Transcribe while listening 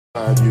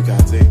You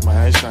can't take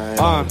my shine.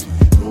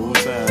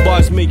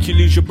 Bars make you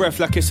lose your breath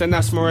like it's an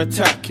asthma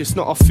attack. It's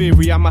not a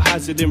theory, I'm a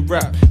hazard in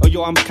rap. Oh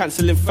yo, I'm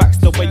cancelling facts.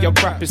 The way I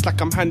rap, it's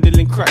like I'm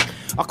handling crack.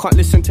 I can't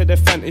listen to their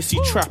fantasy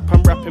trap.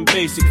 I'm rapping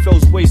basic,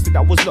 flows wasted.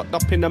 I was locked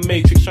up in the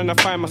matrix trying to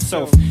find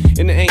myself.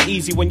 And it ain't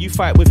easy when you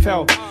fight with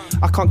hell.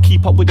 I can't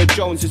keep up with the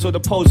Joneses or the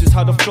poses.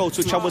 How the flows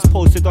which I was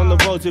posted on the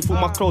roads with all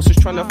my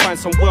closest trying to find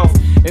some wealth.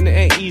 And it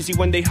ain't easy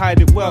when they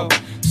hide it well.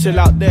 Still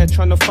out there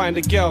trying to find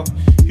a girl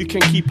who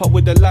can keep up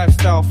with the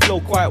lifestyle. Flow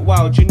quite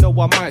wild, you know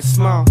I might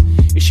smile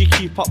if she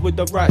keep up with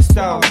the right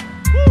style.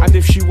 And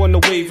if she wanna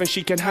wave and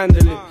she can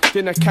handle it,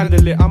 then I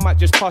candle it. I might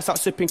just pass out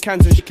sipping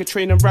cans and she can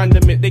train and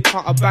random it. They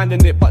can't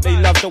abandon it, but they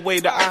love the way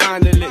that I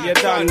handle it. You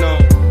don't know.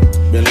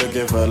 Been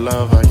looking for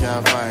love, I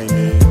can't find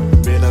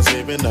it. Been a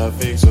saving the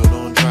fake, so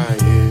don't try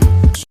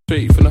it.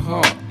 Straight from the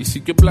heart. You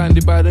see, you're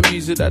blinded by the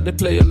music that they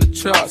play on the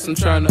charts. I'm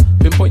trying to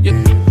pinpoint your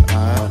I'm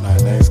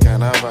that next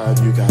kind of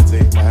vibe. You can't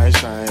take my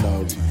shine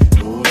out.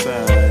 No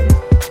time.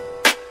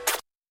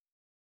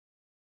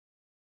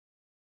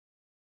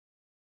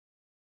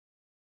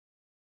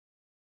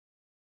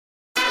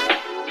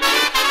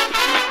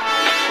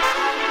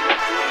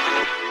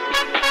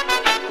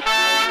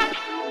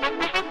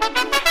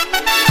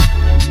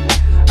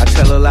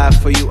 Tell a lie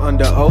for you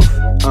under oath.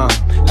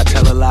 I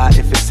tell a lie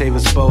if it save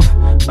us both.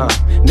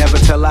 Never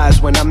tell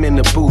lies when I'm in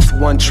the booth.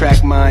 One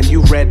track mind,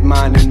 you read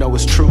mine and know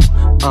it's true.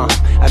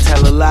 I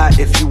tell a lie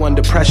if you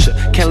under pressure.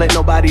 Can't let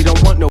nobody,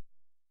 don't want no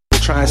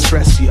try and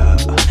stress you.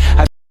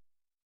 I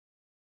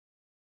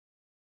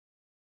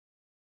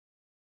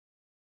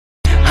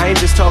ain't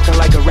just talking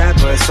like a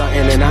rapper or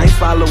something, and I ain't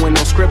following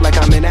no script like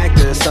I'm an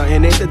actor or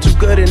something. Ain't that too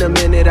good in a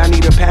minute? I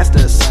need a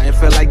pastor or something.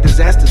 Feel like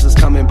disasters is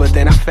coming, but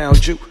then I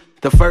found you.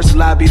 The first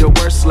lie be the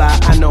worst lie,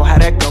 I know how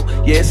that go.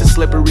 Yeah, it's a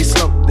slippery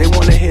slope, they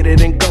wanna hit it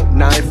and go.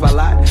 Now if I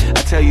lied,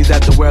 I tell you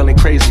that the world ain't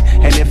crazy.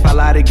 And if I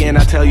lied again,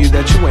 I tell you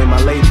that you ain't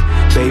my lady,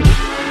 baby.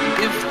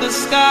 If the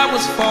sky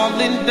was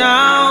falling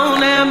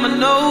down and my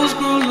nose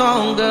grew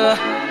longer,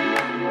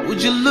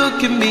 would you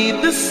look at me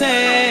the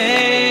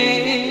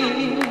same?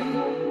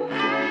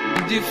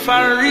 And if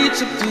I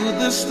reach up to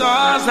the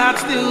stars, I'd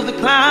steal the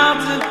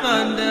clouds and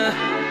thunder,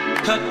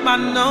 cut my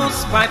nose,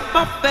 spite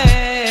my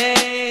face.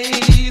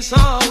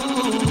 Oh,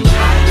 pulling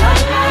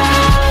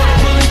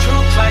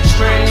truth like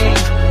strings,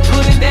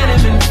 putting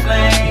denim in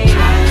flame.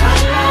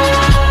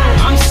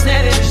 I'm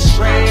setting it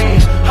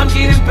straight, I'm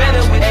getting better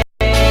with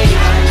age.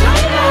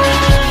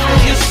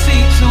 You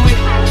see to it,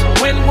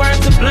 when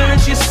words are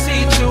blurred, you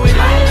see to it.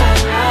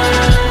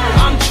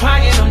 I'm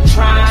trying,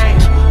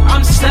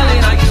 I'm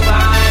selling, are you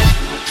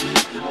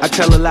buying? I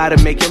tell a lie to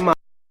make it mine.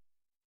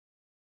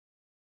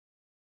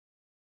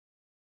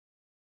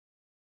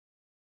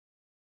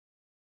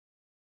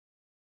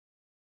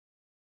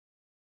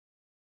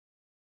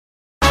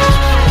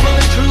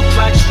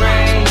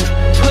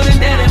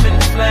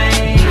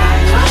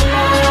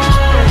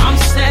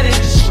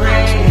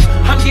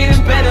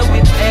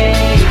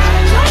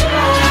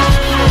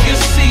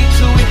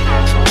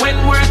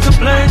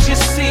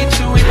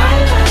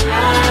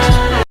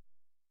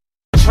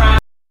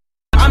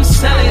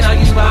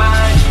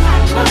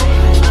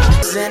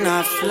 And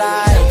I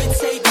fly.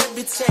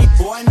 Levitate,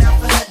 boy, now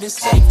for heaven's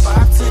sake.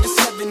 5 to the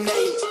 7, 8.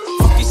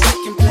 Fuck your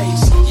second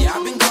place. Yeah,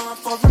 I've been gone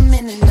for a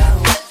minute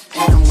now,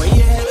 and I'm way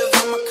ahead of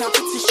all my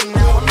competition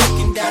now. I'm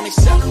looking down,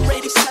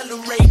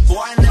 accelerate,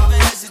 boy, I never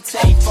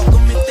hesitate. Fuck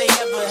them if they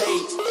ever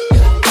hate.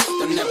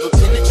 They'll never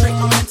penetrate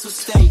my mental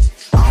state.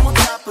 I'm on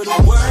top of the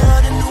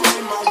world, and the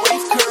way my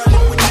wave curl,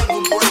 it would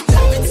never break.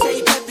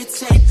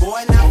 Levitate,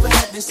 boy, now for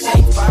heaven's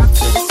sake. 5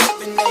 to the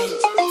 7, 8.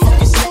 Fuck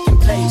your second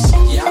place.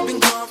 Yeah, I've been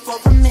gone for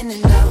a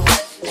minute now,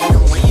 and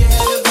I'm way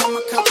ahead of all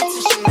my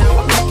competition now.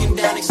 I'm looking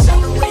down,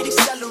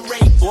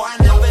 accelerate, boy, I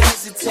never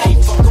hesitate.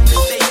 Fuck them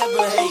if they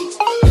ever hate.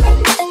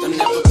 They'll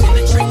never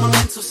penetrate my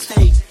mental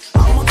state.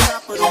 I'm on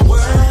top of the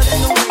world,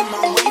 and the way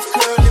my wave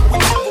curl, it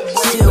would never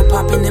break. Still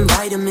popping in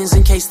vitamins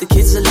in case the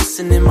kids are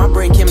listening. My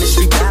brain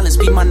chemistry balance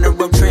be my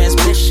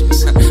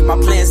neurotransmissions. My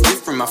plan's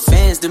different, my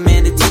fans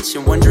demand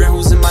attention. Wondering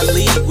who's in my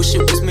league, wish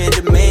it was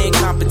man-to-man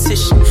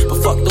competition.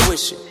 But fuck the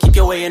wishing, keep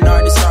your way and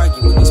artists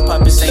arguing. These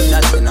puppets ain't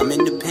nothing, I'm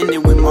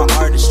independent with my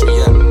artistry,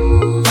 yeah.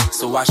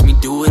 So watch me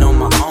do it on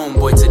my own.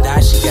 Boy, to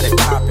die, she got it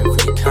poppin'.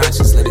 For your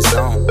conscience, let it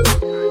zone.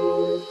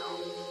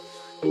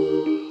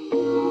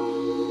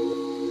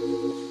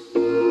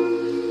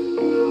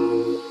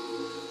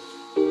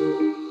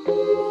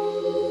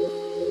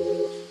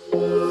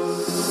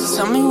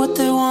 Tell me what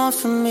they want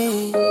from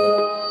me.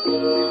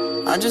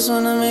 I just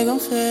wanna make them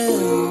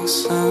feel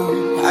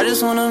something. I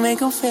just wanna make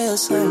them feel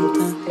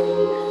something.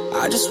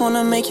 I just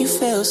wanna make you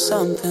feel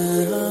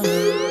something.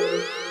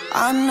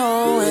 I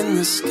know when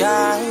the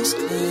sky's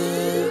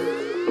clear,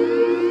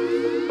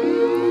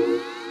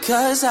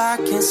 'cause I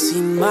can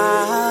see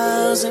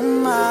miles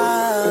and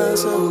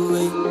miles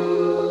away.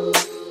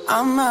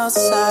 I'm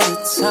outside of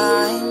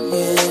time,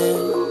 yeah.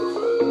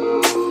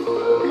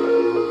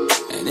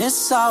 And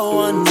it's all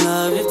one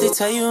love. If they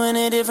tell you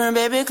any different,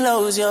 baby,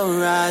 close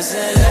your eyes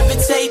and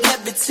levitate,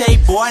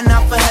 levitate. Boy,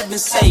 not for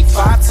heaven's sake.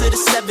 5 to the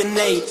 7,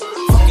 8.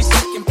 Fucking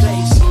second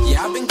place.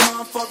 Yeah, I've been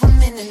gone for a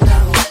minute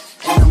now,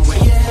 and I'm way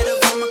ahead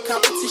of all my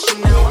competition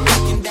now. I'm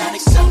looking down,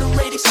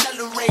 accelerate,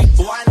 accelerate.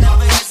 Boy, I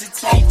never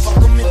hesitate. Fuck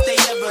them if they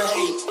ever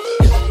hate.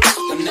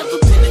 They'll never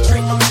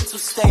penetrate my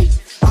mental state.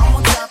 I'm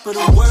on top of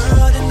the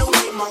world, and the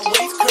way my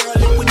waist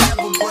curl, it would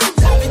never break.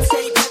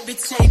 Levitate,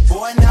 levitate.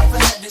 Boy, not for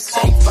heaven's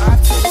sake. 5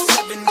 to the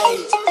 7, 8.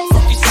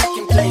 Fucking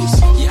second place.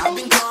 Yeah, I've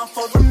been gone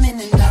for a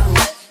minute now,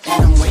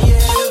 and I'm way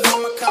ahead of all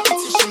my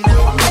competition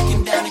now. I'm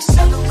looking down,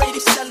 accelerate,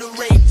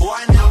 accelerate. Boy,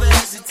 I never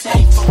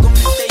hesitate. Fuck them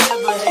if they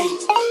ever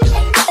hate.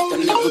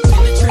 They'll never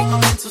penetrate my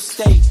mental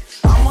state.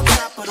 I'm on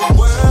top of the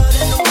world,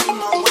 and the way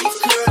my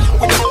waist curl, it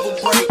would never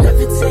break.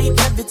 Levitate,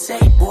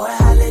 levitate. Boy,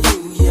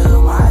 hallelujah.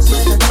 Wise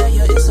men will tell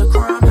you it's a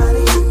crime,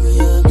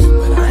 hallelujah.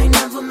 But I ain't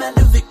never met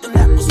a victim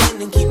that was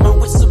winning. Keep my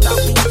wits about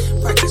me.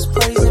 Practice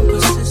praise and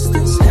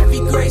persistence. Heavy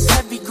grace,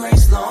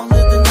 long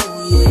live the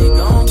new year.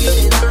 Gon'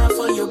 get it on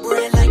for your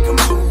bread like a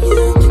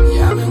moon.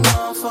 Yeah, I've been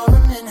gone for a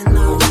minute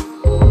now,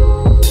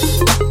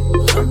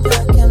 but I'm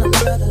back and I'm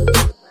better.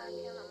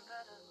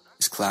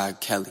 It's Clyde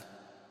Kelly.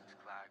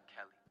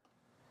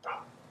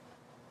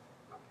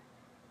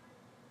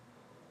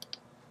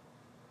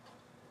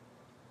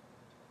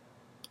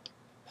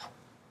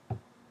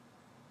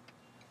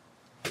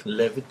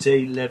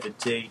 Levitate,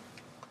 levitate.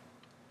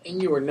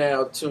 And you are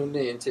now tuned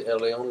in to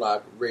LA on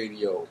Lock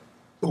Radio.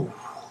 Ooh.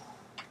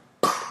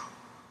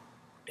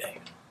 Damn. I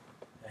ain't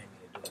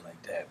gonna do it like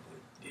that, but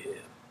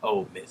yeah.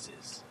 Oh,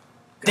 missus.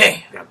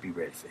 Damn. Gotta be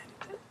ready for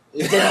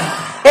anything.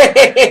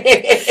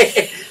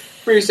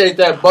 Appreciate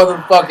that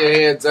motherfucking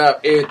hands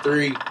up, Ed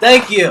 3.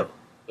 Thank you.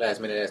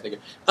 Last minute ass nigga.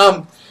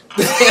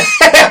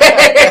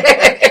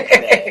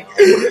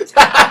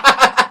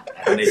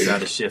 And they try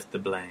to shift the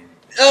blame.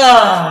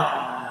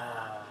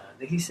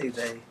 Did he say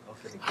they? I'm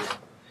finna get him.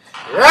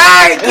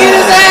 Right, get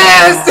his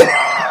ass!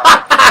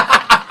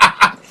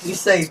 He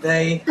say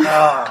they.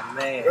 Oh,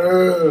 man.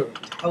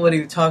 I wasn't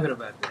even talking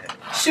about that.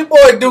 It's your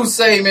boy Deuce,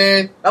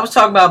 man. I was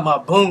talking about my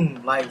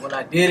boom. Like, when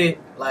I did it,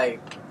 like,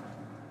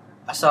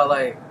 I saw,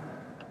 like, a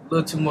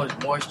little too much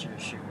moisture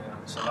and shit.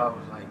 So I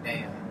was like,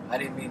 damn, I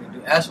didn't mean to do.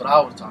 That's what I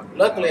was talking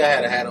about. Luckily, I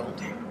had a hat on.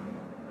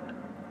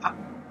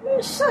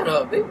 Man, shut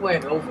up. It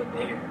went over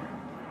there.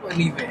 It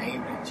wasn't even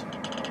aimed at you.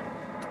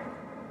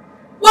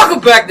 Welcome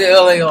back to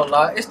LA on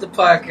Lock. It's the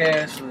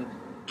podcast for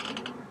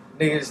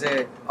niggas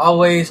that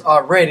always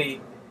are ready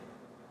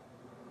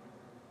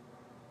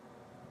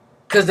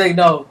because they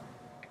know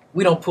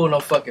we don't pull no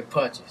fucking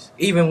punches.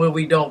 Even when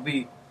we don't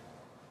be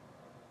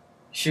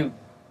shooting.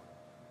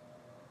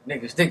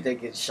 Niggas think they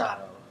get shot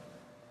on.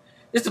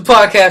 It's the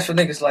podcast for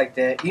niggas like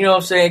that. You know what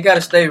I'm saying?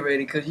 Gotta stay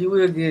ready because you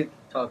will get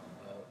talked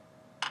about.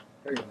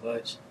 Pretty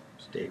much.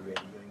 Stay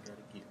ready. You ain't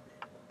gotta get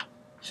ready.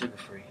 Sugar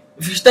free.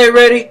 If you stay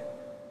ready,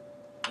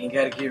 you ain't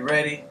gotta get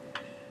ready.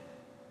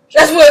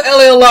 That's what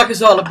LA Lock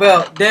is all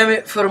about. Damn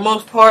it, for the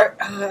most part,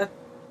 I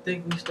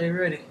think we stay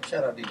ready.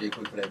 Shout out DJ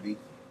Quick for that beat.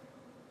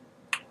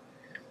 You know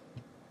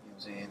what I'm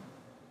saying?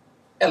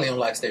 LA on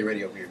Lock, stay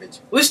ready over here, bitch.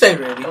 We stay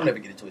ready. Don't never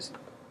get it twisted.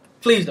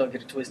 Please don't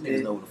get it twisted.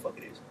 Niggas know who the fuck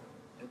it is.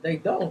 If they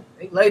don't,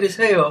 they late as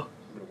hell.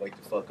 You better wake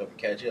the fuck up and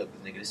catch up,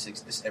 because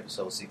nigga, this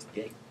episode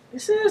 68.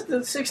 This is the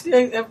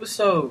 68th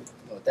episode. You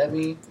know what that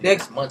means?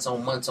 Next months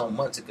on months on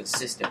months of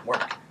consistent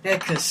work.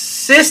 That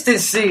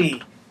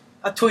consistency.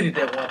 I tweeted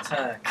that one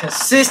time.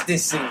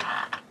 Consistency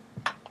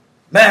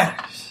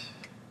matters.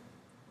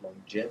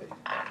 Longevity.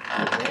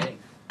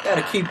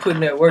 Gotta keep putting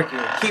that work in.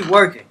 Keep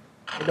working.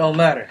 It don't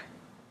matter.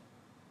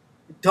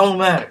 It don't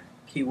matter.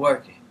 Keep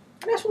working.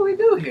 And that's what we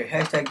do here.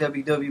 Hashtag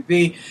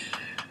WWB.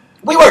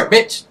 We work,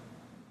 bitch.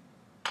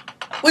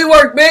 We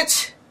work,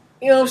 bitch.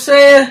 You know what I'm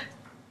saying?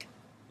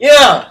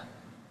 Yeah.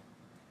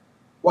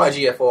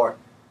 YGFR.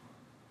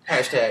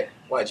 Hashtag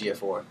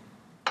YGFR.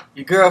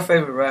 Your girl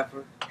favorite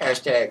rapper.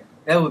 Hashtag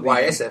That would be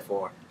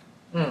YSFR.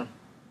 Your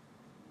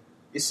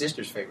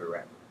sister's favorite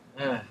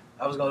rapper.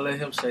 I was gonna let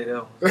him say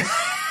that one.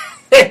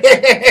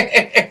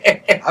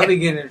 I be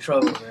getting in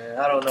trouble, man.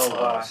 I don't know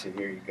why. Oh, shit,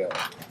 here you go.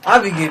 I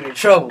be getting in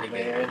trouble,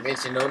 man.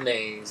 Mention no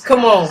names.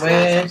 Come on,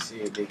 man.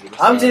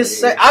 I'm just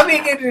saying, I be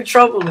getting in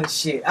trouble and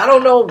shit. I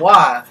don't know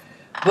why,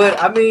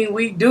 but I mean,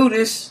 we do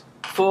this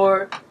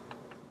for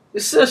the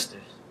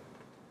sisters.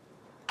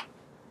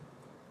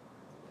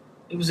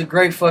 It was a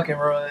great fucking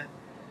run.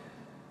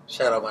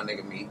 Shout out my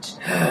nigga Meech.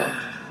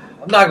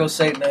 I'm not gonna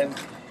say nothing.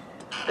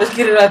 Let's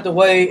get it out the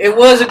way. It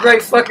was a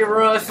great fucking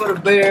run for the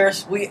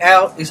Bears. We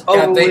out. It's over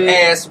Got with.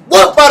 they ass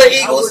whooped by the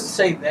I Eagles. wouldn't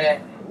say that.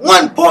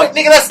 1 point,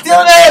 nigga. That's still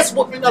an ass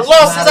whooping. The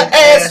loss is an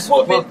ass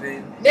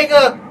whooping.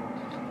 Nigga.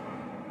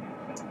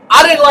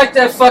 I didn't like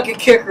that fucking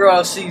kicker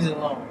all season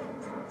long.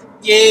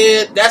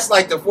 Yeah, that's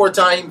like the 4th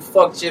time he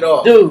fucked shit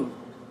off. Dude.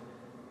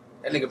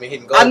 That nigga been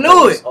hitting goals I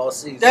knew it. all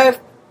season.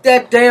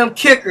 That damn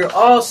kicker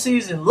all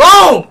season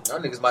long. Y'all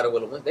niggas might have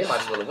won. They might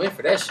as well have win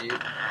for that shit.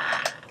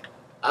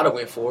 I'd have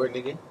went for it,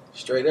 nigga.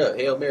 Straight up.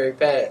 Hail Mary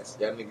pass.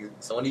 Y'all niggas.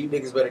 Some of you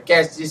niggas better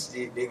catch this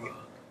shit, nigga.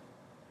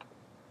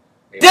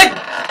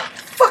 That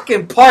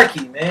fucking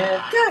Parky,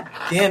 man. God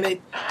damn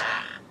it.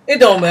 It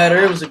don't matter.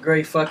 It was a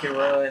great fucking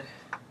run.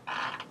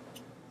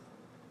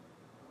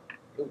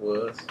 It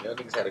was. Y'all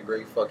niggas had a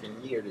great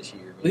fucking year this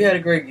year. Man. We had a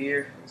great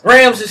year.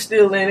 Rams is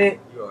still in it.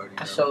 You already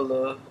know. I show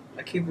love.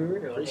 I keep it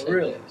real. I'm Appreciate a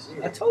realist. that.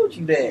 Yeah. I told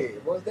you that. Yeah,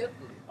 what's that?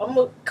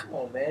 Come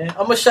on, man. I'm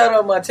gonna shout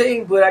out my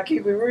team, but I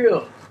keep it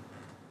real.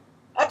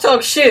 I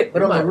talk shit,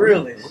 but I'm a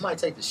realist. We might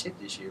take the shit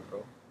this year,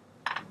 bro.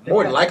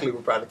 More than likely,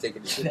 we're probably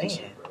taking the shit this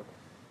Man. year, bro.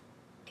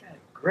 Got a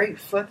great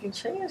fucking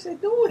chance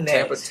at doing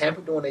that. Tampa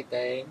doing their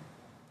thing.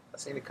 I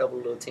seen a couple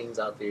of little teams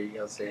out there, you know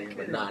what I'm saying?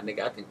 But nah,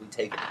 nigga, I think we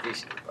taking it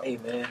this year, bro. Hey,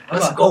 man.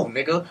 Let's go,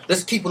 nigga.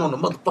 Let's keep it on the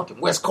motherfucking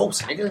West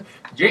Coast, nigga.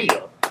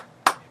 Yeah.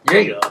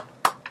 Yeah.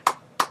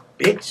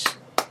 Bitch.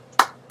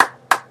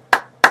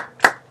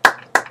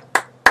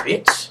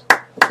 Bitch.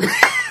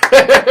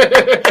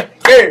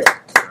 Yeah.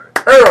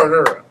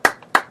 Girl.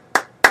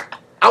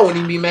 I wouldn't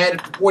even be mad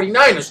if the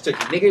 49ers took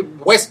it,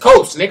 nigga. West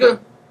Coast, nigga.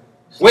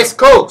 West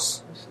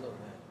Coast.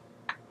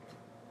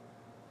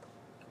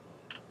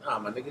 Nah,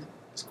 my nigga.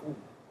 It's cool.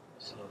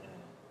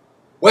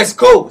 West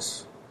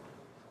Coast.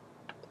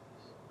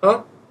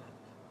 Huh?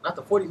 Not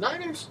the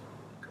 49ers?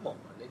 Come on,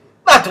 my nigga.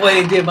 Not the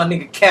way they did my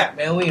nigga Cap,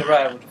 man. We ain't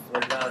riding with the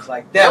 49ers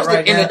like that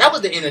right now. That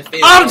was the NFL.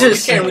 I'm bro.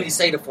 just You can't saying. really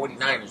say the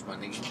 49ers, my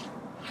nigga.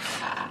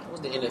 That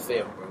was the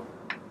NFL, bro.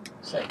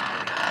 Say.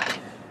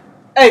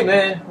 Hey,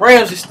 man.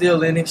 Rams is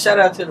still in it. Shout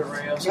out to the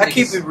Rams. You I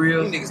keep niggas- it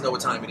real. You niggas know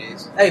what time it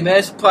is. Hey, man.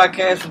 It's a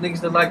podcast for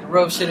niggas that like to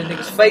rub shit in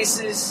niggas'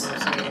 faces. You know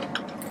what I'm saying?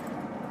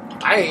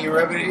 I ain't even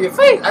rubbing it in your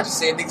face. I just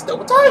said niggas know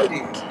what time it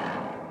is.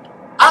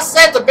 I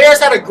said the Bears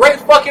had a great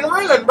fucking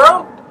run,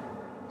 bro.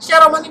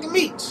 Shout out my nigga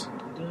Meach.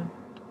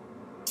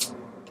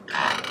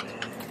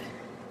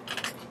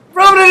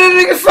 Rub it in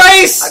the nigga's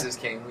face. I just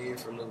can't win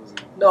for losing.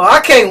 No, I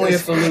can't win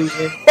for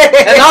losing.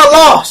 And I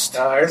lost.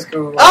 Nah, it's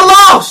cool. I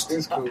lost.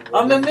 It's cool, bro.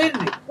 I'm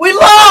admitting it. We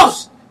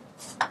lost.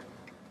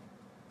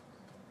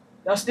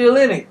 Y'all still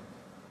in it.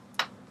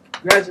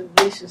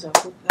 Congratulations. I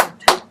hope y'all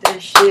take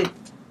that shit.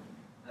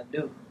 I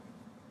do.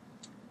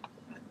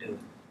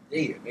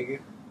 Yeah, nigga.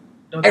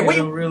 Don't Hey, get where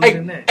no you, realer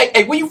than that.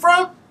 hey, where you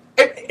from?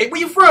 Hey, where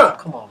you from?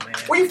 Come on, man.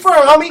 Where you from,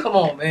 homie? Come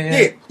on,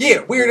 man.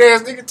 Yeah, weird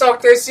ass nigga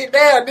talk that shit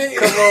down, nigga.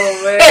 Come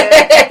on,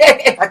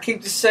 man. I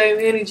keep the same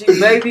energy,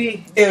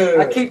 baby. Yeah.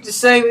 I keep the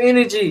same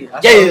energy. I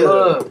Yeah, show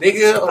love.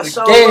 nigga. On I the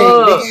show game,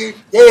 love. nigga.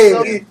 Yeah,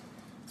 nigga.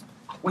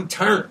 We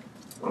turn.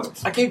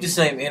 I keep the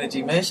same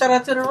energy, man. Shout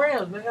out to the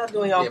Rams, man. Y'all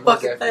doing y'all Yeah, most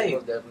fucking definitely, thing.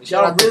 most definitely.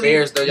 Shout out to really the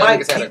Bears, though. Y'all might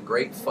niggas had a keep-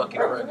 great fucking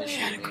run this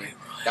year, man.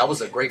 That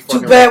was a great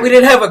fucking Too bad run. we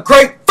didn't have a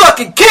great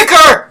fucking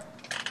kicker.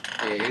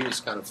 Yeah, he was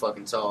kind of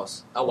fucking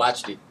tossed. I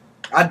watched it.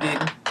 I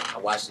didn't. I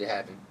watched it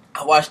happen.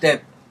 I watched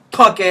that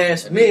punk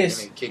ass And miss.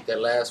 then kicked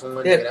that last one.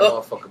 That That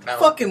motherfucker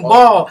bounced. Fucking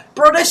ball.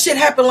 Bro, that shit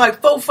happened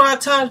like 4-5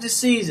 times this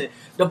season.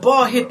 The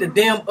ball hit the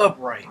damn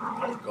upright.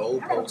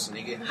 Goalpost,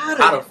 nigga. How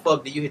How the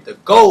fuck do you hit the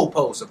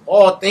goalpost of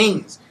all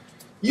things?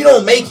 You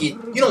don't make it.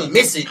 You don't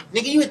miss it.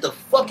 Nigga, you hit the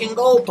fucking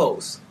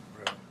goalpost.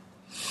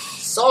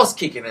 Sauce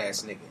kicking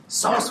ass nigga.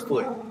 Sauce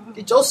foot.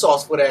 Get your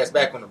sauce foot ass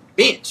back on the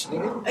bench,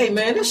 nigga. Hey,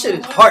 man, this shit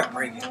is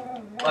heartbreaking.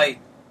 Like,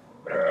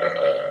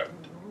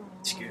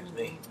 excuse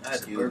me. I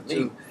had to burp Excuse me.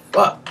 too.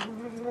 Fuck.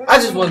 I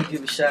just want to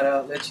give a shout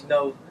out, let you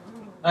know.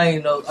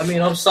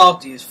 I'm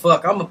salty as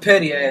fuck. I'm a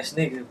petty ass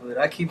nigga, but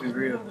I keep it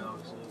real though.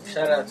 So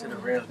shout out to the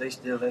Rams. They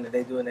still in it.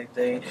 They doing their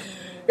thing.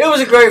 It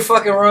was a great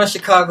fucking run,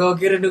 Chicago.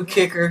 Get a new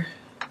kicker.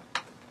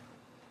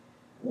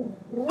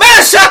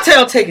 Man,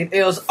 Chi-Town taking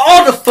L's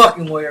all the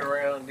fucking way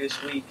around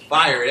this week.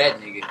 Fire that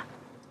nigga.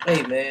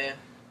 Hey, man.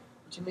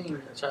 What you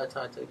mean? I try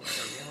to take it.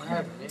 What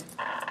happened, man?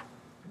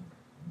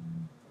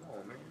 Come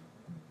on, man.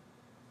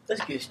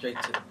 Let's get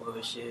straight to the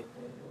bullshit.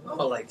 I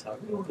don't like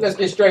talking. Let's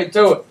get straight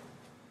to it.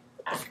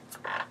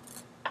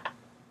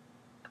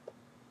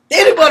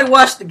 Anybody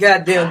watch the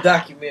goddamn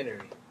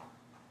documentary?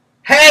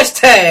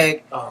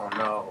 Hashtag. Oh,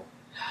 no.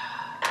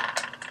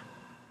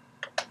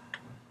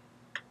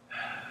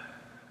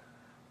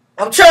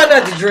 I'm trying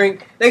not to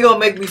drink. They gonna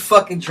make me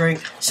fucking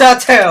drink.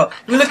 Chi-Town,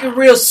 you looking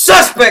real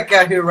suspect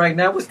out here right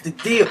now. What's the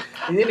deal?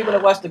 Did anybody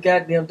watch the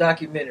goddamn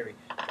documentary?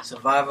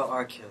 Survivor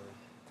R. Kelly.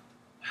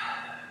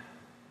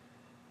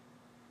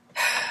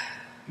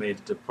 Made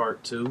it to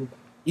part 2.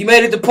 You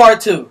made it to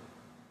part 2.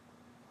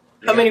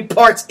 How many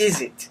parts is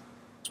it?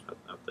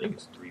 I think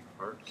it's 3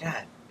 parts.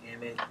 God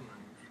damn it.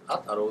 I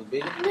thought it was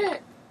bigger than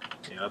that.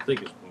 Yeah, I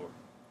think it's more.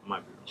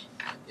 Might be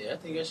wrong. Yeah, I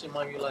think that shit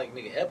might be like,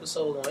 nigga,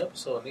 episode on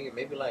episode, nigga,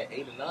 maybe like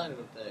 8 or 9 of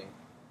them things.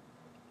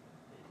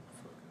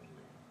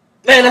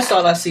 Man, that's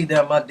all I see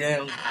down my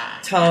damn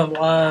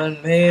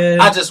timeline,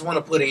 man. I just want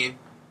to put in,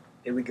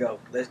 Here we go.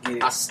 Let's get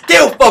it. I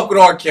still fuck with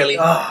R. Kelly.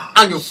 Ah,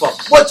 I don't give a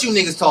fuck what you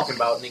niggas talking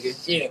about, nigga.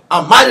 yeah.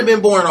 I might have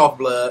been born off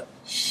blood.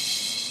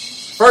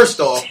 First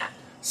off.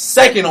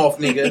 Second off,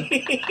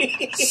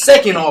 nigga.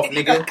 Second off,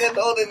 nigga. I couldn't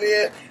hold it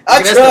in.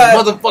 Nigga, that's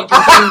the motherfucking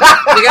king.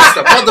 Nigga, that's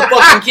the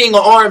motherfucking king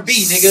of R&B,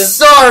 nigga.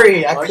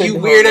 Sorry. Are you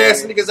weird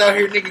ass niggas out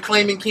here, nigga,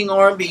 claiming king of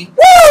R&B?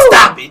 Woo!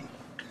 Stop it.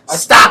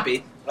 Stop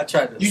it. I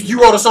tried to.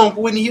 You wrote a song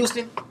for Whitney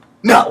Houston?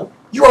 No.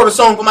 You wrote a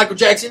song for Michael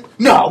Jackson?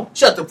 No.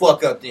 Shut the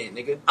fuck up then,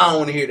 nigga. I don't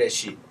want to hear that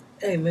shit.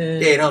 Hey, man.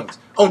 Dead homies.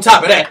 On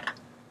top of that,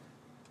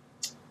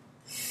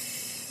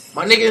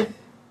 my nigga,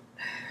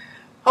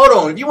 hold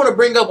on. If you want to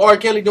bring up R.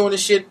 Kelly doing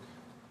this shit,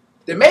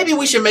 then maybe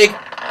we should make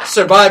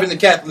Surviving the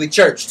Catholic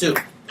Church, too.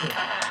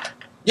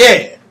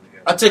 Yeah.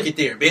 I took it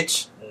there,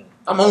 bitch.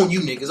 I'm on you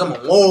niggas. I'm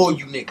on all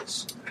you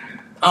niggas.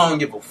 I don't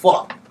give a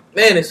fuck.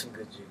 Man, it's some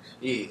good juice.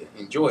 Yeah.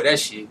 Enjoy that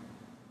shit.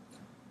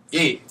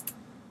 Yeah.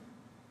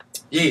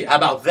 Yeah, how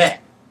about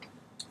that?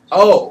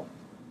 Oh,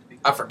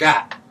 I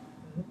forgot.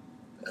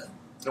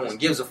 No one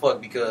gives a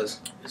fuck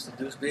because... It's the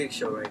Deuce Big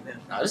Show right now.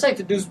 Nah, this ain't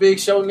the Deuce Big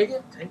Show,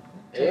 nigga.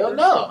 Hell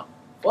no.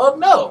 Fuck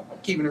no. I'm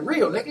keeping it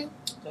real, nigga.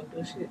 Talk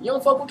that shit. You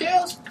don't fuck with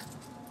Kels?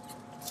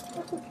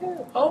 Fuck with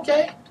Kel.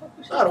 Okay. Talk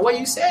that shit. Nah, the way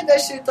you said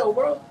that shit, though,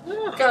 bro.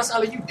 Yeah. It kind of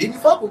sounded like you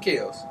didn't fuck with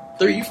Kels.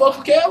 3, you fuck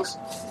with Kels?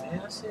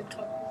 Man, I said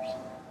talk that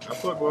shit. I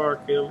fuck with R.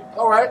 Kelly.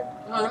 All right.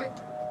 100.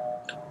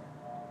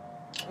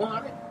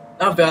 100.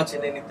 I'm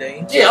vouching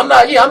anything. Yeah, I'm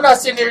not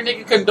sitting there,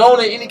 nigga,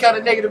 condoning any kind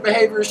of negative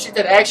behavior or shit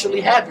that actually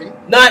happened.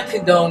 Not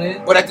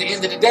condoning. But at the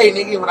end of the day,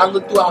 nigga, when I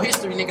look throughout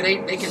history,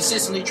 nigga, they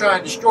consistently try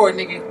and destroy,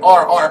 nigga,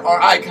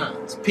 our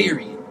icons,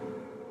 period.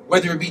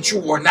 Whether it be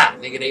true or not,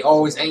 nigga, they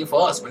always aim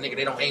for us, but nigga,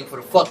 they don't aim for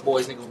the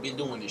fuckboys, nigga, who been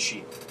doing this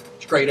shit.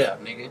 Straight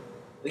up, nigga.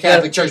 The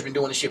Catholic Church been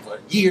doing this shit for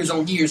years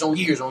on years on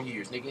years on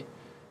years, nigga.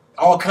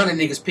 All kind of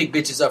niggas pick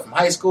bitches up from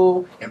high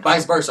school, and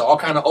vice versa. All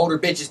kind of older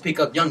bitches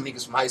pick up young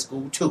niggas from high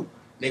school, too.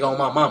 Nigga, on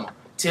my mama.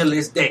 Till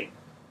this day.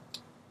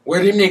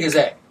 Where them niggas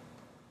at?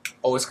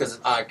 Oh, it's because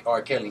it's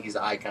R. Kelly. He's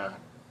an icon.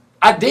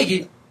 I dig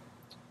it.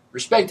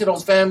 Respect to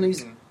those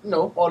families and, you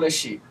know, all that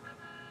shit.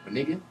 But,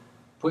 nigga,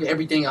 put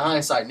everything in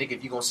hindsight, nigga,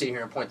 if you going to sit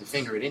here and point the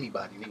finger at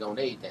anybody, nigga, on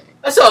anything.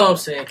 That's all I'm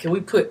saying. Can we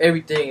put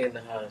everything in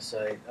the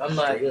hindsight? I'm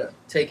not Straight up.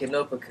 taking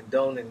up or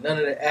condoning none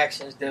of the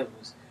actions that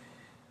was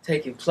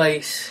taking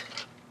place.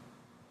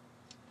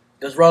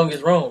 Because wrong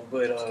is wrong.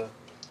 But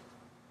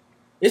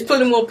it's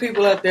plenty more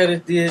people out there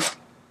that did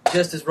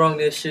just as wrong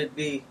as should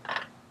be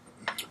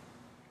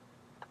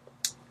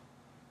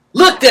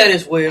looked at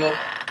as well.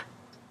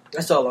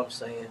 That's all I'm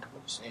saying.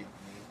 I'm saying,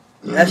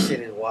 That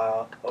shit is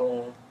wild.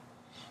 I'm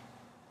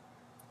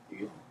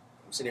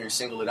sitting here and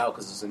single it out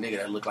because it's a nigga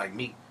that look like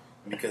me.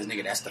 Because,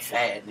 nigga, that's the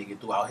fad, nigga,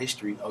 throughout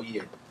history. Oh,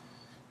 yeah.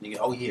 Nigga,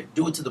 oh, yeah.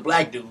 Do it to the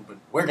black dude, but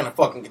we're going to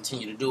fucking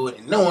continue to do it,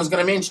 and no one's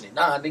going to mention it.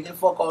 Nah, nigga,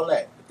 fuck all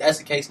that. If that's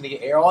the case, nigga,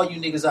 air all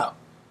you niggas out.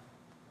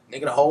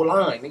 Nigga, the whole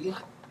line,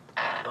 nigga.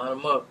 Line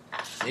them up.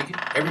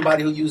 Nigga,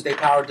 everybody who used their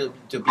power to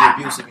be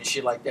abusive and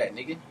shit like that,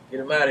 nigga. Get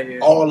them out of here.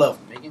 All of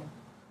them, nigga.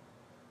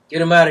 Get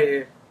them out of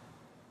here.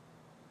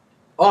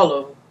 All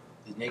of them.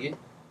 Nigga.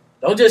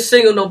 Don't just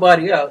single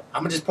nobody out.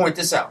 I'm going to just point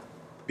this out.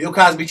 Bill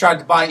Cosby tried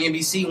to buy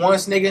NBC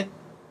once, nigga.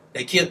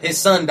 They killed, his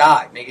son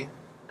died, nigga.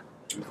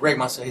 Correct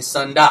myself, his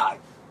son died.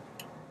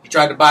 He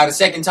tried to buy it a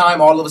second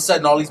time, all of a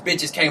sudden all these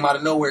bitches came out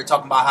of nowhere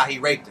talking about how he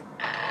raped them.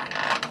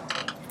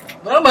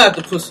 I'm going to have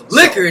to put some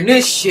liquor in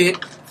this shit.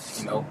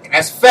 You know, and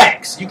that's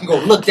facts. You can go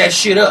look that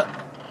shit up.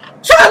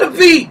 Trying to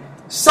be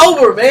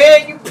sober,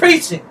 man. You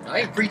preaching. I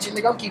ain't preaching,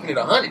 nigga. I'm keeping it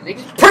 100,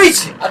 nigga.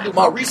 Preaching. I do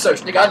my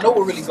research, nigga. I know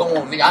what really going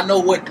on, nigga. I know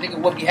what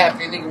be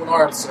happening, nigga, when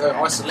our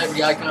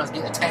celebrity icons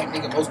get attacked,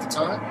 nigga, most of the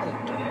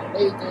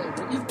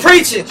time. You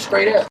preaching.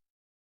 Straight up.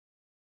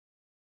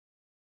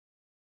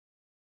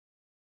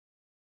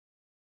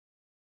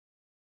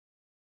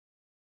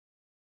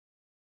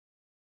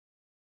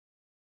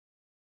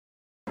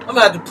 I'm going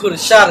to have to put a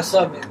shot of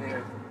something in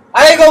there.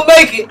 I ain't going to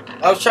make it.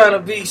 I was trying to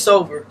be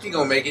sober. He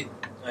gonna make it.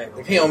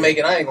 If he don't make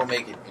it, I ain't gonna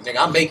make it. And nigga,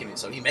 I'm making it,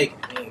 so he making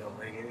it. He ain't going to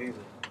make it either.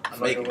 I'm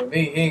making it. With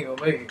me, he ain't going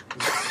to make it.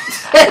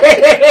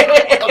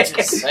 I'm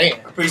just saying. I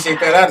appreciate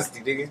that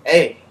honesty, nigga.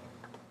 Hey.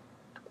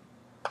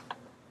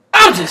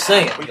 I'm just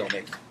saying. We gonna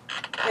make it.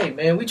 Hey,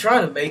 man, we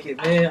trying to make it,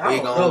 man. I We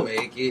don't gonna know.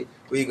 make it.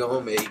 We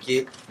gonna make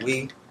it.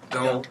 We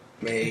gonna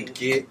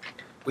make it.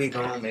 We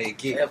gonna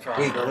make it. That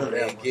probably We gonna remember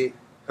that make one. it.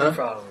 I Huh?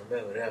 probably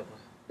remember that one.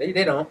 They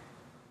don't.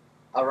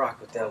 I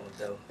rock with that one,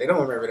 though. They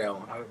don't remember that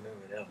one. I remember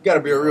that one. You gotta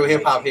be a real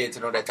hip hop head to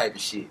know that type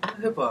of shit. I'm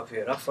a hip hop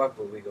head. I fuck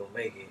with We Gonna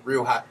Make It.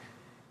 Real hot.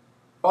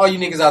 For all you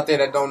niggas out there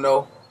that don't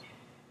know,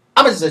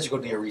 I'ma just let you go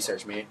do your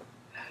research, man.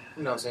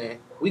 You know what I'm saying?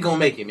 We gonna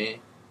make it, man.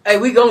 Hey,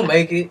 we gonna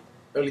make it.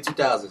 Early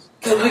 2000s.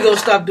 Because we gonna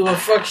stop doing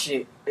fuck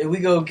shit. And we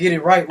gonna get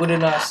it right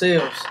within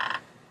ourselves.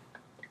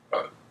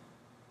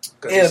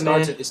 Because Yeah,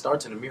 it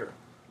starts in the mirror.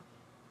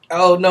 I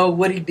don't know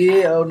what he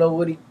did. I don't know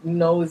what he,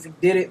 if he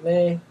did it,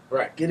 man.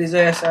 Right. Get his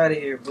ass out of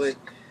here. But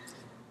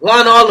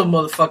line all the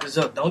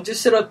motherfuckers up. Don't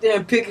just sit up there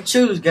and pick and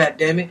choose,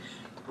 goddammit.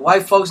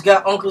 White folks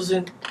got uncles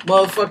and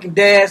motherfucking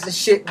dads and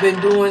shit,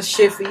 been doing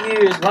shit for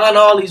years. Line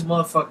all these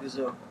motherfuckers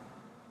up.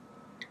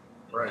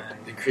 Right.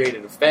 They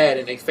created a fad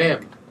in their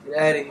family. Get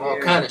out of here. All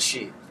kind of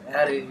shit.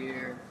 Out of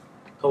here.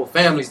 Whole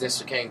families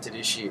that came to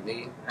this shit,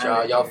 nigga.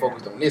 Y'all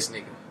focused on this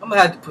nigga. I'm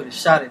gonna have to put a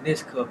shot in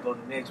this cup on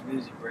the next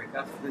music break.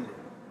 I feel it.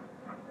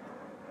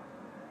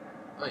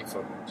 I ain't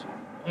fucking with you.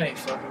 I ain't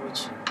fucking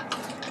with you.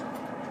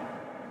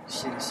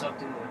 Shit is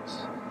something else.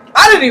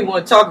 I didn't even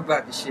want to talk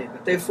about this shit,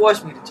 but they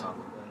forced me to talk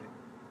about it.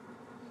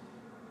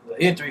 Well,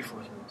 In 3-4.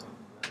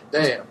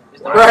 Damn.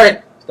 It's the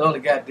Right. It's the only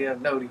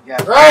goddamn note he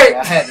got. Right.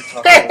 I had to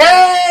talk about it.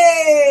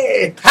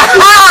 Hey!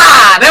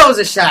 Ha! That was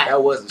a shot.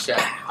 That was a shot.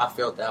 I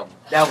felt that one.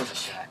 That was a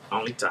shot.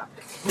 Only time.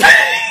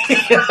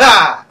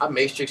 I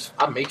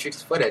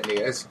matrixed for that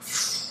nigga.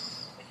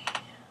 That's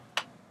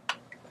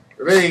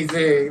crazy,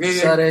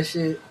 nigga. Saw that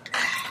shit.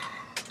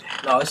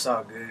 No, it's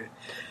all good.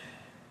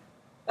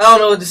 I don't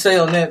know what to say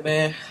on that,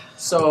 man.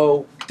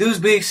 So, Deuce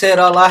Big said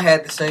all I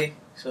had to say.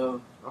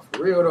 So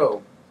for real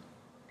though.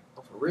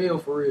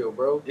 For real,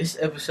 bro. this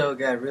episode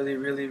got really,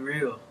 really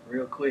real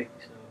quick.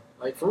 So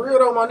Like for real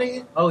though, my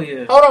nigga. oh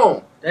yeah. Hold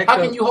on. That How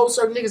could- can you hold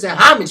certain niggas in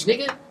homage,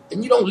 nigga,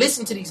 and you don't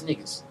listen to these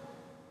niggas?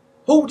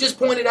 Who just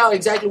pointed out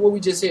exactly what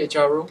we just said,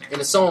 Charo, in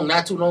a song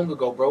not too long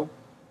ago, bro?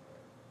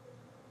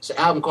 It's an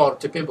album called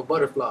To Pimp a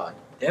Butterfly.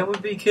 That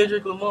would be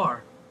Kendrick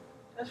Lamar.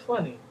 That's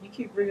funny. You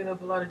keep bringing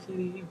up a lot of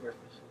TDE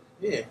references.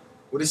 Yeah.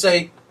 What'd he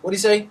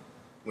say?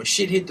 When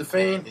shit hit the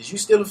fan, is you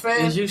still a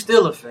fan? Is you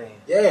still a fan?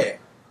 Yeah.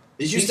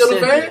 Is you He still a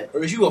said fan? that.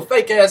 Or is you a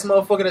fake ass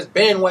motherfucker that's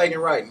bandwagon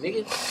right,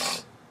 nigga?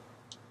 Cause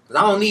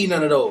I don't need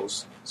none of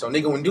those. So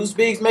nigga, when Deuce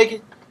Biggs make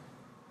it,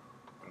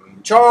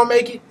 when Charles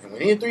make it, and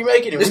when N3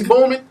 make it, and we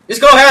booming, It's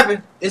gonna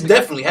happen. it's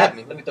definitely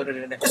happening. Let me throw that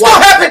in there. It's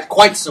gonna happen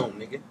quite soon,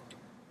 nigga.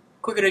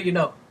 Quicker than you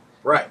know.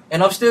 Right.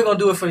 And I'm still gonna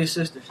do it for your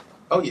sisters.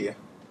 Oh yeah.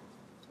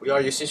 We are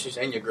your sisters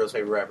and your girls'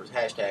 favorite rappers.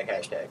 Hashtag.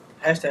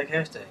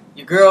 Hashtag.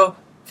 Your girl,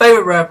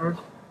 favorite rapper.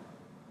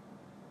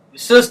 Your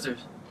sisters.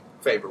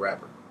 Favorite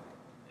rapper.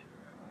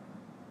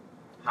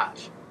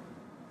 Hosh.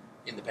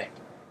 In the paint.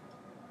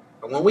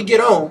 And when we get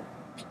on,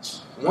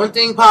 one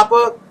thing pop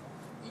up,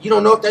 you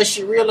don't know if that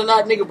shit real or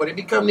not, nigga, but it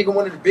become, nigga,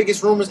 one of the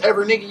biggest rumors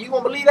ever, nigga. You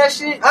gonna believe that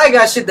shit? I ain't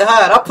got shit to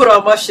hide. I put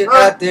all my shit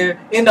out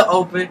there in the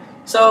open.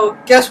 So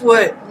guess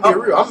what? I'm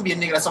gonna be a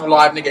nigga that's on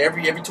live, nigga,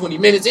 every 20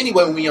 minutes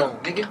anyway when we on,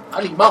 nigga.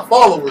 I need my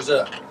followers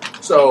up.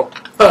 So,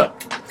 I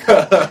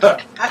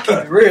keep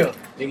it real.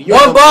 nigga, you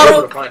One ain't gonna be bottle,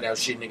 able to find out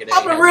shit, nigga. that I'm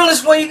ain't the happening.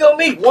 realest one you gonna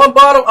meet. One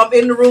bottle, I'm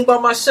in the room by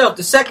myself.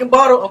 The second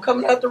bottle, I'm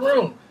coming out the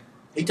room.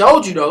 He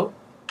told you though.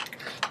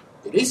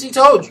 At least he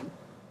told you.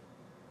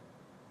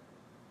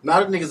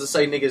 Now the niggas will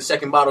say, nigga, the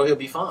second bottle he'll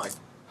be fine.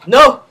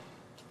 No.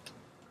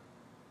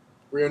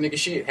 Real nigga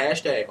shit.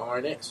 Hashtag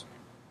RNX.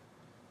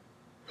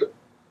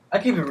 I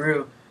keep it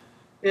real.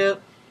 Yeah.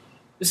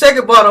 The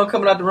second bottle, I'm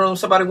coming out the room.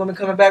 Women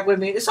coming back with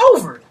me. It's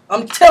over.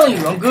 I'm telling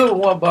you, I'm good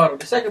with one bottle.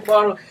 The second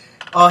bottle,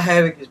 all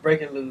havoc is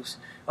breaking loose.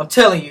 I'm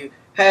telling you,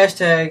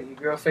 hashtag your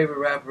girl favorite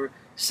rapper,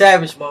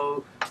 Savage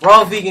Mode,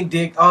 Raw Vegan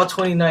Dick, all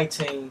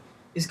 2019.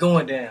 It's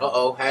going down.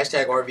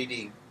 Hashtag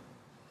RVD.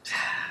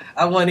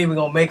 I wasn't even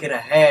gonna make it a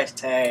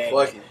hashtag.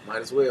 Fuck it.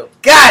 Might as well.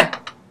 God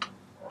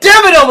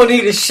damn it, I'm gonna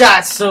need a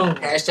shot soon.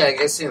 Hashtag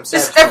SM Savage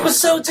This Mode.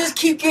 episode just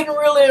keep getting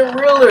realer and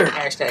realer.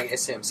 Hashtag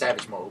SM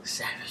Savage Mode.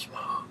 Savage Mode.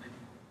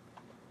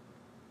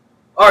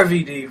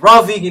 RVD,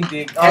 Raw Vegan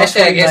Dick. all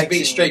Hashtag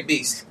 2019. SB Straight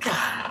Beast.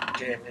 God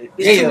damn it.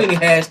 It's too many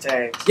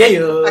hashtags.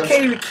 Yeah. I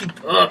can't even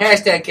keep up.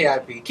 Hashtag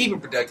KIP. Keep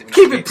it productive.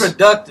 Keep it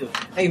productive.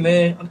 Hey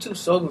man, I'm too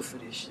sober for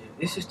this shit.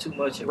 This is too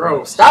much. At Bro,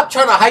 once. stop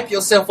trying to hype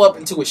yourself up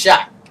into a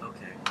shot.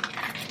 Okay.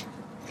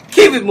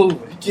 Keep it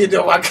moving. Get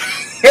on my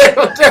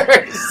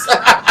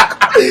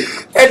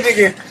that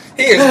nigga,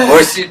 he is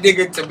pushing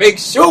nigga to make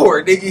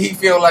sure nigga he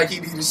feel like he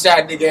need a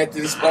shot nigga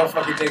after this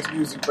motherfucking next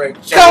music break.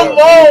 Shut Come up.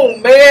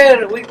 on,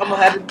 man. I'm gonna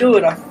have to do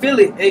it. I feel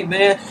it. Hey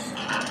man.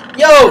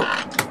 Yo,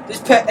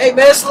 hey man,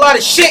 there's a lot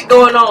of shit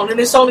going on, and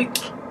it's only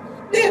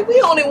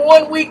we only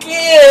 1 week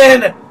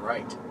in.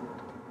 Right.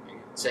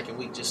 Second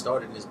week just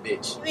started in this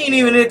bitch. We ain't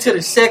even into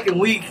the second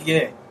week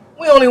yet.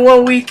 We only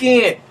 1 week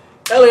in.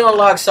 LA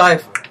Unlocked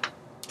Cypher.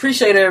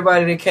 Appreciate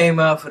everybody that came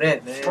out for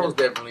that, man. Most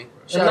definitely.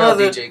 Shout out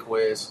DJ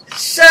Quez.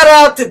 Shout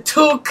out to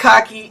Too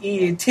Cocky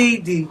ENT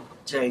DJ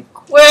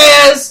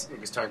Quez.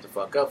 Niggas turned the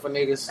fuck up for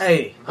niggas.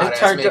 Hey, they Hot ass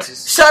turned up.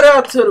 mixes. Shout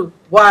out to the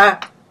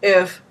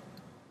YF.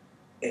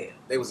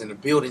 They was in the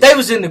building. They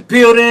was in the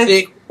building.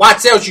 Dick,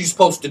 what else you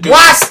supposed to do?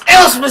 What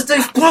else was they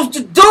supposed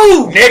to do?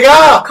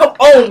 Nigga! Come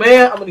on,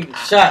 man. I'm gonna need a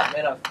shot,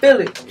 man. I feel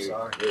it. I'm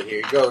sorry. Yeah, here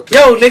you go.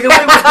 Yo, nigga,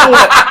 we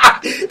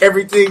was doing.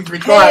 Everything's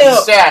required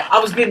Hell, a shot. I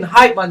was getting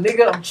hyped, my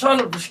nigga. I'm trying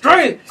to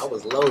restrain. I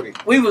was loaded.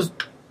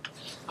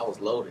 I was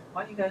loaded.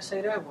 Why you gotta say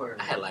that word?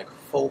 I had like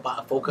four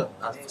cups.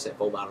 I said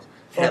 4 bottles.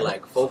 I had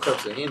like 4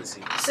 cups of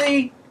Hennessy.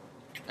 See,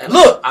 And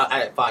look. I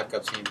had 5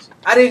 cups of Hennessy.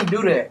 I didn't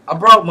do that. I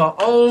brought my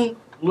own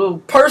little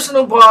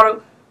personal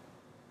bottle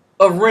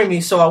of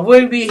Remy so I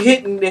wouldn't be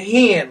hitting the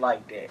hand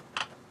like that.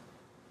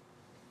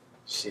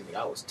 Shit,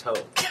 I was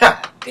told.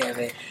 God damn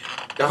it.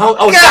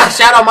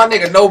 Shout out my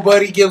nigga.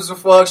 Nobody gives a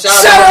fuck.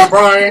 Shout out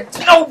Brian.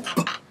 No.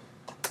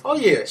 Oh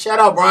yeah, shout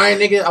out Brian,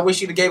 nigga. I wish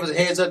you'd have gave us a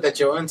heads up that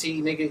your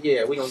auntie, nigga.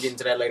 Yeah, we gonna get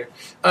into that later.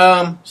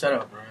 Shout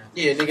out, Brian.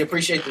 Yeah, nigga,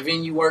 appreciate the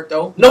venue work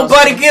though.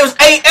 Nobody gives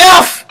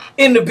AF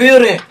in the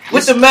building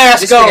with the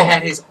mask this on. Nigga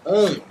had his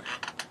own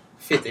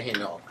 5th of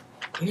Hen off.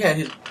 He had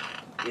his.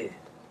 Yeah.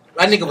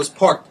 That nigga was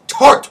parked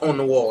tart on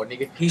the wall,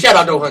 nigga. Shout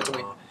out Doe Hunt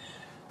Twin.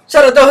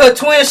 Shout out to her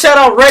twin. Shout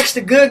out Rex,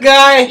 the good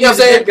guy. You know what I'm He's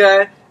a saying?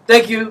 good guy.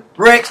 Thank you,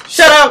 Rex.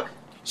 Shout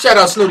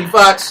out Snooty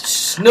Fox.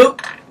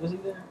 Snoop. Was he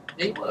there?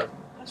 Yeah, he was.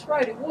 That's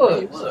right, it Yeah, was.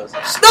 he was.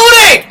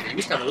 Snooty! He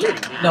was kind of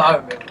litty. Man. No, I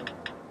remember.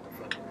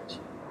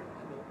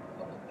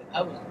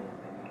 I was.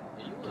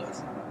 Yeah, he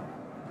was.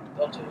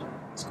 Don't touch me.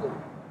 It's cool.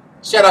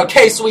 Shout out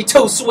K Sweet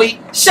Too Sweet.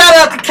 Shout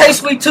out to K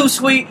Sweet Too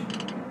Sweet.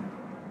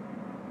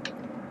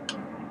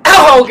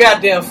 Our whole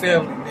goddamn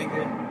family,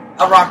 nigga.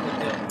 I rock with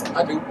them.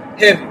 I do.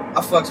 Heavy.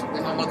 I fucks with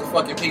They're them. my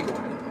motherfucking people.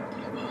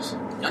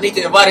 I need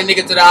to invite a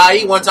nigga to the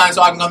IE one time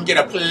so I can come get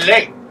a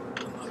plate.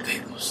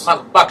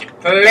 Motherfucking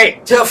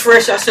plate. Tell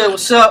Fresh I said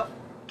what's up.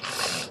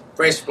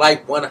 Fresh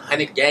Flight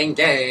 100 gang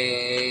gang.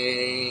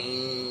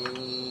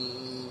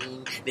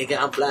 Nigga,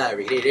 I'm fly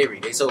every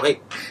day. So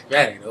hey,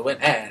 that ain't over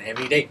and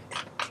every day.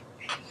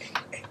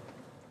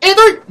 And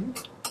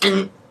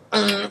three.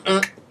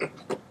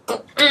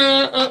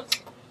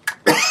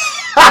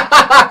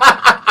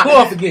 Who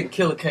I'm forgetting?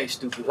 Killer K,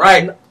 stupid.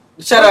 Right.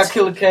 Shout out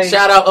Killer K.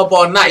 Shout out Up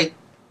All Night.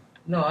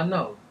 No, I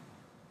know.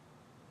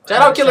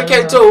 Shout out Killer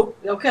K too.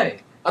 Okay.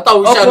 I thought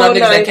we were Up shouting out All niggas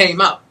that Night. came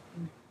out.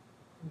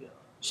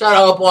 Shout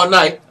out Up All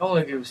Night. I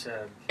want to give a shout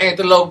out.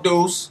 Antelope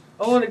Deuce.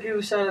 I want to give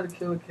a shout out to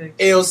Killer K.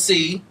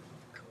 LC.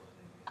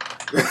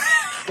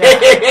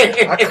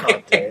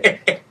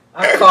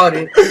 I caught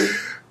it.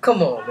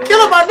 Come on, man.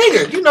 Kill my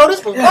nigga. You know this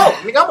for folk.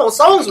 Nigga, I'm on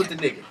songs with the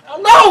nigga. I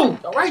know.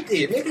 All right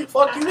there, nigga.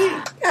 Fuck you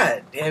mean?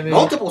 God damn it.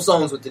 Multiple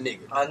songs with the nigga.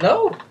 I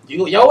know.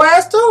 You, your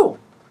ass too.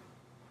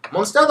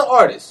 Amongst other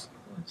artists.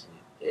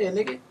 Yeah,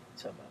 nigga.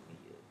 Talk about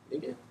me.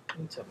 Nigga.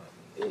 You talk about me.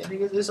 Yeah,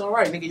 nigga, it's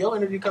alright, nigga. Your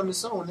interview coming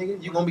soon,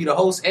 nigga. You gonna be the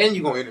host and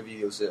you gonna interview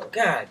yourself.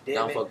 God Nah,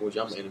 damn I'm it. fucking with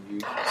you. I'm gonna interview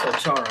you. So,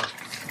 Charles.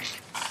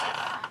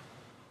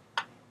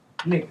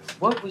 Nigga,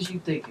 what was you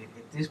thinking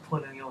at this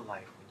point in your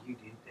life when you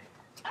did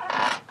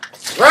that?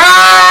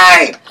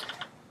 Right!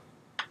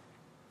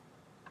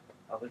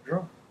 I was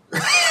drunk.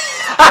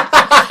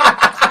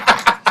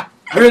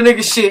 Real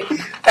nigga shit.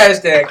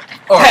 Hashtag.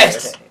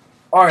 Hashtag.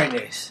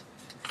 RNS.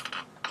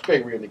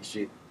 Fake real nigga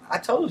shit. I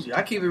told you,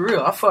 I keep it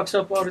real. I fucks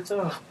up all the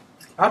time.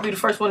 I'll be the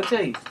first one to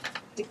tell you.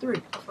 Hit 3. I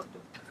fucked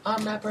up.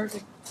 I'm not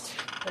perfect.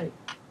 Hey,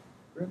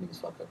 Real niggas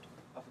fuck up.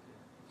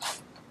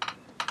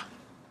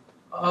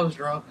 I was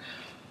drunk.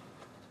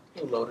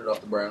 You loaded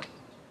off the brown.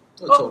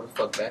 You Oh. told the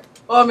fuck back.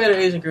 Oh, I met an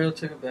Asian girl,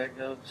 took it back.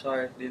 Oh,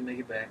 sorry, didn't make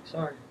it back.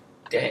 Sorry.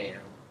 Damn.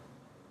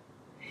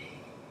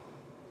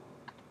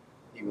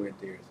 He went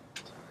there.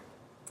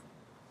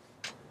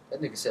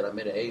 That nigga said I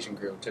met an Asian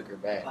girl, took her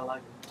back. I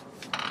like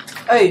it.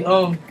 Hey, I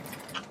know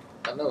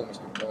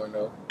Mr.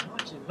 Porno.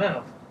 watch your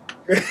mouth.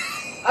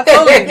 I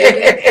told you,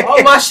 nigga,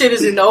 all my shit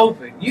is in the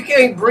open. You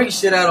can't bring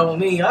shit out on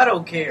me. I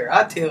don't care.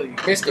 I tell you.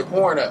 Mr.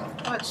 Porno.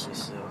 Watch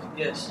yourself.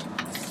 Yes.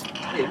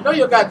 Yeah, know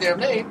your goddamn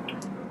name,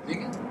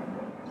 nigga.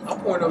 I'm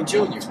Porno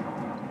Jr.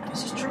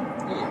 This is true.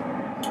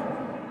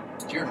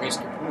 Yeah. You're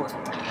Mr.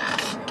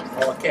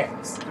 Porno. All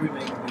caps. 3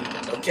 made the beat.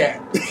 No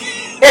cap.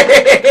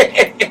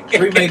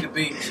 3 made the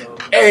beat, so.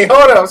 Hey,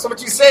 hold up. So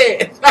what you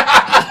said?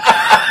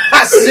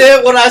 I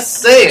said what I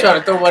said. Trying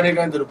to throw my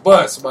nigga under the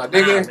bus, my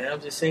nigga. Nah, man,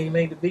 I'm just saying he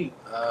made the beat.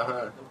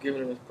 Uh-huh. I'm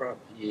giving him his props.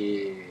 Yeah.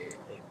 Hey,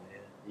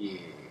 man. Yeah.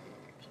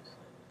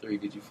 3,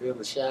 did you feel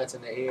the shots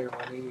in the air,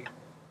 my nigga?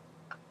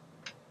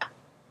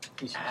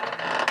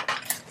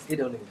 He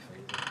don't even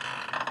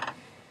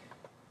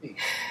phase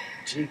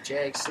Jig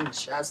Jag seen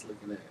shots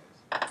looking at.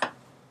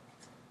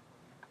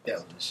 That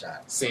was a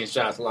shot. Seeing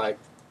shots like.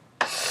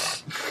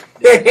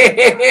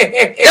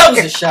 That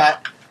was a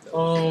shot.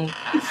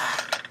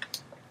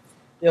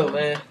 Yo,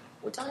 man.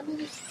 What time is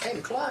it? 8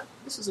 o'clock.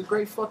 This is a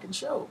great fucking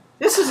show.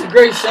 This is a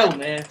great show,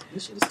 man.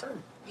 This shit is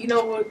turning. You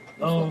know what?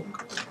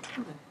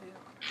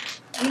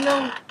 You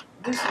know,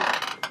 this is.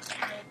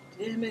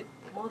 Damn it,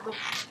 mother.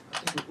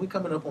 We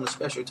coming up on a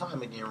special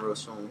time again real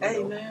soon.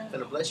 Hey, man.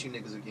 Finna bless you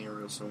niggas again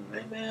real soon, Hey,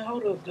 man. man,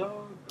 hold up, dog. You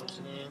know what I'm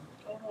saying?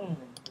 Hold on.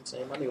 I'm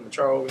saying my nigga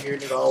Macharo over here,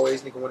 nigga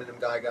always nigga one of them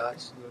guys.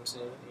 You know what I'm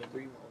saying? Yeah,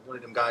 3, one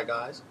of them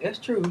guys. That's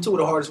true. 2 of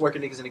the hardest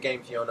working niggas in the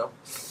game, if you don't know.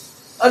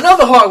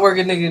 Another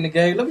hard-working nigga in the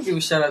game. Let me give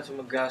a shout-out to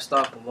my guy,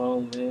 Stock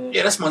Malone, man.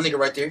 Yeah, that's my nigga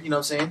right there. You know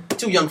what I'm saying?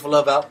 Too young for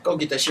love out. Go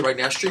get that shit right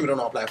now. Stream it on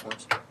all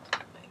platforms. You know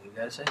You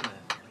gotta say that.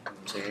 what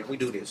I'm saying? We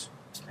do this.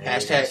 You gotta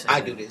say Hashtag I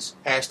that. do this.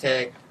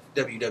 Hashtag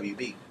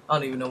WWB. I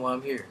don't even know why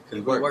I'm here. Cause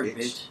You we work, work, bitch.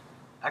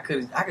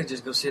 bitch. I could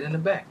just go sit in the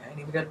back. I ain't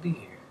even gotta be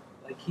here.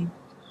 Like he.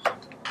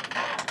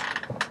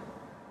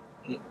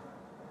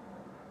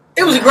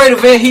 It was a great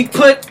event he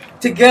put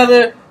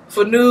together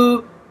for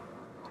New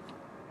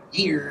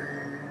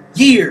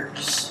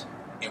Year's.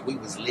 And we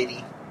was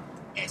litty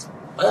as fuck.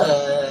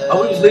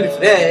 Oh, we was litty for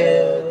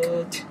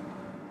that.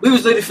 We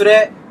was litty for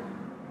that.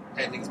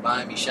 Had niggas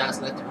buying me shots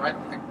left and right.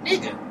 I'm like,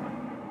 nigga,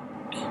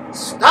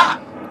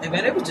 stop. Hey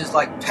man, they was just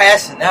like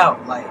passing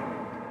out. Like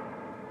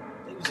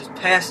they was just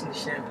passing the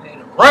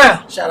champagne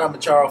around. Shout out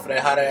Macharo for that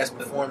hot ass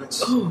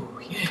performance. You know Oh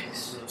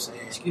yes. what I'm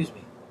saying? Excuse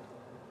me.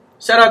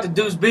 Shout out to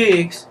Deuce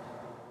Biggs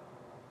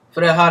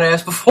for that hot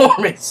ass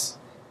performance.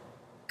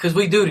 Cause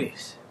we do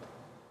this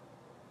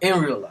in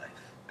real life.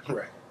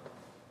 Right.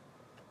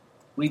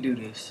 We do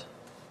this.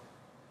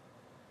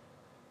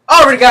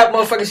 I already got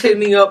motherfuckers hitting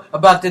me up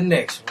about the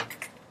next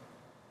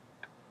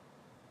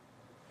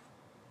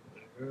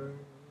one.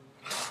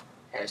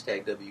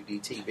 Hashtag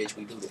WDT, bitch,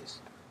 we do this.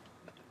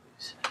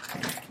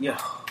 Yeah.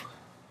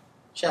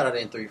 Shout out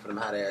N3 for them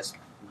hot ass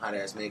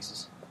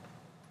mixes. You know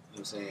what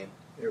I'm saying?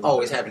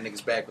 Always having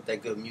niggas back with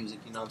that good music,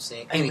 you know what I'm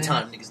saying? Hey,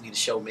 Anytime niggas need a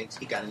show mix,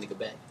 he got a nigga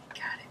back.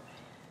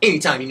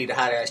 Anytime you need a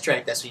hot ass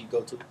track, that's who you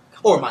go to.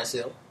 Or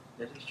myself.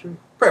 That is true.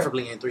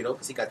 Preferably N3 though,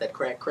 because he got that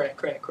crack.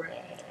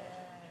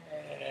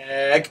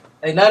 Hey,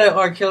 now that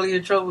R. Kelly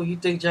in trouble, you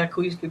think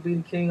Jacquees could be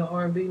the king of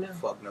R&B now?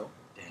 Fuck no.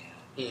 Damn.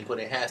 He ain't put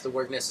in half the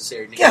work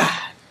necessary, nigga. God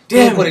He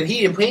damn it.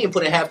 ain't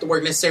put in half the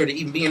work necessary to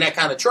even be in that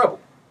kind of trouble.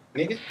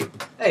 Nigga.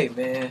 Hey,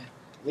 man.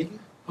 Nigga.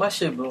 My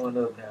shit blowing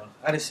up now.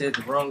 I just said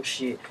the wrong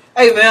shit.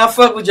 Hey, man, I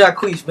fuck with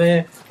Jacquees,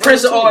 man.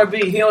 Prince of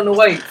R&B, he on the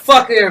way.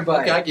 Fuck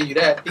everybody. Okay, I give you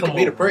that. He Come can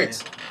be the on,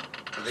 prince.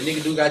 The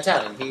nigga do got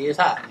talent. He is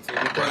hot. You feel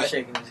me? He's Right?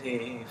 shaking his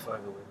head. He ain't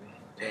fucking with me.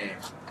 Damn.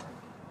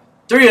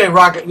 3 ain't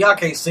rocking. Y'all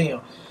can't see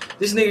him.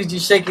 This nigga's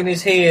just shaking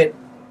his head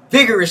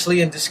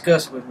vigorously in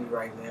disgust with me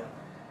right now.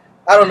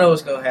 I don't know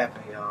what's gonna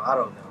happen, y'all. I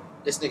don't know.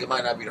 This nigga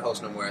might not be the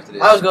host no more after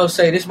this. I was gonna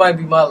say this might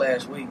be my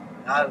last week.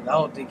 I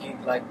don't think he'd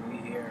like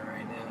me here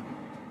right now.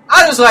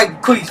 I just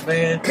like Queese,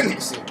 man.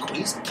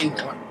 Queese, the king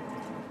one.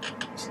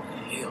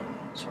 Hell,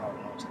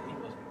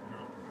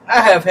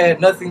 I have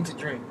had nothing to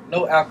drink,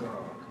 no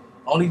alcohol,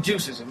 only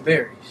juices and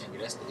berries.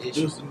 Maybe that's the issue.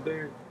 Juice and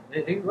berry.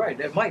 You're right.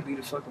 That might be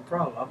the fucking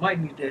problem. I might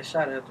need that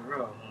shot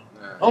after all.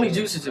 Nah, Only yeah,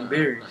 juices and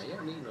berries. Nah, you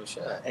don't need no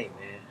shot. Hey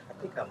man, I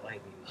think I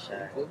might need a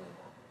shot.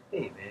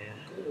 Hey man,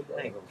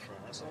 I ain't gonna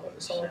front.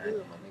 It's all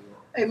good, my nigga.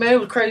 Hey man, it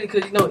was crazy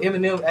because you know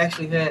Eminem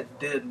actually had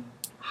the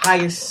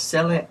highest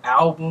selling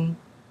album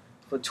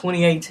for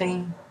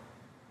 2018.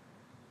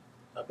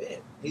 I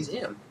bet. He's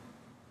him.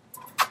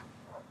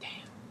 Damn.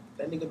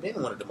 That nigga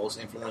been one of the most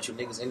influential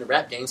niggas in the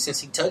rap game since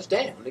he touched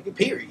down. Nigga,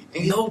 period.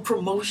 Nigga. No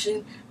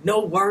promotion,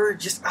 no word,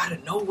 just out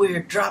of nowhere,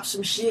 dropped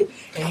some shit,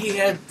 and he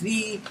had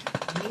the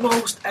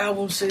most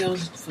album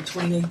sales for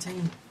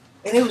 2018.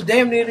 And it was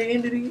damn near the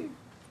end of the year.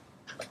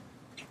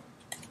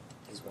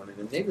 He's one of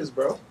them niggas,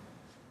 bro.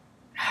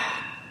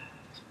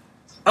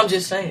 I'm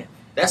just saying.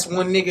 That's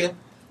one nigga.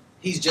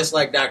 He's just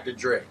like Dr.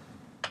 Dre.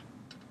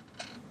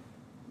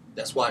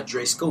 That's why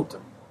Dre scooped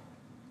him.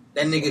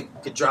 That nigga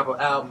could drop an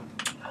album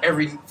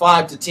every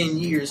 5 to 10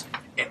 years,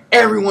 and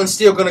everyone's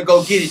still gonna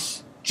go get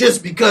it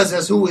just because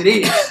that's who it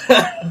is.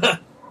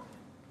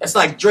 That's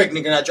like Drake,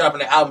 nigga, not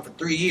dropping an album for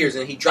 3 years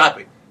and he drop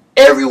it.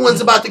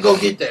 Everyone's about to go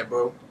get that,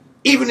 bro.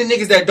 Even the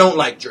niggas that don't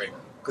like Drake,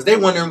 because they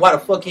wondering why the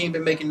fuck he ain't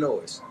been making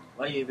noise.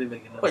 Why you ain't been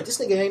making noise? Wait, this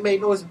nigga ain't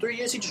made noise in 3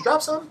 years. He just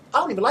dropped something. I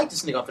don't even like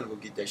this nigga. I'm finna go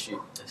get that shit.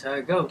 That's how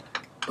it go.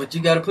 But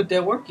you got to put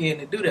that work in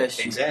to do that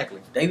shit.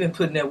 Exactly. They been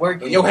putting that work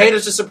in. And your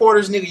haters and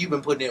supporters, nigga, you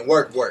been putting in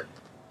work.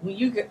 When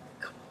you get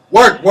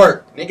Work,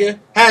 nigga.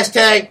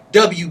 Hashtag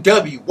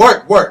WW.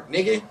 Work,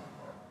 nigga.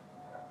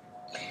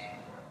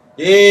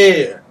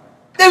 Yeah.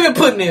 they been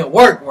putting in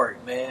work,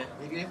 man.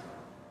 Nigga.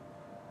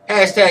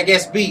 Hashtag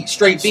SB.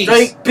 Straight beast.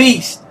 Straight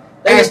beast.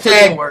 They been putting in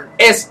Hashtag work.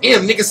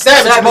 SM. Nigga,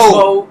 savage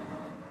mode.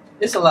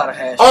 It's a lot of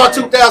hashtags. All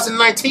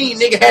 2019,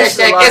 nigga. It's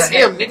a Hashtag lot of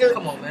SM, nigga.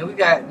 Come on, man. We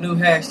got new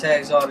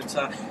hashtags all the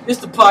time. It's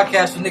the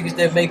podcast for niggas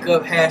that make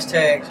up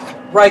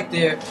hashtags right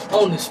there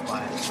on the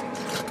spot.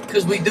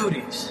 Because we do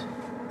this.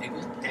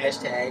 Nigga.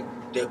 Hashtag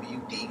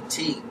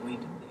WDT. We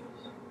do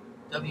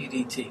this.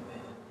 WDT, man.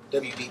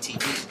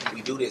 WDTV.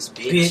 We do this,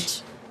 bitch.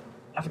 Bitch.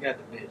 I forgot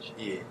the bitch.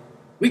 Yeah.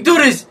 We do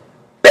this,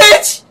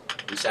 bitch!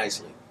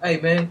 Precisely. Hey,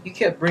 man, you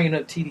kept bringing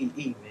up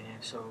TDE, man.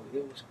 So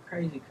it was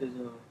crazy because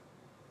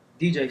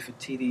DJ for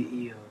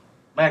TDE,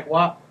 Mac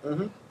Wop.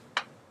 Mm-hmm.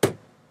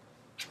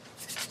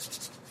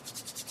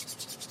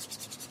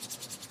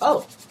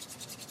 Oh.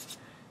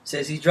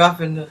 Says he's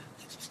dropping the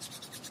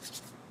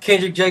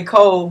Kendrick J.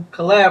 Cole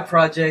collab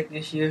project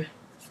this year.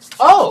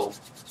 Oh.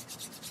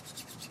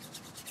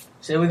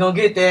 Said we're going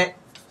to get that.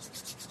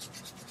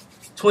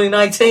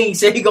 2019,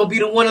 said he going to be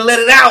the one to let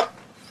it out.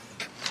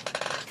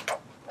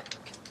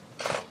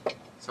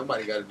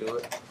 Somebody got to do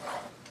it.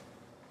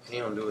 If he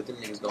don't do it, them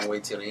niggas gonna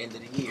wait till the end of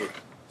the year.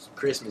 Some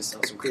Christmas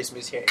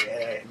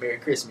Merry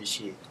Christmas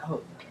shit.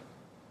 Oh.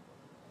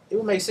 It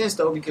would make sense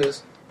though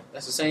because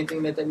that's the same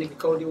thing that nigga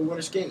Cole did with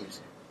Winter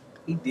Schemes.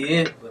 He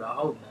did, but I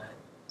hope not.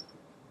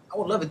 I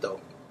would love it though.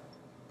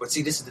 But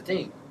see, this is the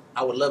thing.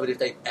 I would love it if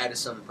they added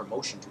some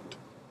promotion to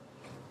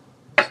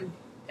it.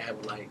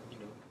 Have like, you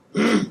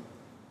know,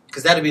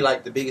 because that'd be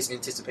like the biggest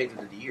anticipated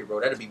of the year, bro.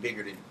 That'd be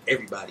bigger than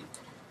everybody.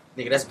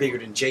 Nigga, that's bigger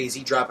than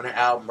Jay-Z dropping an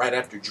album right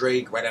after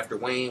Drake, right after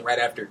Wayne, right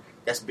after...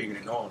 That's bigger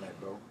than all that,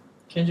 bro.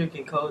 Kendrick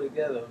and Cole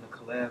together on the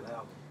collab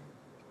album.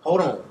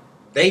 Hold on.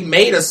 They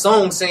made a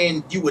song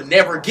saying you would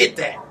never get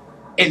that.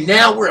 And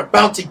now we're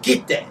about to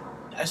get that.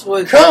 That's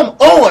what... Come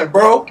on,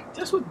 bro.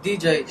 That's what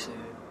DJ said.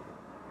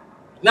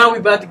 Now we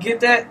about to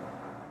get that?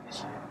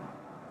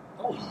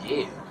 Oh,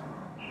 yeah.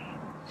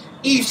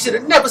 Eve should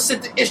have never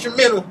sent the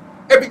instrumental.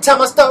 Every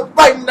time I start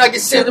writing, I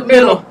get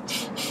sentimental.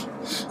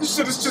 This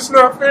shit is just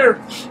not fair.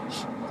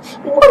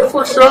 What the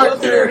fuck should I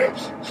care?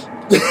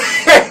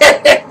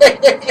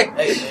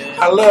 Hey, man.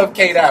 I love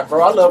K-Dot,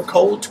 bro. I love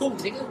Cole, too,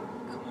 nigga.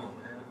 Come on,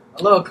 man.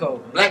 I love Cole.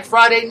 Man. Black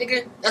Friday,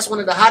 nigga. That's one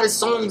of the hottest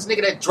songs,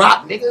 nigga, that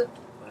dropped, nigga.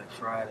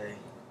 Friday.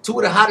 Two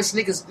of the hottest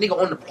niggas, nigga,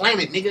 on the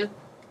planet, nigga.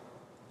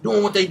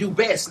 Doing what they do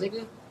best,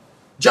 nigga.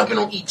 Jumping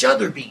on each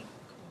other beat.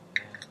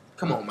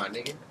 Come on, my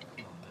nigga.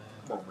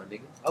 Come on, my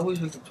nigga. I wish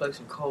we could play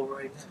some Cole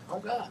right now. Oh,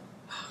 God.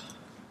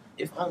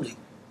 If only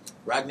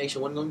Rock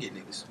Nation wasn't gonna get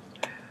niggas.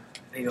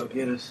 They gonna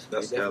get us.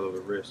 That's a hell of a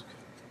risk.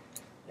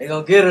 They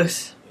gonna get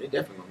us. They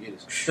definitely gonna get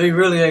us. So you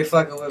really ain't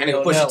fucking with And me if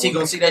on Pusha that T one.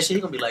 gonna see that shit,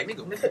 he gonna be like,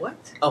 nigga, Nigga, what?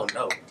 oh,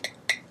 no.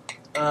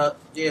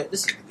 Yeah,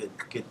 this is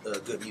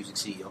good music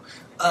CEO.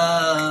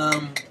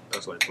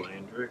 That's like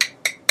playing Drake.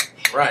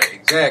 Right,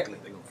 exactly.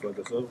 They gonna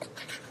fuck us up.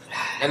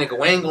 And nigga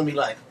Wayne gonna be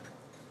like,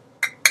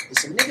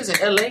 there's some niggas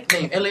in LA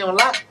named LA on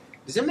lock.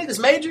 Is them niggas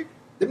major?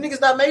 Them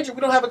niggas not major?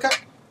 We don't have a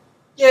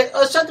Yeah,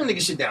 shut them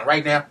niggas shit down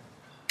right now.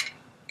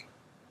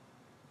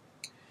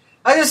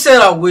 I just said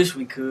I wish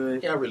we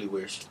could. Yeah, I really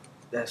wish.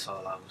 That's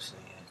all I was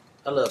saying.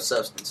 I love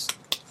substance.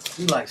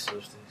 We like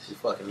substance. We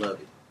fucking love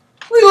it.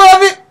 We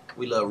love it.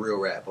 We love real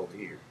rap over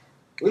here.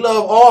 We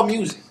love all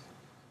music.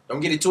 Don't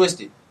get it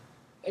twisted.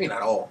 Maybe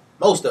not all.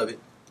 Most of it.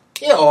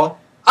 Yeah, all.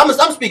 I'm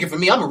speaking for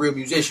me. I'm a real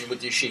musician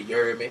with this shit. You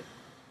heard me? You know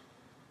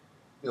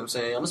what I'm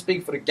saying? I'm gonna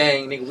speak for the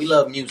gang, nigga. We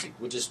love music.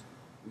 We'll just,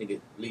 nigga,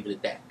 leave it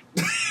at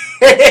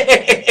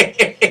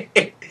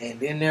that. And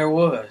then there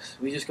was.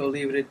 We just gonna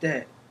leave it at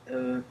that.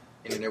 And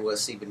then there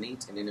was C.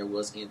 Benitez. And then there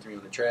was N3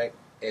 on the track.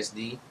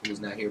 SD, who's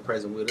not here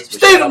present with us. But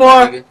Steve shout out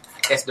my Lamar. nigga,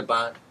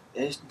 Esteban.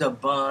 It's the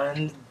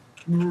bun.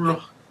 You know what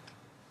I'm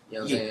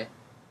Yeah. saying?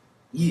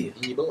 Yeah.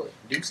 And your boy,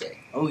 Duce.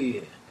 Oh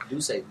yeah.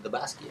 Duce, the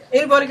Basquiat.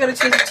 Anybody got a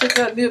chance to check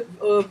out the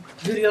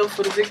video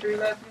for the victory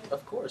lap?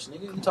 Of course,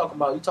 nigga. You talking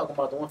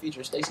about the one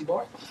featuring Stacey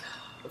Barton?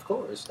 Of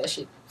course, that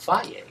shit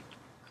fire.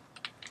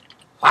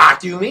 What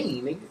do you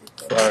mean,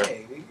 nigga? Fire.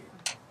 Hey, nigga.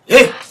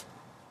 Yeah.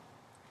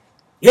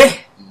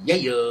 Yeah.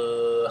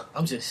 Yeah.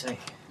 I'm just saying.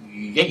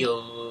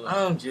 Yeah.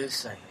 I'm just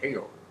saying. Yeah.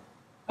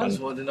 I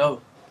just wanted to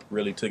know.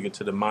 Really took it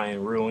to the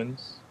Mayan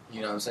ruins.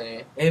 You know what I'm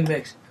saying? In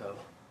Mexico.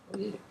 Oh,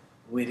 yeah.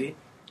 With it.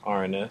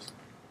 RNS.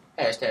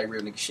 Hashtag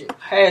real nigga shit.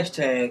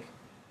 Hashtag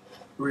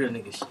real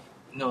nigga shit.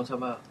 You know what I'm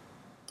talking about?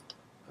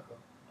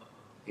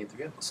 Get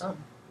together with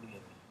something.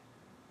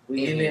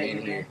 We in there.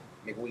 in here.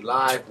 Nigga, we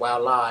live,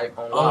 while live,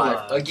 on On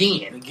live. live.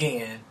 Again.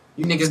 Again.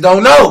 You niggas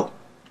don't know.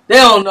 They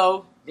don't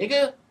know.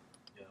 Nigga.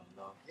 They don't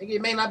know. Nigga,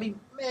 it may not be,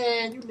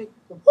 man, you niggas.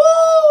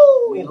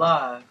 Woo! We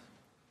live.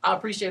 I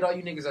appreciate all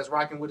you niggas that's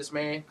rocking with us,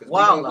 man. Because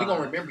Wow, we gonna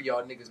live. remember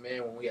y'all niggas,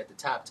 man, when we at the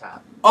top.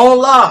 On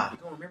live. We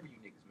gonna remember you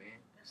niggas, man.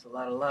 That's a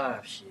lot of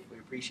live shit. We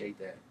appreciate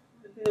that.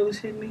 The hell was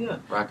hitting me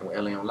up? Rocking with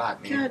LA on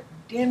lock, man. God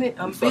damn it,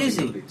 I'm We fucking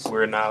busy. do this.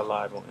 We're now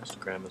live on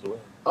Instagram as well.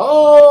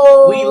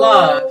 Oh! We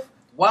live.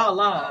 While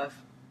live.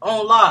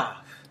 On live.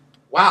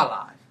 Wow,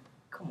 live.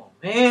 Come on,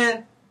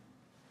 man.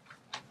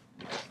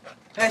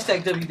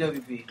 Hashtag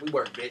WWB. We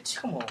work, bitch.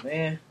 Come on,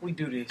 man. We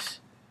do this.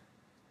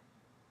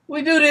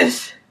 We do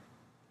this.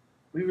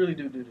 We really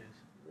do this.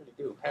 We really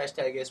do.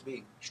 Hashtag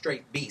SB.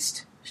 Straight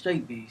beast.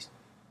 Straight beast.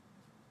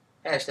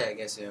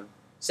 Hashtag SM.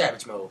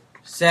 Savage mode.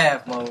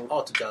 Sav mode.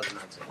 All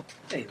 2019.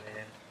 Hey,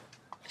 man.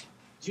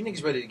 Is you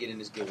niggas ready to get in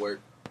this good work?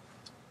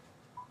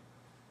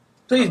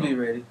 Please be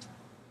ready.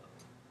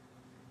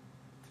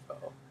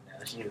 Uh-oh.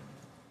 That's you.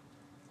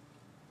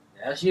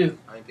 That's you.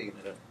 I ain't picking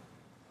it up.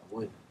 I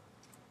wouldn't.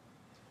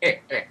 Eh.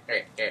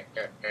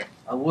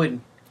 I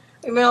wouldn't.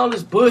 Hey, man, all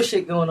this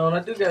bullshit going on.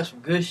 I do got some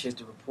good shit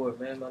to report,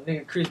 man. My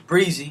nigga Chris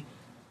Breezy.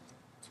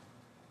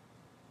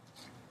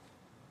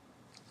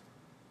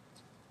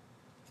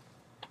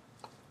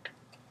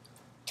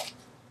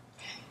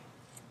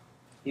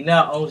 He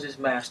now owns his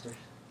masters.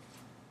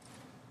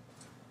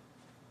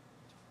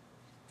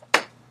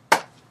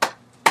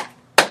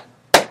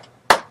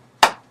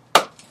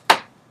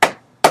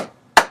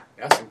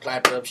 Got some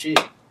clapped up shit.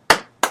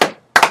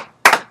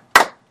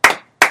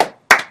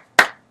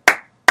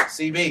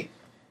 CB.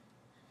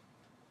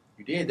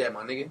 You did that,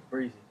 my nigga.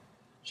 Breezy.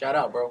 Shout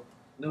out, bro.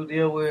 New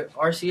deal with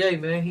RCA,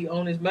 man. He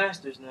owns his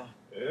masters now.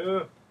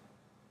 Yeah.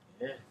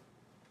 Yeah.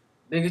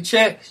 Bigger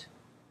checks.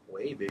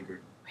 Way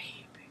bigger.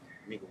 Way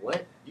bigger. Nigga,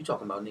 what? You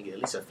talking about, nigga, at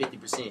least a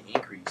 50%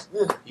 increase.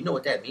 Ugh. You know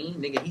what that means?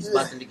 Nigga, he's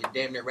about to nigga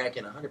damn near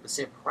racking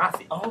 100%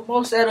 profit.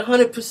 Almost at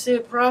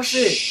 100%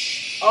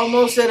 profit.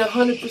 Almost at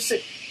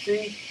 100%.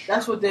 See,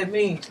 that's what that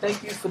means.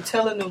 Thank you for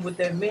telling them what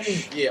that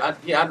means. Yeah,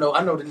 I know.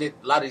 I know a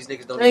lot of these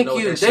niggas don't Thank even know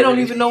you. what that They shit don't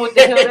is. even know what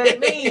the hell that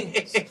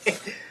means.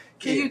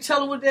 Can Yeah. you tell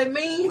them what that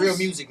means? Real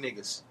music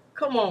niggas.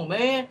 Come on,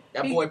 man.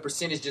 That boy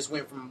percentage just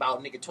went from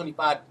about nigga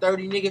 25,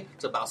 30 nigga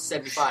to about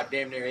 75,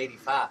 damn near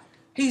 85.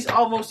 He's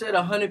almost at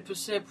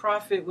 100%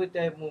 profit with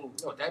that move. You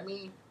know what that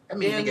mean? That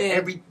mean Damn nigga near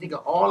every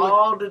nigga all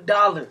all the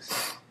dollars.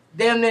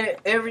 Damn near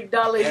every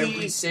dollar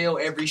every sale,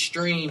 every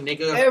stream,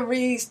 nigga.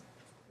 every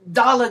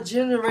dollar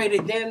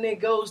generated damn near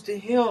goes to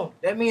him.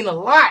 That mean a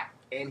lot.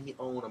 And he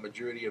own a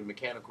majority of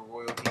mechanical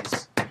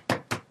royalties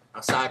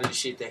outside of the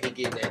shit that he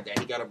get that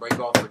he gotta break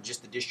off for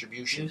just the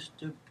distribution.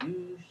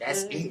 Distribution.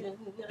 That's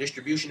it.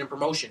 Distribution and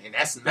promotion, and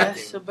that's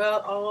That's nothing.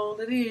 about all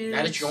it is.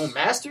 Now that you own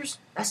masters,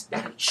 that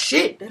ain't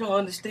shit. They don't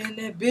understand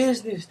that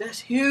business. That's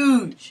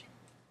huge.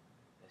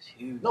 That's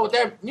You know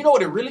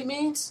what it really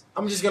means?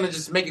 I'm just gonna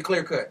make it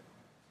clear cut.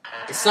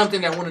 It's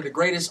something that one of the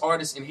greatest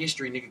artists in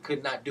history, nigga,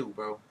 could not do,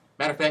 bro.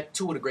 Matter of fact,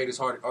 two of the greatest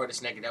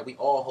artists, nigga, that we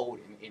all hold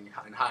in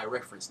high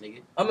reference,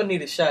 nigga. I'm gonna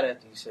need a shot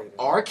after you say that.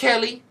 R.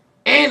 Kelly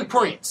and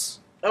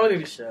Prince. I'm gonna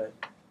need a shot.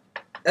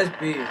 That's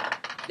big.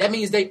 That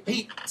means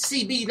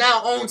CB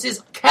now owns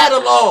his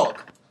catalog.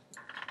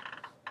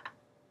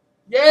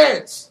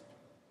 Yes.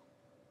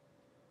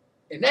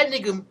 And that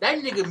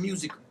nigga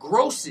music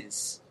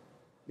grosses.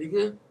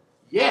 Nigga.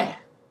 Yeah.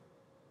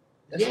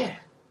 That's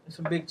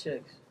some big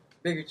checks.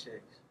 Bigger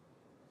checks.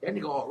 That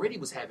nigga already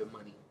was having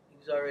money. He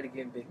was already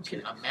getting big checks.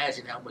 You can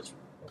imagine how much.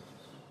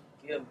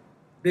 Yeah,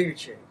 bigger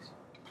checks.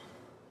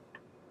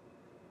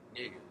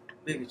 Nigga.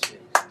 Bigger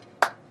checks.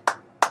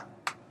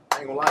 I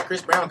ain't gonna lie,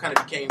 Chris Brown kind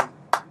of became,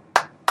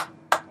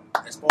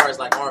 as far as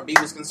like R&B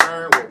was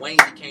concerned, where Wayne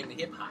became the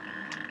hip hop.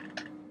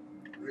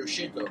 Real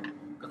shit though.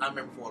 Because I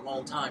remember for a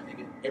long time,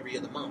 nigga, every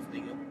other month,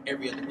 nigga,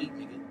 every other week,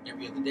 nigga,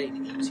 every other day,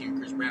 nigga, you was hearing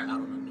Chris Brown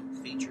out on a new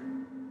feature.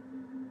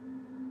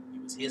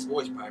 It was his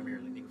voice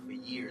primarily, nigga, for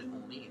years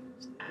on end.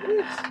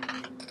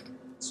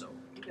 So.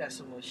 He got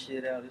so much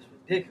shit out, it's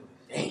ridiculous.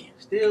 Damn.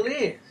 Still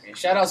is. And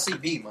shout out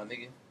CB, my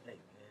nigga. Hey,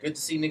 good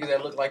to see niggas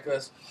that look like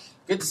us.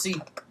 Good to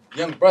see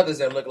young brothers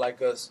that look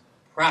like us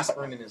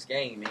prospering in this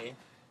game, man.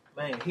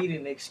 Man, he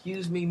didn't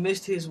excuse me,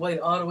 missed his way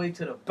all the way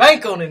to the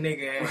bank on the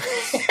nigga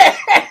ass.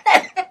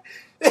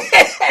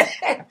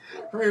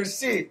 Real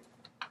shit.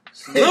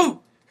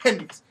 Salute.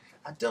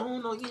 I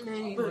don't know your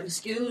name, but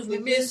excuse me,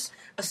 miss.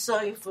 I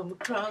saw you from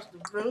across the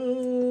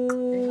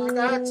room. And I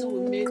got to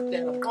admit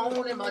that I'm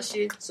owning my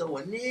shit, so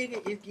a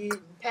nigga is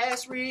getting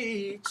past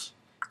reach.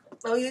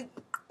 Oh, you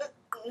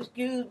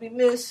excuse me,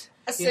 miss.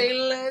 I say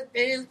less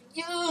than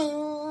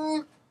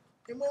you.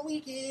 And when we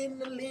get in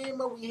the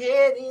limo, we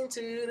head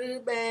into the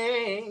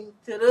bank.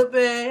 To the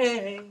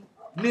bank.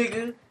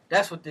 Nigga,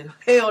 that's what the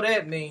hell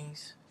that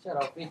means. Shout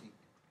out 50.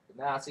 But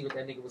now I see what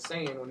that nigga was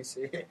saying when he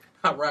said,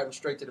 I'm riding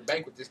straight to the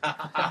bank with this. That's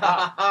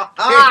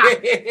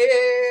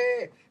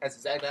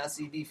exactly how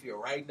CB feel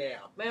right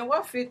now. Man,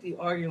 why 50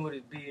 arguing with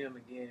his BM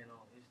again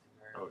on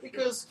Instagram?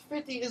 Because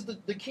 50 is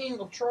the king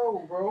of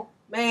troll, bro.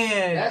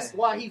 Man. That's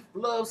why he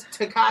loves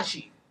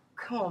Tekashi.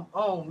 Come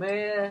on,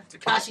 man.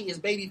 Tekashi is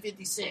baby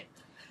 50 Cent.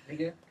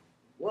 Nigga.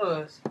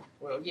 Was.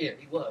 Well, yeah,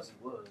 he was.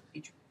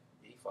 He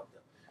fucked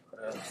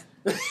up.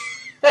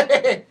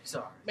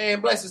 Sorry.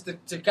 Man, blessings to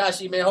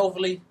Tekashi, man.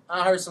 Hopefully,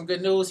 I heard some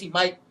good news. He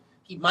might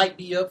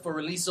be up for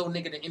release on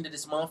nigga the end of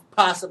this month.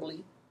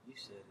 Possibly. You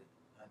said it.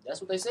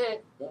 That's what they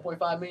said.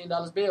 $1.5 million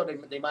bail.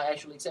 They might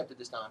actually accept it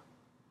this time.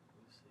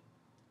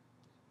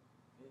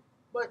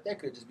 But that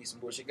could just be some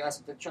bullshit. Guys,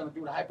 they're trying to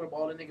do the hype up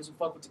all the niggas who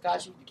fuck with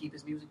Tekashi to keep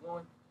his music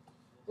going.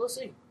 We'll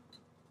see.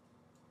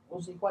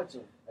 We'll see quite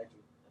soon,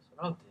 actually. That's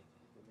what I'm thinking.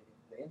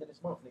 The end of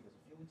this month, niggas,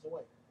 a few weeks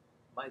away.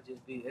 Might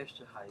just be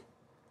extra hype.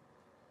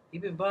 He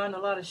been buying a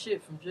lot of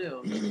shit from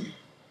jail.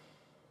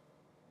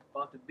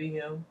 Bought the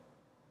BM. New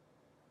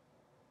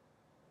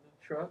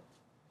truck.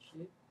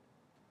 Shit.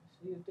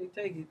 See if they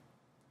take it.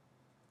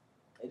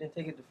 They didn't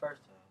take it the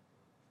first time.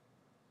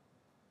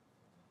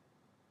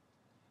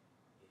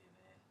 Yeah,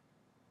 man.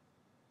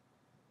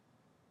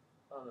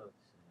 I don't know what to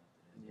say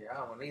after that. Yeah, I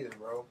don't either,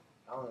 bro.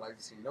 I don't like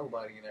to see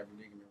nobody in that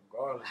predicament,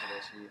 regardless of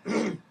that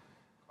shit.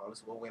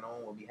 Regardless of what went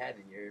on, what we had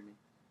in you hear me?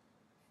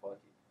 Fuck it.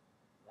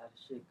 A lot of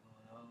shit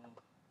going on.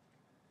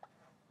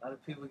 A lot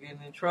of people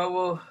getting in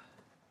trouble.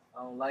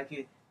 I don't like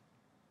it.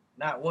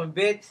 Not one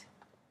bit.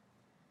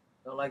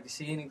 Don't like to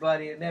see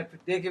anybody in that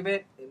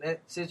predicament, in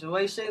that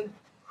situation.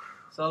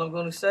 That's all I'm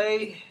going to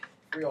say.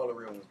 Free all the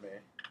real ones,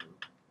 man.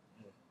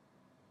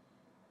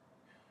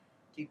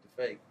 Keep the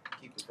fake.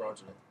 Keep the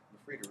fraudulent.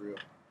 But free the real.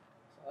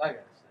 That's all I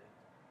got to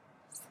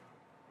say.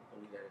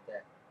 We'll leave that at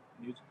that.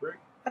 Music break.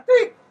 I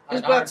think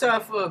it's about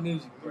time for a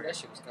music break. That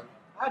shit was coming.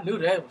 I knew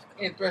that was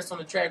coming. And Threats on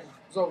the track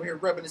was over here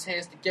rubbing his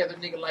hands together,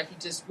 nigga, like he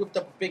just whipped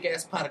up a big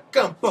ass pot of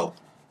gumbo. You know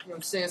what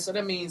I'm saying? So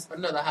that means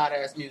another hot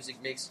ass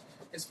music mix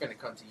is finna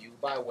come to you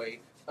by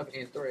way of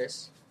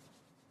Threats.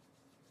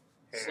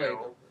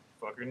 Hell,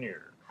 fucking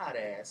near. Hot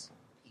ass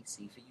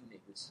PC for you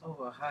niggas.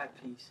 Oh, a hot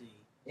PC.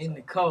 In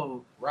the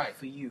code. Right.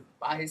 For you.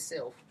 By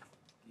himself.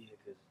 Yeah,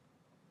 because.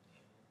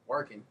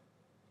 Working.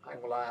 I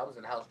ain't gonna lie, I was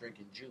in the house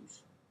drinking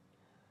juice.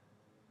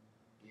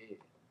 Yeah.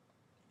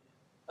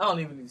 I don't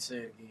even need to say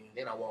it again.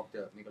 Then I walked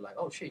up, nigga, like,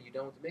 oh shit, you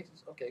done with the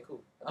mixes? Okay,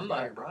 cool. I'm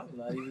not even.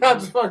 I'm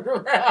just fucking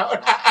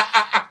around.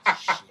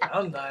 Shit,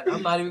 I'm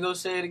not even gonna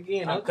say it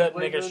again. I cut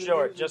niggas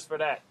short just for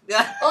that.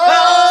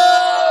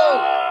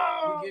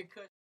 Oh! We get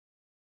cut.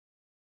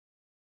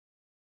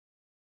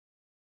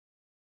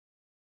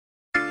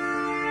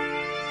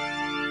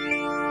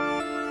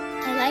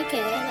 I like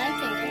it.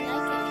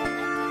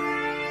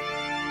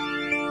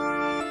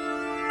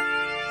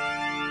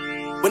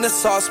 When the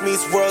sauce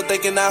meets world, they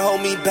cannot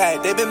hold me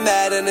back. They been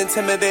mad and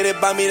intimidated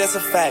by me, that's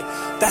a fact.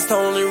 That's the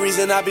only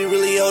reason I be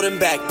really holding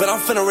back. But I'm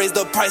finna raise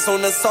the price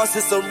on the sauce,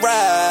 it's a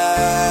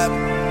wrap.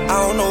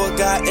 I don't know what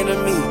got into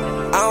me.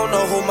 I don't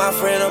know who my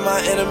friend or my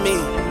enemy.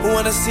 Who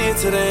wanna see it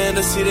to the end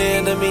or see the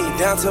end of me?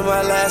 Down to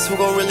my last, who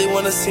gon' really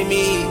wanna see me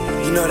eat?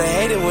 You know they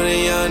hate it when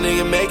a young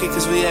nigga make it,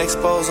 cause we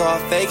expose all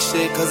fake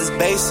shit, cause it's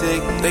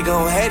basic. They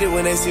gon' hate it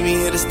when they see me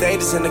hit the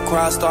stages and the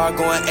crowd start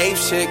going ape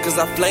shit, cause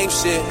I flame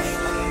shit.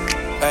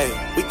 Hey,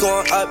 we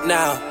going up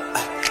now,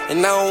 and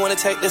I don't wanna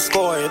take the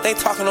score. If they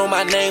talking on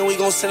my name, we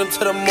gon' send them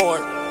to the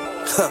morgue.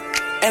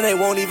 And they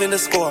won't even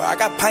score. I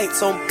got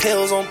pints on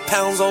pills on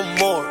pounds on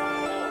more.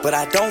 But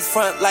I don't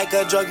front like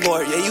a drug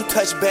lord. Yeah, you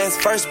touch bands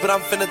first, but I'm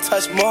finna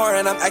touch more.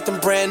 And I'm acting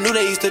brand new,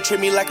 they used to treat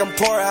me like I'm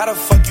poor. How the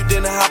fuck you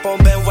didn't hop on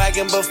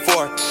bandwagon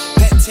before?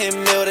 Bet 10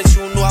 mil that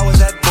you knew I was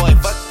that boy.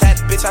 Fuck that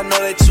bitch, I know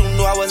that you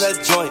knew I was a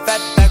joint. Fat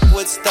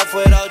backwoods stuff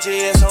with OG,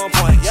 it's on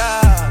point,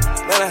 yeah.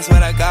 Man, I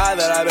swear to God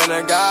that I've been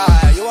a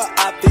guy. You a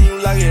op, then you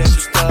lucky that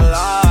you still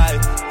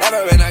alive.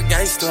 Never been a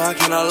gangster, I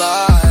cannot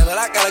lie. But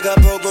I got a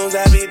couple goons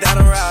that be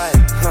down the ride.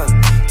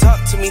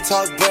 Talk to me,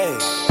 talk bread.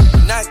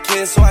 Not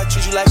kidding, so I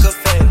treat you like a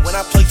fed. When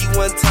I plug you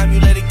one time, you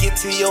let it get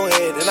to your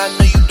head. And I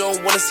know you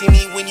don't wanna see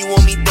me when you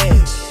want me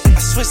dead. I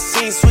switch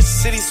scenes, switch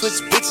cities,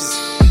 switch bitches.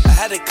 I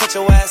had to cut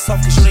your ass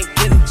off cause you didn't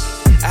get it.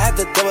 I had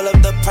to double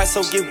up the price,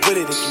 so get with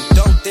it. If you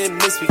don't, then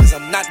miss me, cause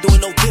I'm not doing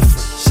no different.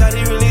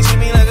 Shawty really treat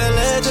me like a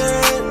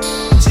legend.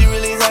 She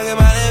really talking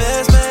about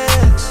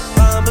investment.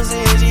 Mom pussy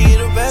and she get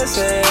the best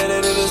head.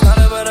 And if it's not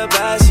about a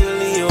bad, she'll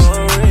leave your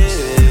red.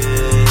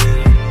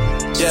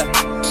 Yeah,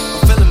 I'm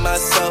feeling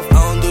myself, I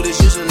don't do this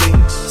usually.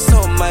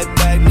 So my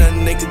bag,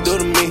 nothing they can do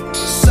to me.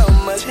 So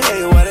much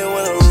hate, why they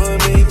wanna ruin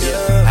me?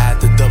 Yeah. I had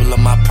to double up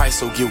my price,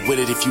 so get with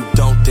it. If you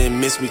don't, then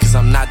miss me, cause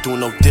I'm not doing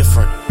no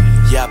different.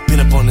 Yeah, I been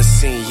up on the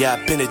scene, yeah,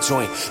 I been a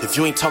joint. If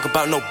you ain't talk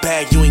about no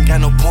bag, you ain't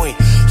got no point.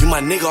 You my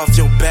nigga off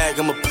your bag,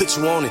 I'ma put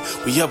you on it.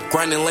 We up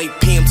grinding late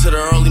PM to the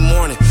early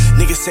morning.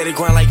 Niggas say they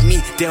grind like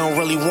me, they don't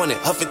really want it.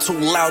 Huffing too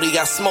loud, he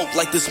got smoked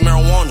like this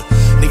marijuana.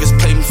 Niggas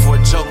played me for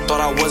a joke, thought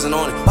I wasn't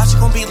on it. Watch it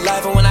gon' be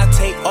live when I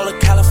take all of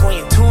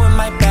California. 2 in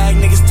my bag,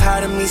 niggas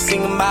tired of me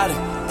singing about it.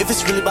 If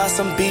it's really about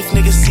some beef,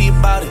 niggas see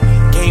about it.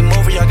 Game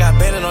over, y'all got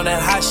banned on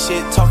that hot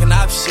shit. Talking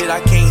op shit, I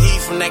can't hear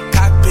from that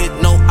cockpit,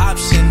 no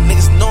option.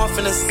 Niggas know I'm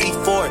finna see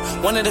for it.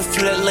 One of the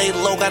few that laid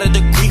low, got a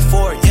degree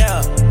for it,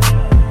 yeah.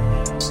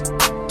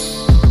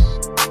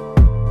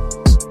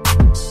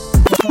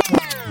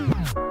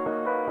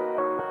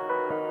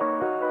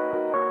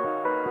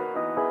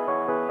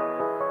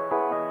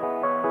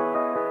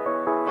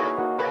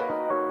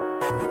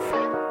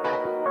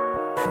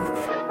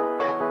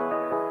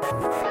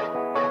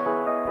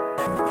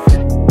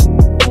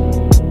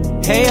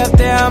 Hey up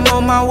there, I'm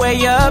on my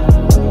way up.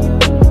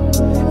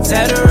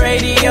 Tell the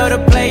radio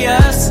to play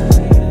us.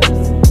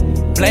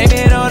 Blame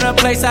it on the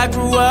place I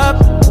grew up.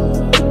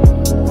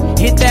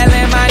 Hit that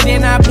landmine,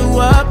 then I blew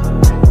up.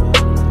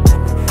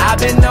 I've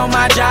been on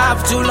my job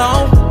for too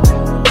long.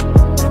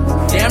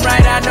 Damn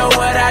right I know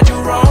what I do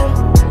wrong.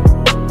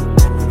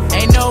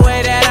 Ain't no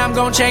way that I'm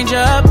gon' change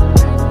up.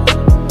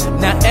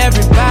 Now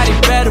everybody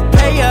better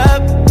pay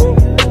up.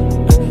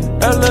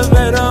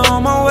 Elevator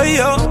on my way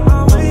up.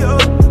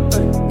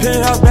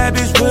 Penthouse bad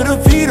bitch with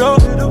her feet up.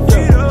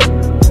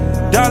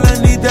 Dollar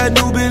need that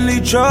new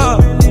Bentley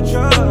truck.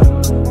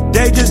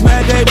 They just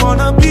mad they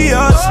wanna be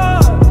us.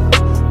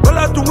 Roll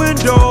out the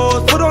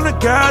windows, put on the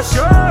gas.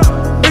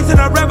 Mixing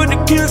up rap with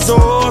the kids, so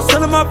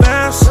selling my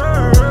pants.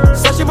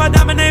 Sashing my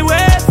diamond, they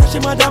wet.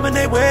 Sashing my diamond,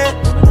 they wet.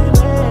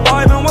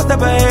 Oh, even one step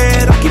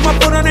ahead, I keep my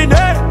foot on their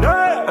neck.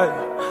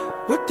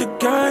 With the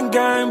gang,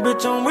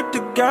 bitch, I'm with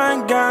the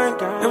gang.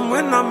 And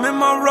when I'm in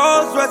my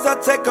Rolls Royce, I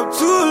take up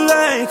 2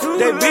 lanes.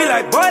 They be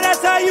like, boy,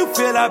 that's how you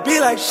feel. I be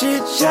like,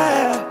 shit,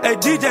 yeah. Hey,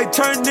 DJ,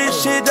 turn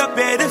this shit up,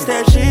 yeah, this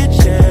that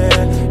shit,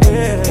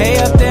 yeah. Hey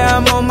up there,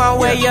 I'm on my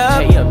way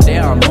up. Hey up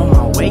there, I'm on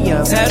my way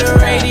up. Tell the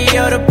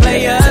radio to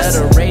play us.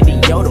 Tell the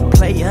radio to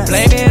play us.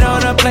 Blame it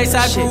on the place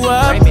I grew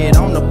up. Blame it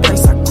on the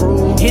place I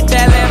grew up. Hit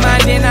that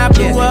landmine, then I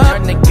blew up.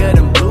 Turned the good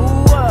and blew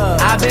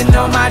up. I've been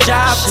on my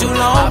job for too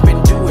long. I've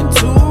been doing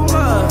too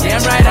much.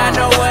 Damn right I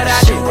know what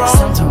I do wrong.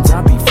 Sometimes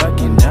I be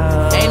fucking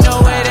up. Ain't no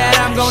way that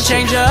I'm gon'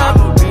 change up.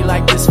 I'ma be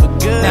like this for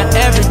good. Now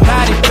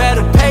everybody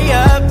better pay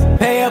up.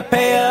 Pay up,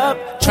 pay up.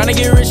 Tryna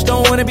get rich,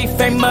 don't wanna be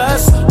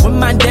famous. With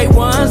my day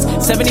ones,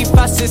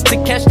 75 cents to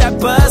catch that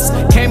bus.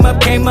 Came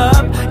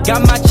up.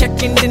 Got my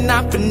check and then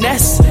I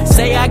finesse.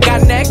 Say I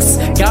got next,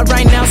 got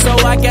right now, so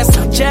I guess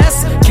I'll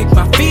just kick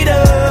my feet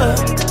up.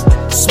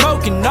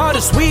 Smoking all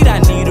this weed, I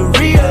need a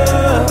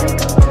re-up.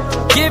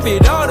 Give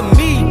it all to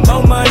me,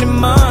 more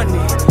money.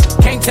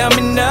 Can't tell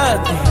me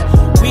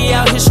nothing. We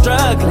out here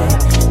struggling,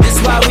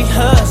 this why we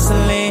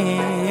hustling.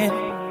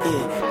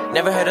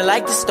 Never heard it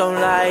like this, don't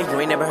lie. You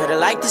ain't never heard it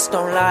like this,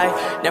 don't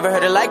lie. Never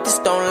heard it like this,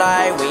 don't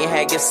lie. We ain't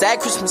had gifts at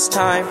Christmas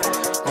time.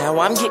 Now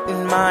I'm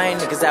getting mine.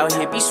 Niggas out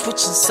here be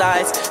switching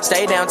sides.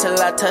 Stay down till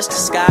I touch the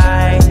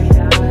sky.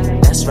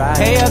 That's right.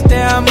 Hey up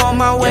there, I'm on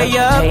my way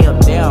up. Hey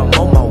up there, I'm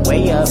on my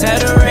way up. Tell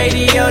the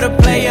radio to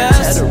play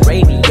us. Tell the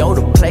radio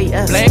to play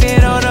us. Blame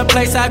it on the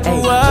place I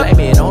grew up.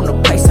 Blame it on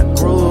the place I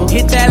grew up.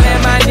 Hit that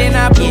landmine, then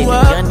I blew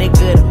up. Young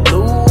nigga that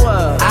blew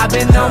up. I've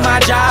I've been on my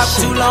job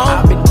too long.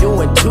 I've been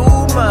doing too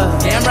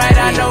much. Damn right,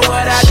 I know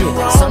what I do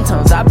wrong.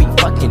 Sometimes I be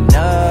fucking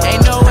up.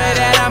 Ain't no way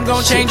that I'm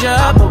gon' change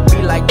up. I'ma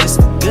be like this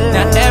for good.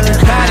 Now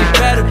everybody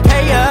better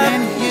pay up.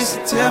 Granny used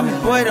to tell me,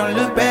 boy, don't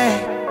look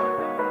back.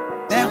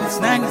 That was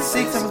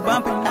 96, I was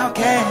bumping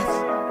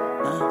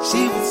Outkast.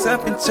 She was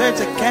up in church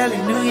at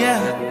Hallelujah.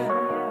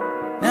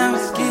 Now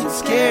it's getting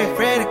scared,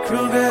 Freddy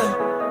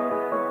Krueger.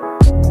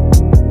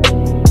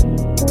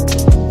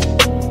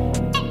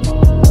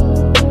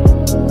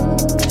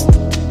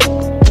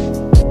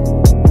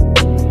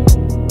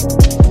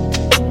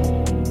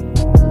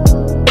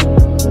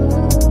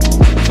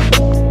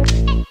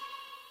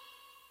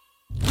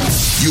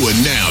 You are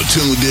now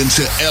tuned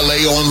into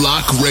LA On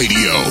Lock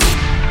Radio.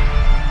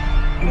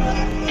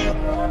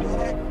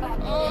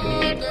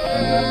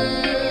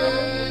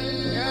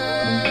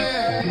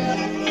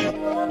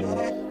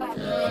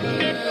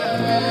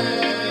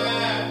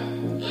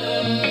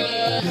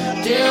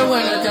 Dear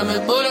winter,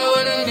 coming Buddha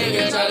with a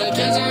nigga. Try to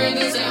catch her in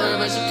December,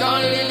 but she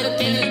caught it in the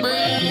thinnest breeze.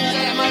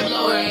 I might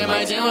blow her in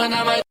my 10 when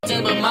I might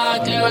 10, but my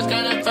clear was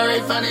kinda furry,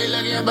 funny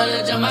looking, but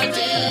it's on my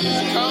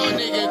teeth. Cold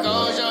nigga,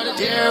 cold shoulder,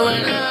 dear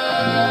winter.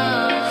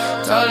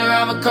 Told her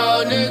I'm a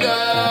cold nigga.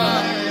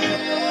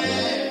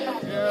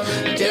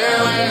 Dear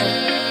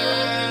winter.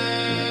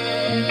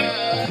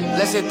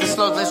 Let's hit the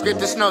slopes, let's grip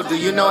the snow. Do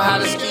you know how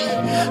to ski?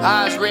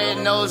 Eyes red,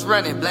 nose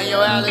running, blame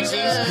your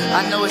allergies.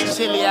 I know it's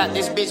chilly out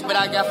this bitch, but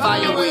I got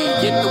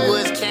fireweed. Get the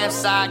woods,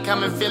 campsite,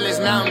 come and feel this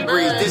mountain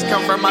breeze. This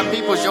come from my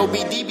peoples, yo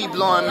BD be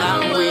blowing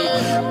mountain weed.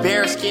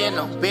 Bare skin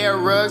on bare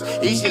rugs,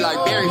 easy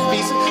like berry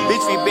pieces.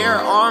 Bitch, we bare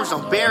arms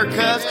on bare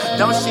cubs.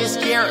 Don't shit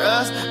scare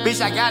us, bitch,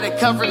 I got it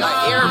covered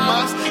like air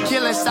muffs.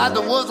 Kill inside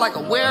the woods like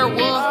a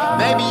werewolf.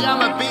 Baby,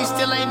 I'm a beast,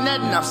 still ain't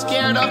nothing I'm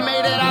scared of.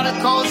 Made it out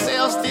of cold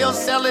cells, still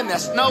selling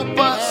that snow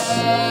bus.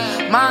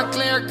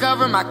 Montclair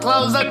cover my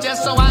clothes up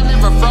just so I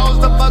never froze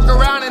the fuck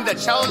around and the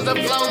chose the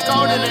flow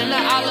colder than the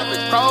olive is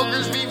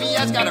Kroger's.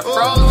 VVS got it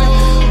frozen.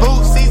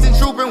 Boot season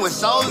trooping with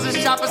soldiers.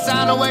 Chopper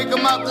sign to wake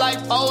them up like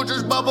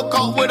Folgers. Bubble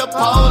coat with a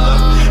polar.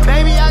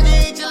 Baby, I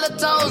can eat your little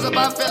toes up.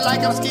 I feel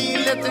like I'm ski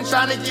lifting,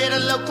 trying to get a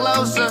little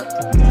closer.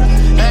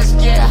 Let's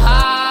get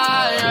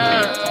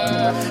higher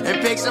and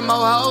pick some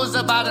more hoes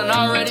up. I done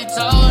already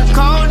told you.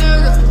 Cold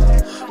nigga,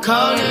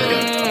 cold nigga.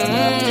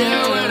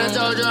 Yeah, when I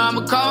told you I'm a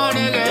cold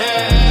nigga.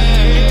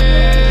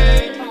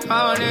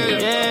 Cold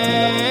nigga.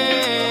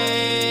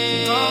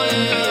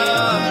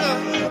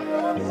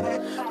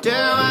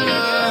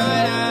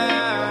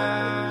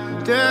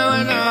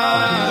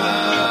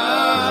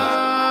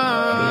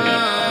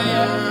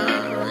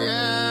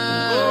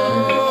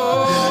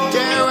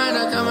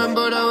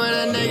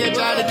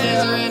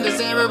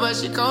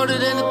 She colder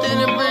than a thin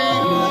and breeze.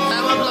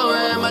 I'm a blower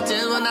in my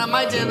tins when I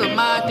might tend with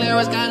my clear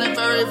was kinda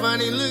furry,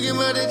 funny looking,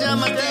 but it's on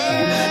my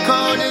thing.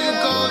 Cold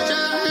nigga, cold shit.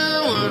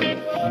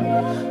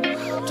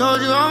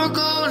 Told you I'm a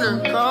cold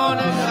nigga, cold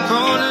nigga,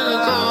 cold nigga,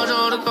 cold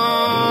shoulder,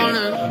 cold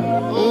nigga.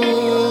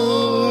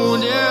 Ooh,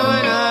 yeah,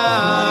 when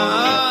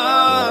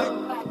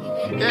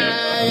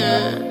yeah,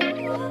 yeah.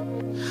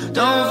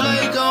 Don't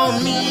flake on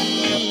me,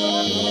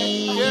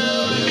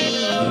 yeah.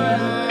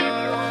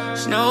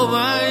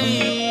 Snowbody.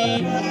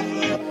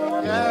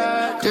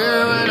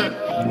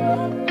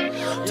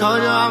 Told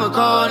you I'm a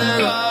cold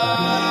nigga.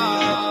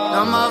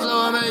 Now my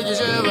flow make you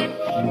shiver.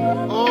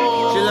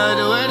 She like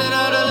the way that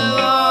I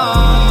deliver.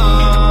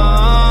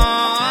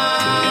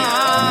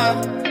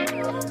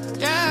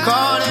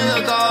 Cold nigga,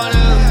 cold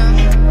nigga.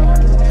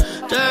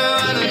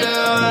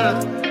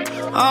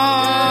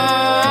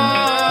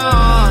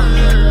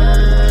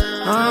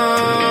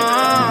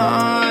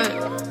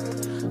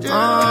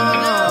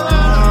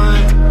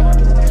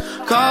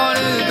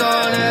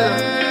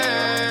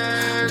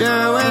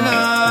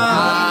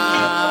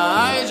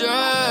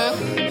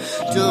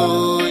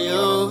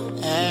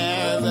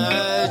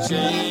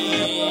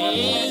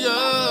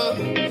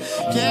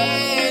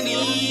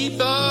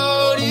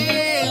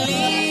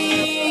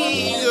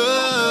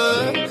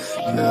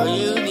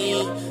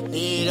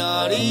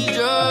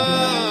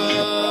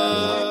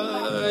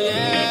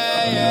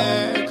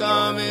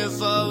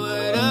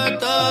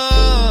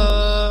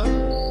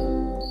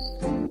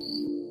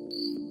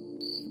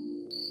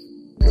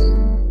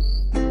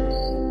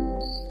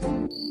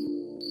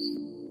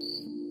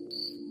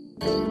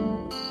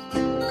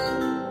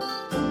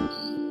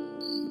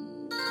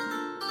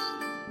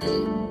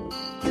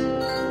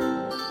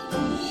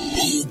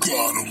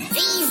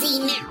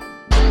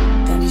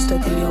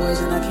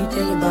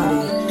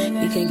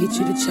 Get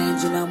you to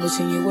change and I'm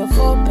wishing you would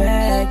fall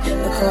back,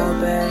 a call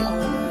back.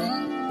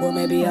 Well,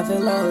 maybe I feel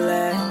lonely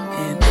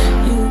and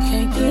you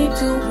can't keep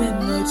doing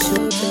what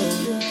you do.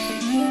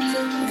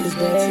 Cause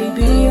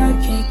baby, I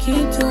can't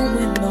keep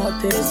doing all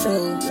this, so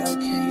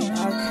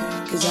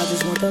cause I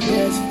just want the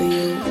best for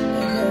you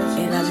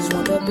and I just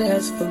want the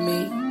best for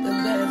me.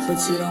 But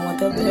you don't want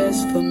the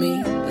best for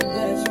me.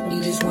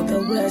 You just want the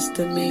rest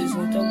of me.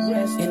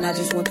 And I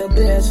just want the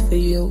best for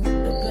you.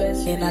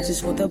 And I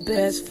just want the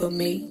best for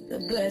me.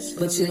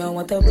 But you don't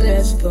want the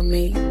best for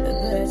me.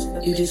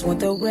 You just want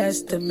the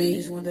rest of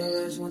me.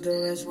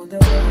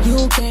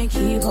 You can't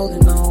keep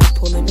holding on,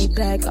 pulling me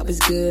back. I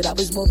was good, I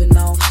was moving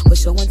on.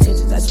 What's your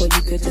intentions? That's what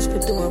you could just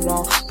quit doing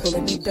wrong.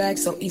 Pulling me back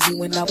so easy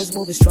when I was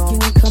moving strong.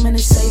 You ain't coming to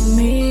save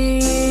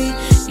me.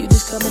 You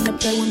just coming to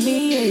play with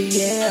me,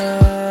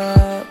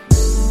 yeah.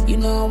 You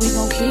know we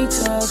gon' keep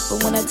tough,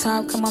 but when that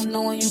time come, I'm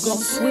knowing you gon'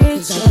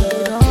 switch. I'd give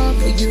it all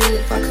for you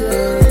if I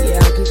could. Yeah,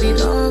 I'd give it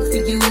all for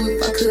you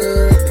if I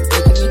could.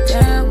 Breaking me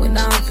down when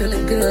I'm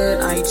feeling good.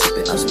 I ain't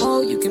tripping on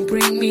smoke, you can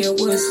bring me a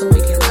wood so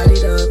we can light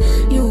it up.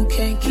 You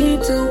can't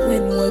keep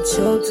doing what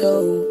you're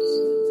told.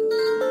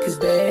 Cause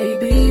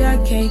baby, I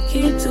can't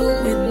keep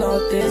doing all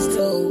this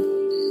told.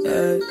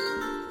 Damn,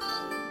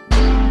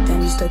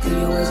 you stuck in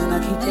your ways and I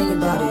keep thinking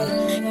about it.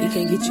 He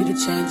can't get you to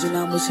change and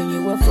I'm wishing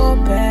you would fall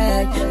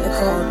back, a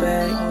call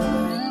back.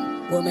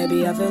 Well,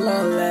 maybe I feel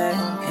all that.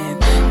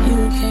 And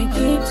you can't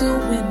keep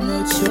doing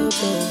what you're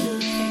doing.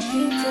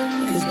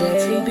 Cause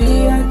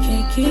baby, I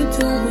can't keep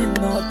doing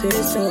all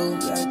this so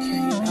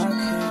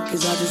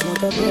cause I just want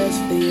the best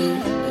for you.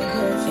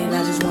 And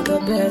I just want the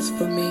best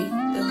for me.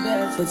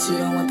 But you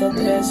don't want the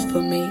best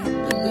for me.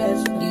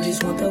 You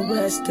just want the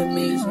rest of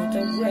me.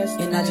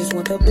 And I just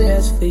want the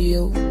best for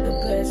you.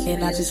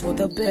 And I just want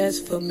the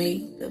best for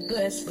me.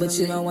 But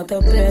you don't want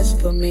the best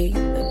for me.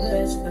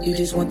 You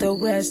just want the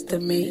rest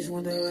of me.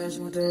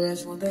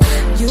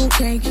 You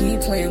can't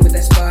keep playing with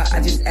that spot. I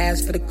just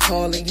asked for the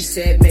call and you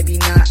said maybe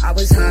not. I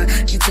was high.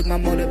 You took my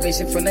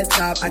motivation from the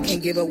top. I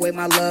can't give away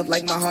my love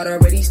like my heart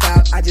already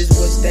stopped. I just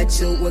wish that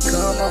you would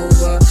come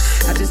over.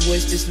 I just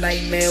wish this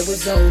nightmare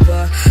was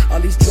over. All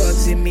these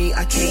drugs in me,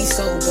 I can't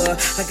sober.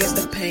 I guess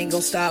the pain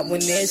gon' stop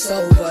when it's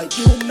over.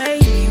 You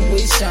made me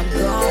wish I'm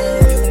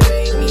gone. You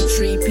made me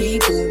treat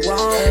people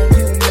wrong.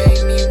 You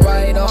made me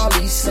write all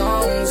these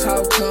songs.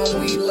 How come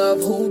we love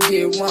who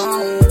did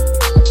wrong?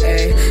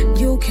 Hey,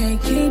 you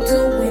can't keep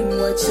doing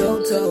what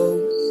you're told.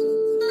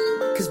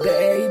 Cause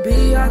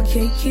baby, I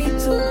can't keep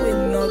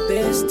doing all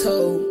this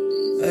told.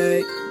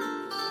 Hey,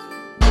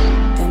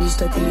 damn, you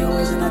stuck in your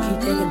ways and I keep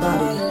thinking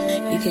about it.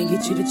 He can't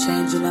get you to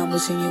change and I'm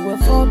wishing you would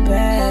fall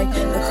back,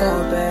 a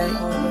call back.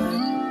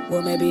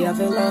 Well, maybe I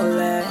feel all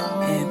that.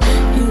 And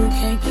you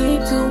can't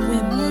keep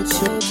doing what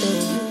you're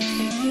doing.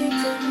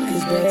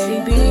 Cause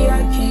baby,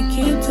 I can't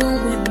keep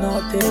doing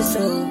all this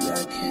so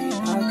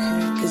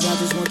cause I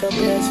just want the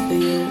best for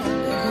you.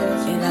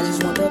 And I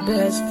just want the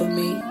best for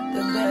me.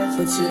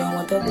 But you don't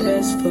want the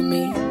best for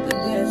me.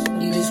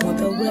 You just want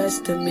the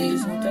rest of me.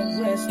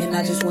 And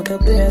I just want the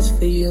best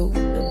for you.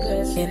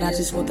 And I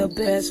just want the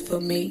best for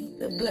me.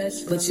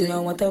 But you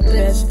don't want the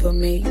best for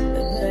me.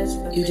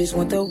 You just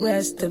want the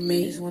rest of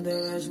me.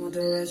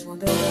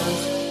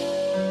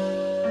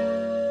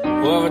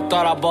 Whoever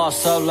thought I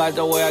bossed up like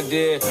the way I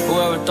did.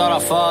 Whoever thought I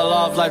fall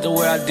off like the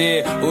way I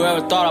did.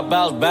 Whoever thought I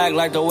bounced back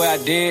like the way I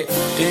did.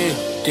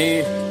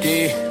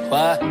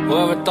 What?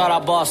 Whoever thought I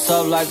bossed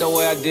up like the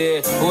way I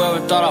did.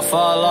 Whoever thought I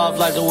fall off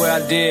like the way I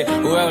did.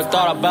 Whoever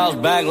thought I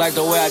bounced back like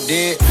the way I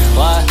did.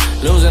 What?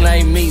 Losing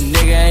ain't me,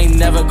 nigga. Ain't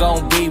never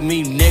gon' beat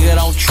me, nigga.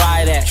 Don't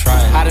try that.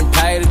 I done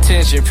paid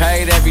attention,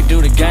 paid every do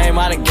the game.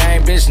 I done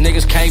game, bitch.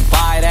 Niggas can't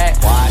buy that.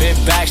 Been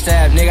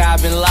backstab, nigga. I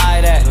been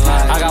lied at.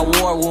 I got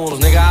war wounds,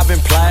 nigga. I been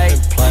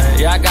played.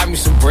 Yeah, I got me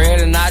some bread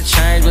and I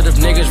changed. But if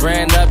niggas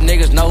ran up,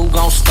 niggas know who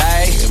gon'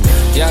 stay.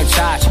 Young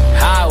Chachi,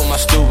 high with my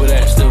stupid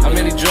ass. How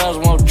many drugs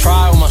won't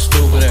try with my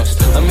stupid ass?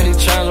 How many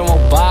chains I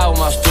won't buy with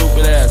my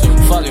stupid ass?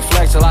 Fucking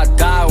flex till I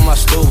die with my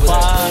stupid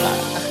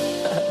ass.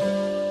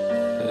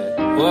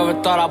 Whoever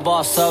thought I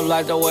bossed up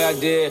like the way I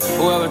did.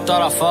 Whoever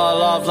thought I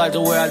fall off like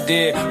the way I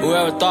did.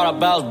 Whoever thought I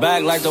bounced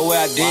back like the way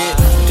I did.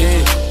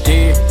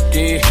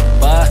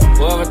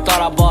 Whoever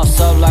thought I bossed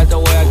up like the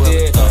way I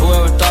did.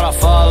 Whoever thought I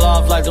fall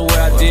off like the way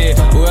I did.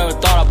 Whoever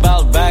thought I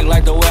bounced back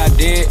like the way I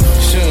did.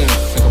 Shooting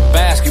like a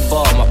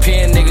basketball. My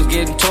pen niggas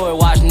getting to it.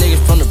 Watch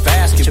niggas from the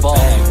basketball.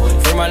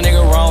 Free my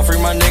nigga Ron, free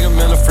my nigga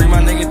Miller, free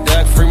my nigga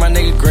Duck, free my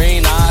nigga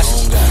Green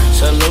Eyes.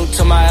 Salute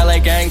to my LA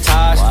gang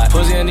ties.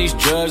 Pussy in these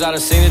drugs, I done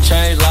seen it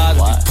change lives.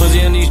 Pussy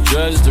in these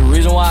drugs is the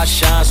reason why I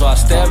shine. So I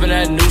step in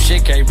that new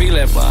shit, can't be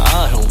left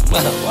behind.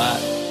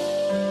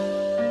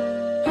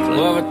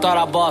 Whoever thought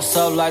I bossed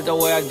up like the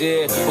way I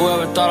did.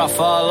 Whoever thought I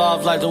fall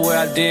off like the way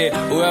I did.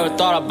 Whoever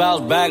thought I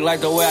bounced back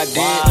like the way I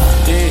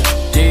did.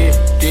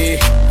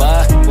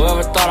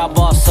 Whoever thought I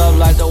bossed up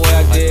like the way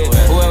I did.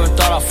 Whoever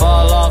thought I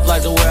fall off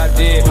like the way I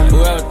did.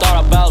 Whoever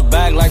thought I bounced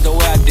back like the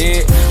way I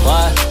did.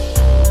 What?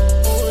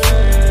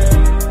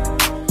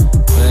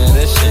 Man,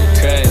 this shit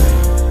crazy.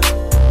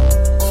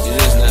 You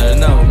just never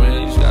know,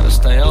 man. You just gotta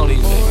stay on these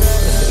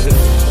niggas.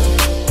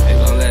 Ain't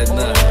gonna let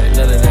nothing,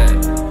 none of that.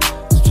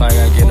 Just probably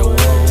gotta get in the war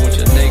room with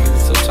your niggas.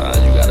 Sometimes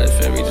you gotta,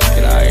 feel me, just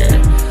get out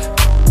here.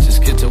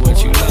 Just get to what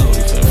you know,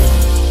 you feel me?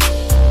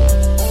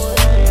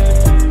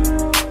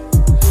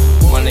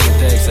 My nigga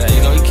Dex said,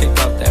 you know, he kicked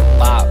off that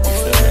bop, you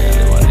feel me?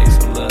 And my nigga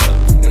some love.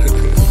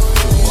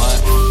 What?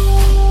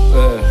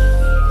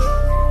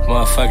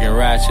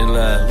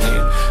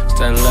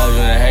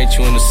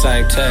 you in the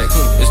same text.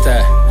 It's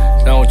that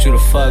I don't want you to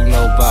fuck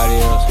nobody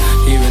else,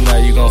 even though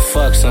you gon'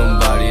 fuck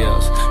somebody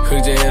else.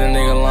 Quick to hit a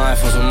nigga line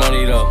for some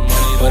money though,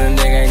 but a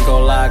nigga ain't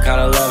gon' lie,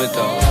 kinda love it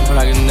though. But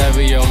I can never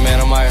be your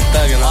man, I'm out here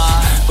thuggin'.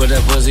 Put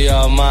that pussy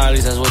all mine, at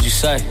least that's what you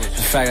say.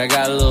 In fact, I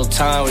got a little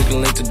time, we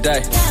can link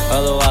today.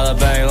 Otherwise, I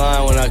bang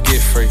line when I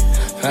get free.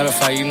 Matter of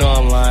fact, you know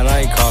I'm lying, I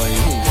ain't calling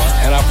you.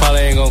 And I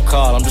probably ain't gon'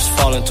 call, I'm just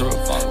falling through.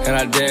 And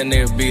I dare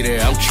nigga be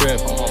there, I'm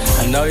trippin'.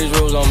 I know these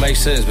rules don't make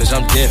sense, bitch,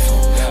 I'm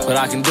different. But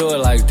I can do it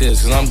like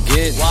this, cause I'm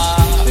getting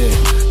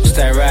yeah. It's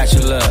that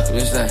ratchet love,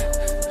 it's that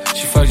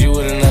she fucked you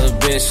with another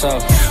bitch, so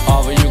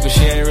all for you, cause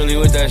she ain't really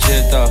with that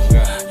shit though.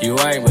 You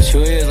ain't, but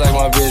you is like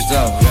my bitch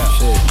though.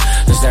 Shit.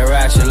 It's that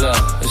ratchet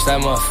love, it's that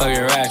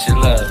motherfucking ratchet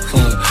love.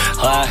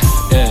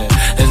 Yeah.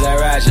 It's that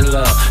ratchet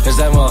love, it's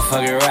that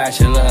motherfucking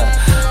ratchet love.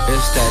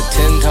 It's that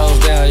 10 toes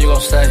down, you gon'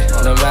 stay.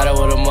 No matter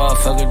what a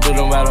motherfucker do,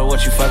 no matter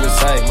what you fucking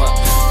say.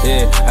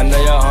 Yeah, I know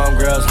your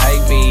homegirls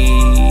hate me.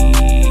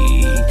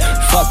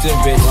 Fuck them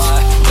bitches,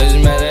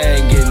 doesn't matter, they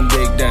ain't getting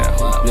dick down.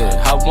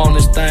 Yeah, hop on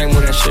this thing,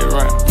 move that shit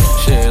around.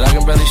 Shit, I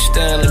can barely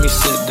stand, let me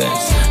sit down.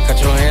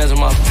 Got your hands in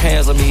my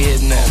pants, let me hit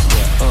that.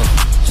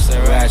 It's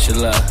that ratchet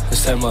love,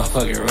 it's that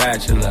motherfucking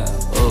ratchet love.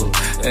 Ooh,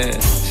 yeah,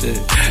 shit.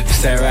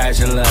 It's that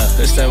ratchet love,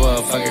 it's that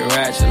motherfucking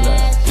ratchet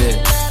love.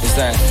 Yeah. It's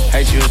that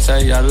hate you and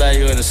tell you I love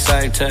you in the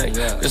same text.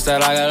 It's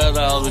that I got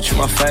other hoes, but you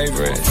my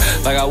favorite.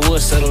 Like I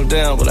would settle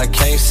down, but I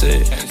can't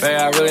sit. Baby,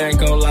 I really ain't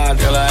gon' lie,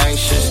 girl, I ain't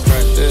shit.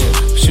 Yeah.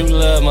 But you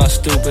love my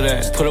stupid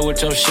ass. Put her with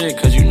your shit,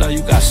 cause you know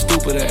you got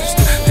stupid ass.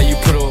 And you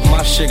put her with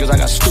my shit, cause I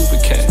got stupid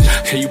cash.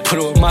 And you put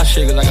her with my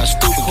shit, cause I got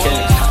stupid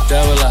cash.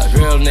 Devil up,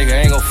 real nigga,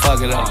 ain't gon'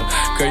 fuck it up.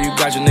 Girl, you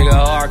got your nigga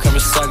hard, come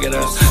and suck it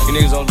up. You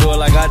niggas don't do it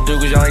like I do,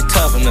 cause y'all ain't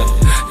tough enough.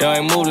 Y'all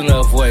ain't moved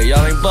enough weight,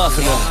 y'all ain't buff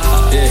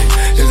enough. Yeah,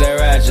 it's that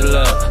ratchet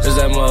love. It's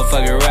that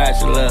motherfucking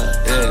ratchet love,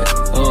 yeah,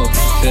 oh,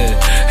 yeah.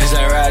 It's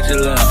that ratchet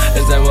love,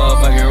 it's that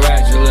motherfucking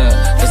ratchet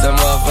love. It's that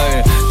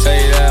motherfucking tell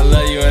you that I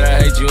love you and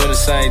I hate you in the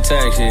same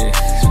text, yeah.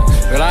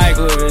 But I ain't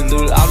gonna even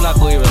do, I'm not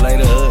gonna even lay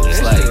the hood.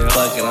 It's like,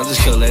 fuck it, I'm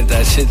just gonna let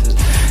that shit,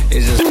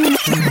 it's just.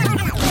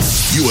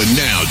 You are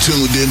now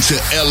tuned into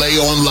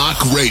LA on Lock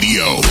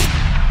Radio.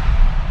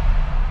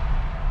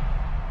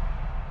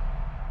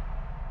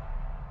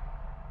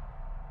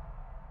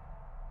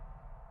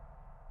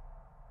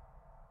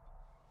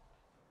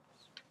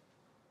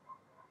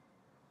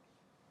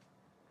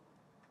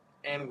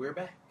 And we're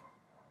back.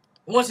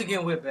 Once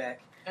again, we're back.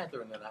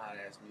 After another hot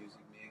ass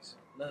music mix.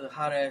 Another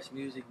hot ass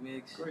music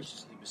mix.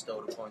 Graciously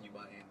bestowed upon you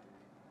by Andrew.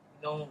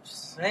 You know what I'm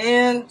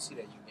saying? You see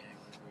that you gang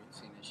right here. You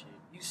seen that shit.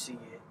 You see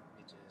it.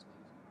 Bitch ass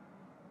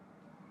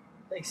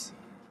niggas. They see it.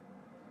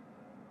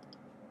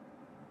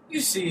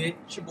 You see it.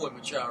 It's your boy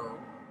Macharo.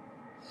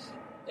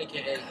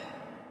 AKA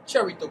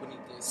Cherrito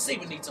Benitez. C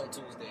Benitez on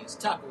Tuesdays.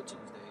 Taco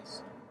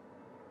Tuesdays.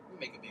 We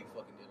make a big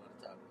fucking deal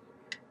out of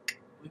tacos.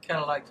 We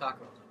kind of like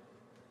tacos.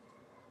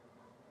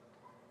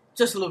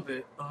 Just a little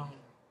bit.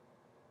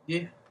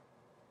 Yeah.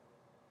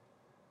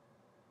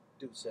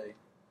 Do say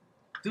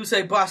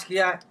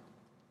Basquiat.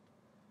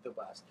 The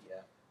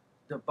Basquiat.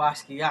 The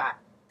Basquiat.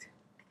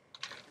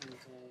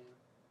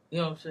 You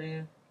know what I'm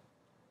saying?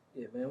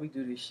 Yeah, man, we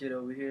do this shit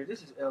over here.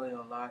 This is LA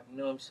on Lock. You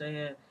know what I'm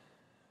saying?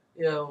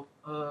 Yo,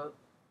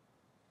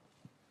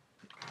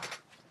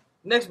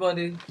 next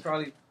Monday,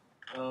 probably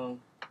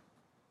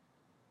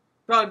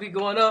be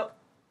going up.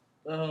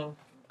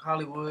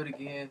 Hollywood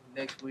again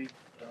next week.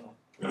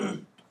 Tell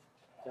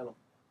them.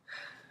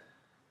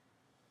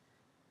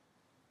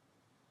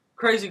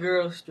 Crazy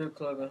Girl Strip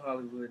Club in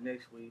Hollywood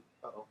next week.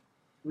 Uh-oh.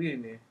 We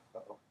in there.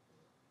 Uh-oh.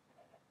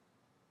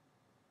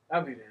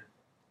 I'll be there.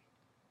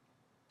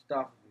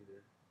 Stop will be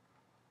there.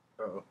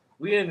 Uh-oh.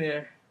 We in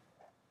there.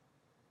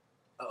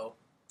 Uh-oh.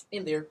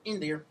 In there.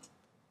 In here.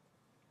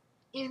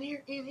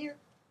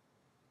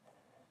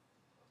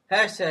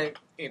 Hashtag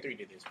N3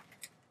 did this.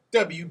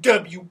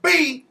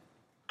 WWB.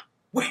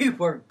 We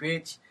work,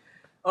 bitch.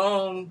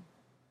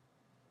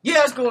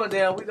 Yeah, it's going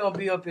down. We're going to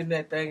be up in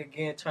that thing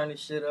again, turning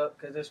shit up,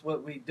 because that's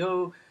what we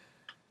do.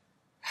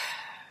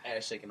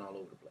 Ass shaking all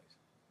over the place.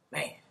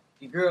 Man,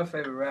 your girl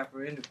favorite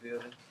rapper in the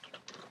building.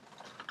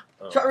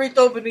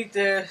 Charito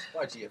Benitez.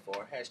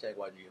 YGFR. Hashtag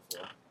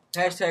YGFR.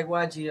 Hashtag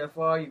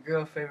YGFR, your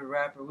girl favorite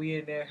rapper. We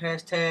in there.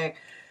 Hashtag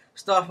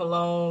Stuff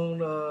Alone.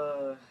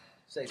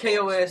 KOS.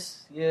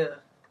 Bars. Yeah.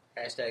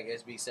 Hashtag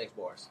SB Sex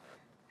Bars.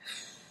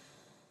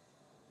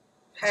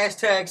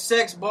 Hashtag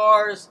Sex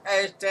Bars.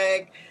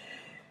 Hashtag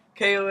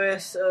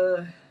KOS.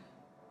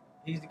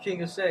 He's the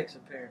king of sex,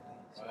 apparently.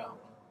 So, wow.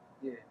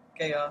 Yeah.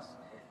 Chaos.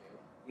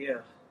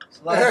 Yeah.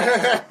 It's a lot of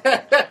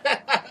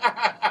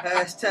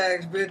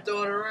hashtags been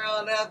thrown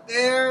around out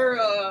there.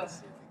 You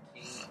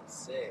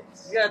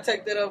gotta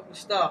take that up with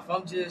stuff.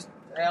 I'm just.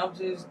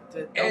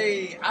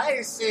 Hey, I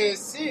ain't said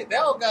shit.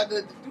 That don't got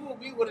nothing to do with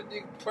me. What a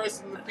nigga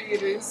person to be in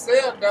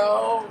himself,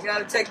 dog. You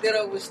gotta take that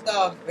up with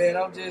stuff, man.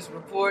 I'm just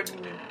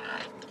reporting.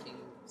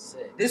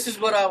 This is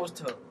what I was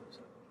told. So.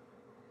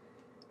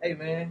 Hey,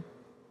 man.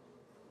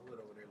 What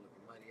over there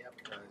looking mighty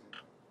appetizing.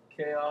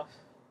 Chaos.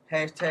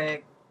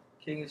 Hashtag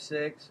King of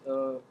Sex.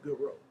 Good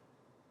road.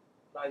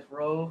 Nice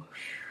roll.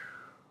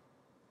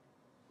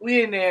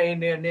 We in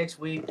there next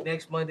week,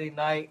 next Monday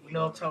night. You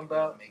know what I'm talking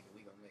about?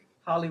 We gonna make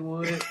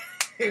Hollywood.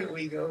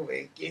 We gonna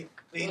make it.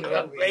 We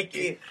gonna make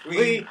it.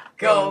 We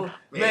gonna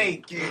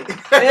make it.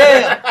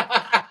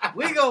 Yeah.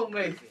 We gonna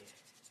make it.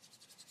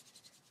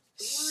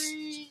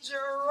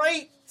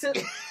 Straight to.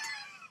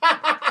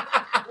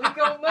 We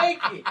gonna make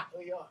it.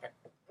 We are.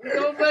 We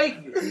gonna make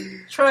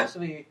it. Trust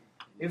me.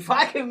 If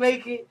I can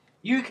make it,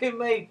 you can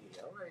make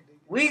it.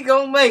 We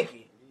gonna make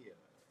it.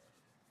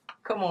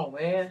 Come on,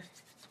 man.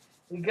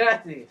 We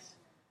got this.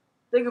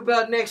 Think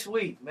about next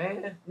week,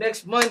 man.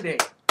 Next Monday.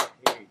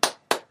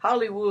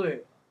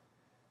 Hollywood.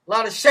 A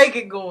lot of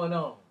shaking going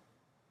on.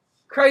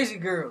 Crazy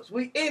girls.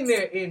 We in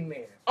there.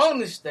 On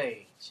the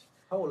stage.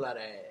 Whole lot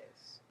of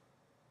ass.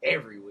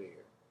 Everywhere.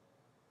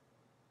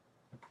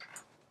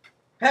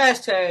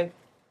 Hashtag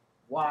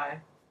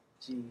YGF.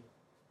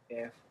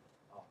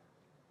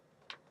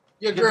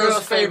 Your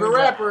girl's favorite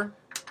rapper.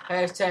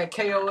 Hashtag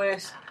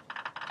KOS.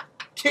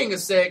 King of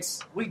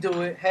sex. We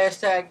do it.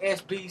 Hashtag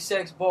SB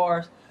Sex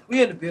Bars.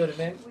 We in the building,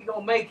 man. We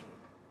gonna make it.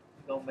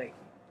 We gonna make it.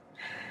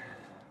 I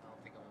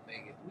don't think I'm gonna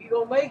make it. We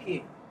gonna make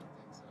it.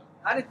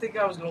 I didn't think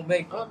I was gonna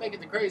make it. I'm gonna make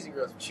it to Crazy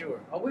Girls for sure.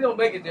 Oh, we gonna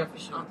make it there for I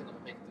sure. don't think I'm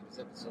gonna make it through this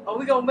episode. Oh,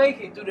 we gonna make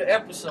it through the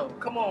episode.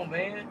 Come on,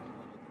 man.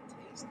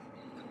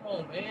 Come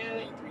on,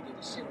 man.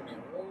 Shit on that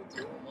road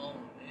too. Come on,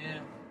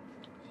 man.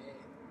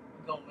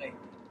 We gonna make it.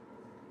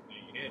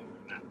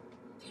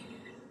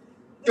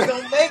 We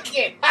gonna make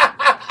it.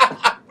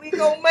 We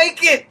gonna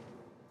make it.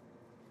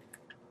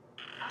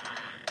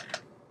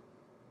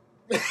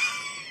 We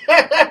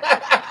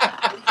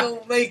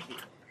gonna make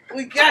it.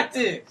 We got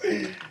this.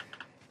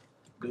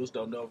 Dudes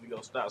don't know if you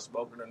gonna stop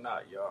smoking or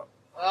not, y'all.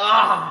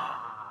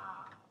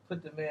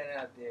 Put the man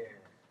out there.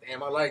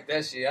 Damn, I like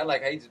that shit. I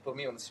like how you just put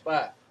me on the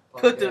spot.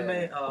 Put the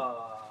man.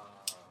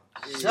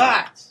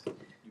 Shots. You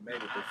made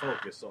it to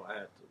focus, so I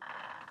had to.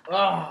 I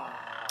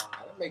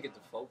don't make it to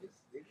focus.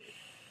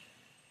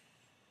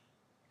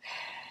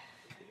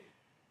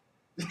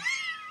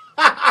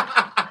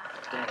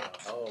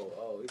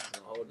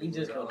 He's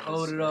just gonna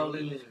hold it all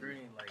in the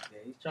screen like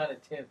that. He's trying to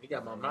tempt. He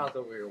got my mouth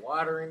over here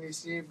watering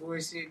this shit,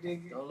 bullshit,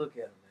 nigga. Don't look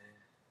at him, man.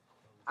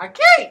 I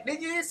can't,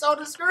 nigga. It's on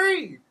the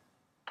screen.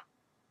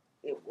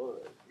 It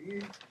was.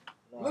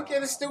 Look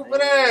at his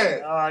stupid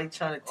ass. Oh, he's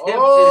trying to tempt it. A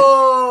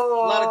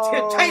lot of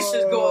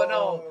temptations going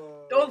on.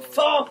 Don't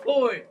fall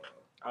for it.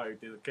 I already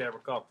did the camera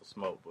caught the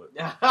smoke, but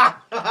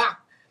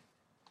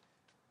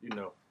you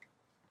know.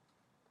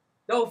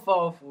 Don't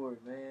fall for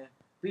it, man.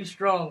 Be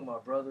strong, my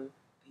brother.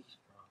 Be strong.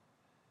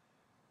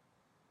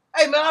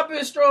 Hey, man, I've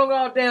been strong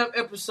all damn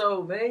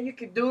episode, man. You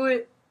can do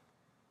it.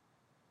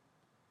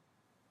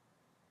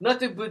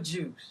 Nothing but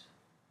juice.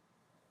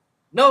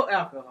 No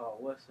alcohol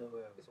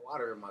whatsoever. There's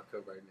water in my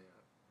cup right now.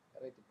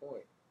 That ain't the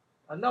point.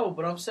 I know,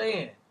 but I'm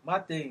saying, my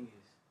thing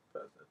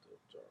is,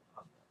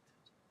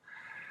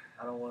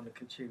 I don't want to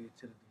contribute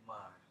to the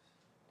demise.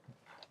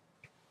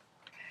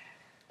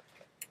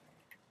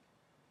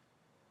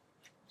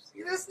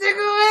 See this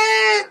nigga,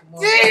 man?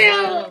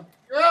 Damn!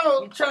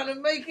 Yo, you trying to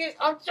make it?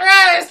 I'm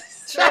trying.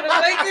 Trying to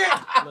make it?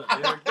 Look,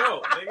 there it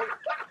go, nigga. There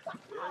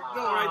it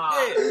go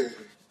right there.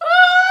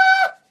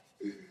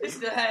 This is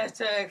the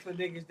hashtag for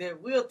niggas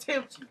that will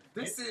tempt you.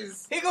 This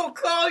is... He gonna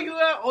call you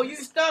out, or you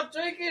stop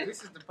drinking.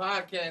 This is the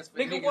podcast for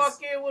nigga niggas.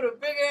 Walk in with a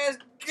big ass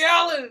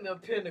gallon in the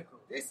pinnacle.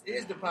 This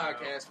is the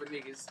podcast for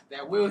niggas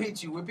that will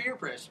hit you with peer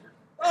pressure.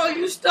 Oh,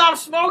 you stop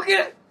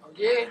smoking? Oh,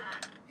 yeah?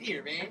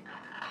 Here, man.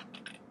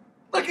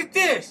 Look at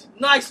this.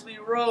 Nicely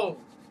rolled.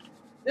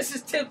 This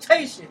is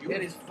temptation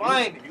at its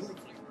finest.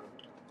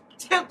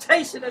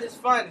 Temptation at its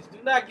finest. Do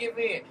not give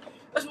in.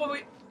 That's what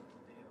we...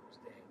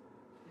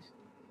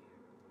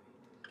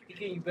 He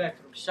getting you back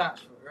to them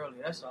shots from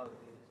earlier. That's all it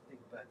is.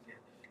 Think about that.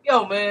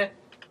 Yo, man.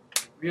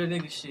 Real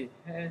nigga shit.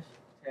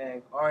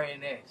 Hashtag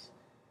RNS.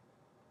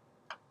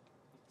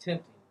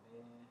 Tempting,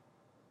 man.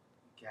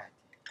 You got it.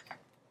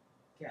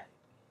 Got it, man.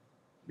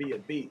 Be a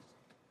beast.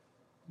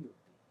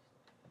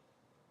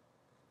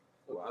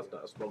 Well, I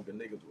started smoking,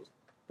 niggas was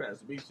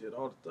passing me shit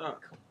all the time.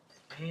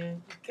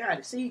 Man, you got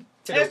it. See,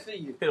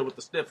 testing you. Hit it with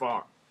the stiff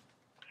arm.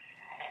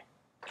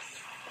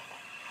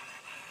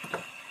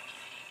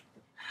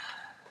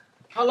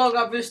 How long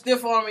I been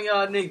stiff arming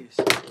y'all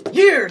niggas?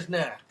 Years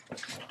now.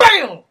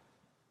 Bam!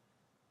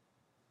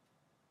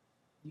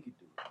 You can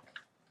do it.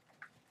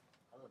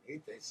 I want to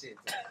hit that shit.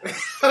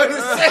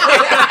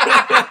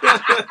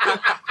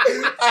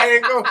 I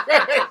ain't gonna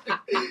crash.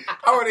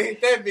 I want to hit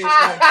that bitch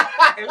like,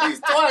 at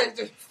least twice.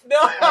 Just, no.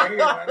 You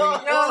know what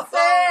I'm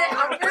saying? I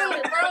feel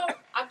it, bro.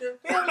 I can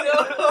feel it.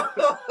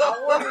 I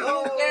want to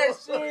hit that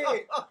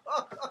shit.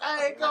 I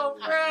ain't gonna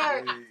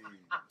crash.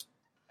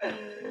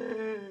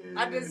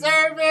 I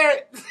deserve it.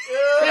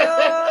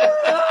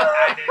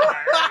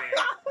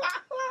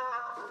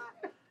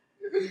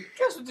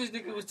 Guess what this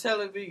nigga was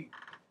telling me?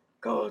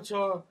 Go on,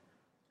 Char.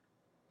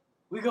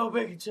 We gonna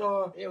make it,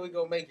 Char. Yeah, we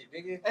gonna make it,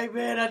 nigga. Hey,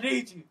 man, I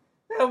need you.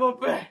 Have my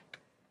back.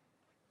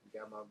 You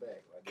got my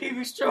back. Right? Keep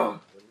it strong.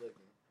 Good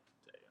looking.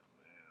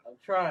 I'm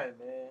trying,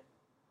 man.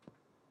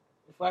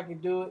 If If I can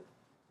do it,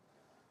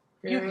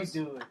 you can Paris.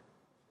 do it.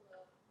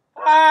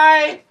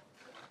 Hi.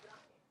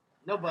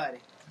 Nobody.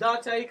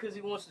 Dante, because he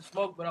wants to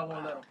smoke, but I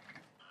won't let him.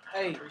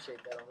 Hey. Appreciate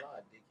that a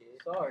lot,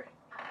 dickhead. Sorry.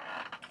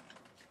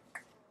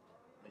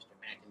 Mr.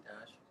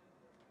 McIntosh.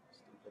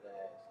 Stupid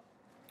ass.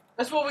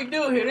 That's what we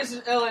do here. This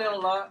is LA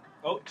Unlocked.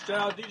 Oh, shout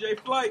out DJ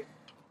Flight.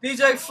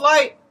 DJ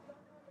Flight.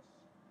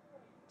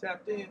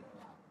 Tapped in.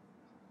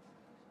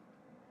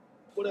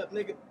 What up,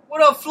 nigga?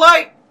 What up,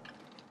 Flight?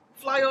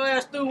 Fly your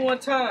ass through one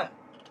time.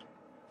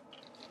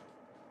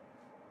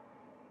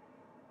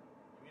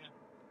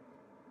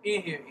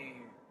 In here.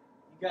 You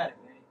got it,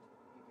 man.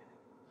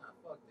 Nah,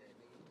 fuck that,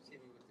 nigga. You just hit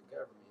me with the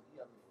government. You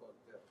got me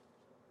fucked up.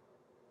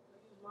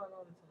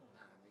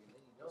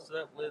 What's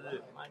up with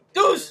it, Mike?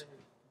 Deuce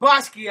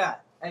Basquiat.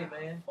 Hey,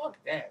 man. Fuck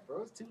that,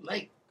 bro. It's too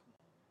late.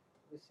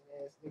 Listen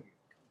ass nigga.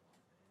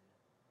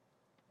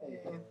 Hey,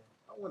 man.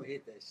 I want to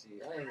hit that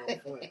shit. I ain't gonna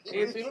point.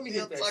 Let me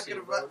hit that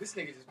shit, bro. This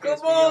nigga just Come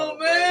pissed me on, off,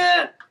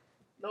 man.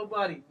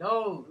 Nobody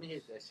knows. Let me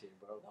hit that shit,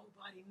 bro.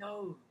 Nobody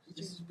knows.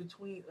 This is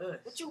between us.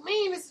 What you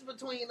mean this is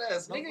between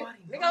us, nigga?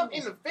 Nobody Nigga, I'm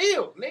in the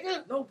field,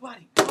 nigga.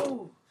 Nobody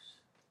knows.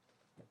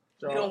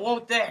 He don't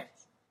want that.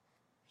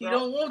 He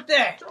don't want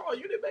that. Charles,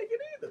 you didn't make it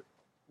either.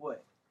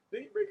 What?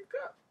 Did you bring a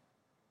cup?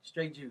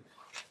 Straight juice.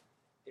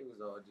 It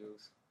was all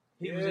juice.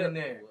 He was in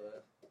there.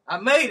 I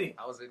made it.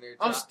 I was in there.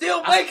 I'm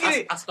still making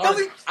it. I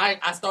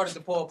started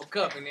to pour up a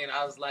cup, and then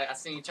I was like, I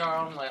seen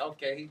Charles. I'm like,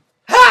 okay.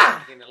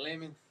 Ha! Getting the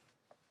lemon.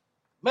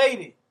 Made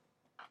it.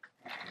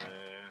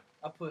 Man.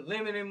 I put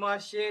lemon in my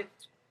shit.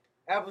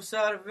 Apple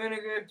cider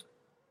vinegar.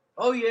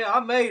 Oh, yeah, I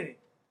made it.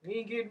 He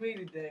ain't getting me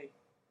today.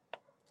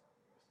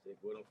 Stick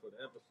with him for the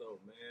episode,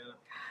 man.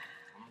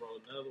 I'm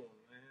rolling another one,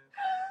 man.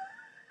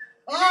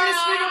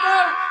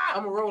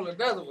 I'm gonna roll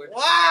another one.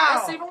 Wow.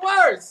 That's even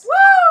worse.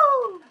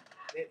 Woo!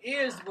 It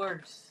is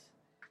worse.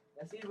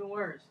 That's even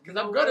worse.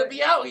 Because I'm gonna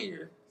be out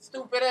here.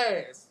 Stupid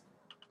ass.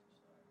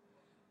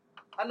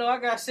 I know I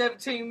got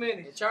 17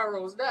 minutes. And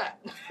Charo's not.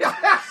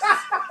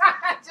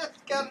 I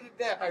just counted it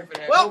down. Hey, for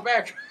that. Well, go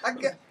back. I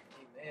got. Hey,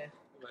 man.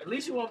 At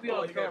least you won't be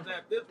on you camera. gonna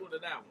tap this one or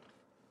that one?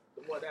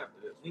 The one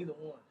after this. Neither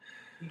one.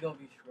 He gonna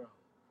be strong.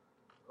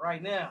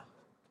 Right now.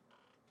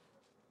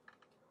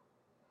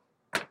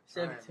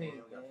 17, Right, man.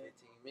 We got man.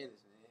 15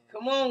 minutes, man.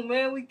 Come on,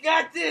 man. We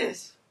got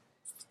this.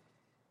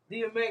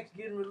 DMX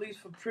getting released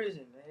from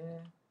prison,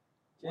 man.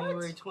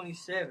 January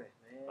 27th,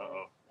 man.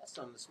 Uh-oh. That's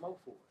something to smoke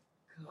for.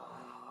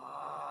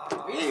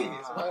 It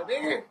is, my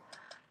nigga.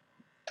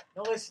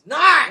 No, it's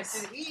not.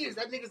 Yes, it is.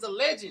 That nigga's a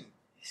legend.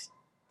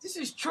 This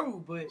is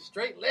true, but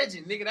Straight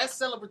legend, nigga. That's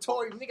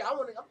celebratory, nigga. I'm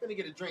gonna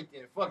get a drink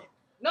then. Fuck it.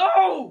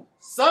 no.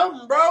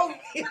 Something, bro.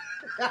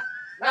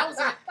 That was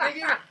a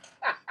nigga.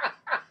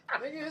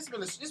 Nigga, it's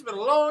been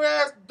a long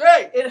ass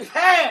day. It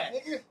has.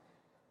 Nigga,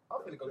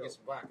 I'm finna go get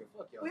some vodka.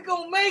 Fuck y'all. We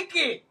gonna make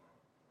it.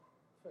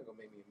 Finna go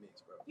make me a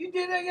mix, bro. You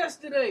did that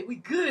yesterday. We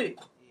good.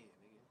 Yeah,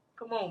 nigga.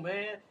 Come on,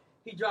 man.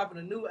 He dropping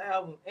a new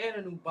album and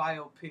a new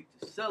biopic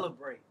to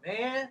celebrate,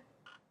 man.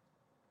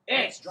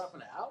 It's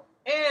dropping an album.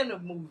 And a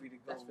movie to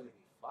go That's gonna with.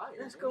 be fire.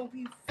 That's man. gonna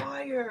be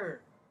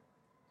fire.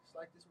 Just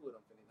like this wood,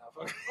 I'm finna not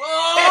fuck.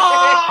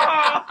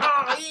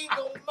 Oh, he ain't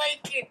gonna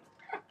make it.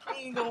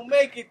 He ain't gonna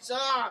make it,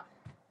 y'all.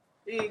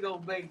 He ain't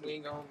gonna make it. We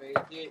gonna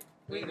make it.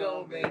 We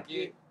gonna make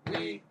it.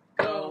 We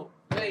gonna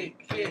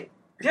make it.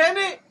 Damn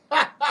it!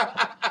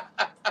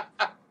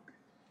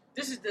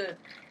 This is the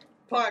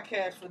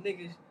podcast for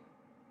niggas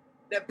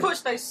that push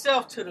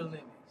themselves to the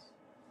limits.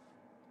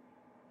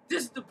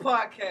 This is the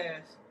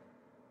podcast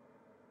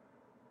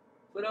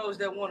for those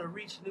that want to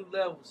reach new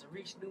levels and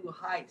reach new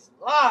heights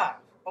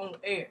live on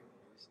air.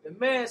 The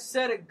man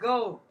set a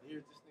goal.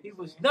 He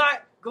was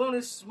not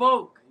gonna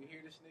smoke. You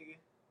hear this nigga?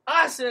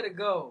 I set a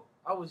goal.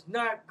 I was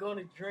not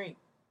gonna drink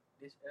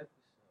this episode.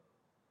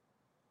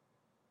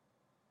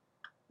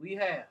 We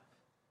have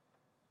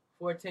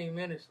 14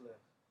 minutes left.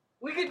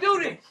 We can do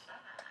this.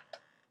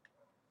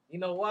 You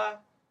know why?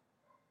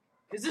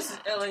 Because this is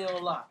LA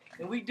on Lock.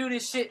 And we do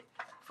this shit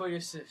for your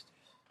sisters.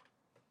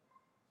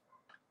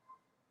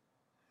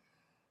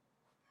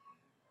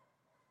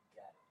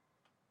 Got it.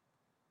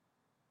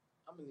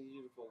 I'm gonna need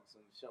you to focus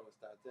on the show and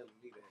start telling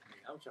me that.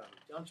 Nigga.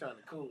 I'm trying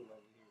to cool over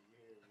here. You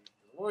hear me?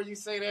 The more you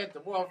say that, the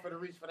more I'm finna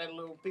reach for that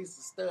little piece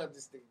of stuff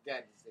this nigga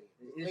got to say.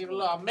 Leave it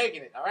alone. I'm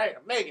making it. All right,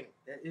 I'm making it.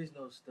 There is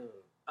no stub.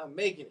 I'm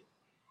making it.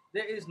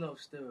 There is no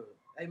stub.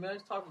 Hey man,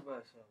 let's talk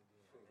about something.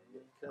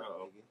 Man.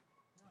 Uh-oh.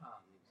 Nah,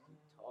 man.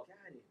 Got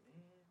it,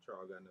 man.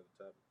 Charles got another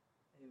topic.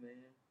 Hey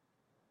man,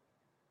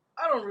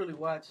 I don't really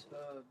watch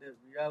that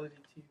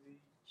reality TV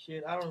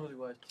shit. I don't really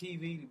watch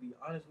TV to be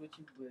honest with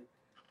you, but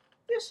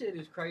this shit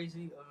is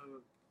crazy.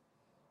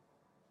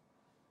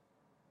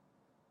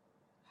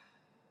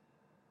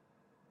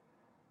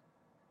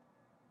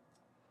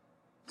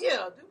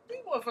 Yeah,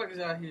 these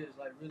motherfuckers out here is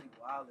like really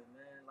wildin',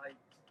 man. Like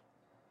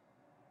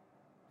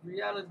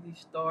reality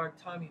star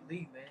Tommy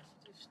Lee, man,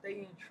 she just stay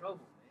in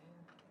trouble,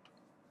 man,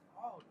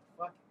 all the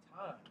fucking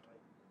time.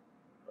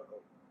 Like,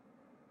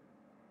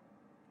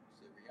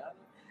 Is it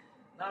Rihanna?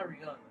 not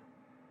Rihanna,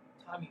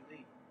 Tommy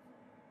Lee.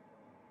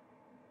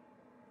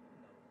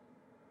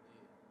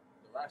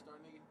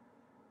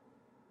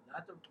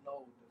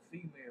 No, the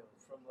female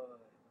from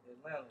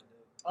Atlanta.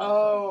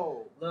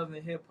 Oh. Love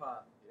and Hip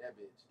Hop. Yeah, that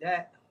bitch.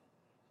 That.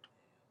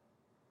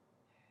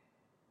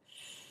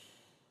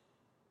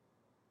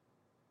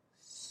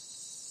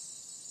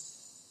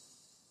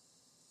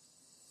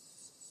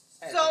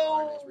 So,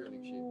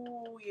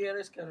 yeah,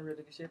 that's kind of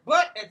really good shit.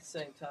 But at the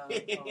same time,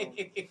 yeah,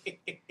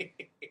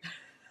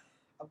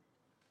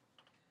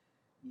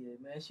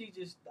 man, she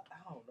just, I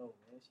don't know,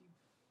 man. She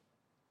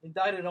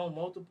indicted on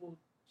multiple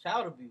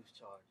child abuse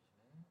charges,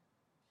 man.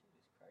 Shit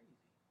is crazy.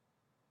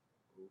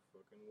 Who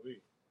fucking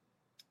we?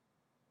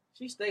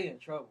 She stay in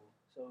trouble,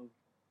 so,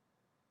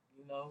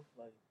 you know,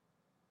 like,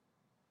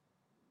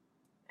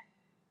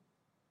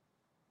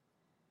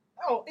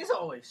 oh, it's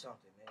always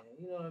something, man.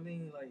 You know what I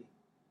mean? Like,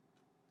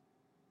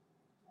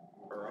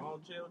 Her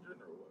own children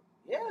or what?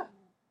 yeah.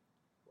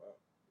 Wow.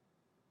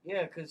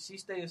 Yeah, because she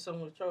stayed in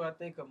someone's trouble. I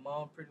think her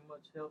mom pretty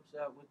much helps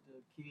out with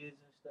the kids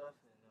and stuff.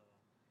 And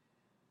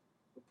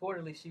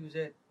reportedly, she was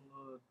at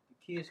the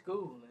kids'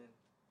 school and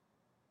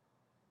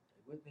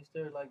they witnessed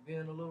her like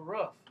being a little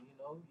rough, you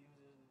know,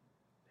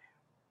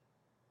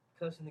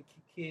 cussing the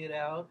kid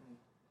out. And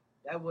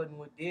that wasn't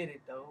what did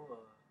it, though.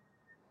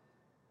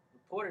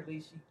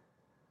 Reportedly, she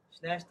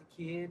snatched the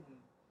kid and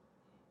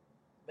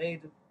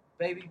made the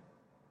baby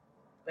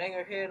bang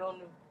her head on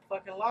the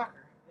fucking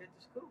locker at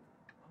the school.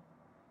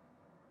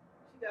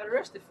 She got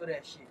arrested for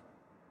that shit.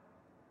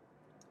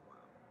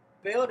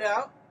 Bailed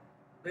out.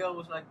 Bail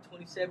was like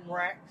 27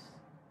 racks.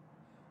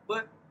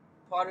 But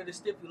part of the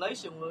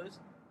stipulation was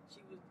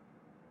she was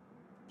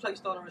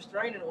placed on a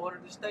restraining order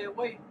to stay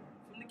away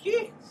from the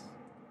kids.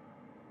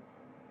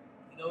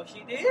 You know what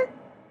she did?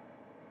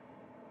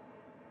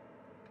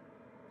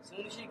 As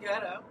soon as she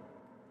got out,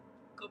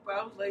 a couple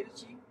hours later,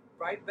 she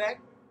right back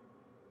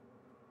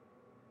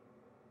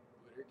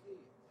with her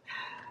kids.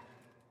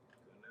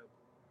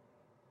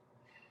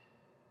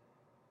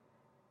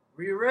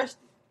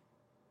 Rearrested.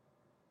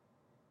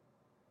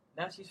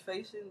 Now she's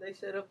facing, they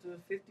said, up to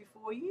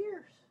 54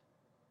 years.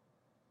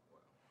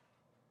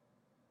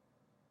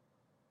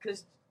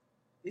 Because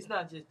it's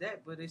not just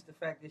that, but it's the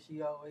fact that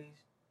she always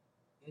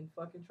in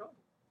fucking trouble.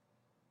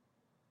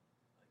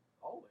 Like,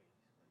 always.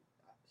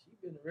 Like, she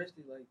been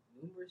arrested, like,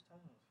 numerous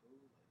times, fool.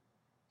 Like,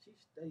 she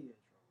stay in trouble,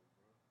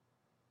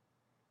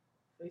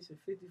 bro. Facing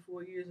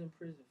 54 years in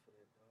prison for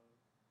that, dog.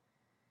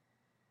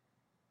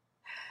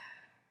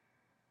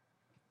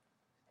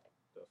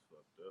 That's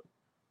fucked up.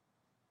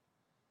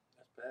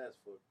 That's past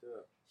fucked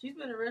up. She's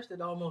been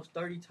arrested almost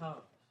 30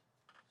 times.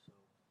 So,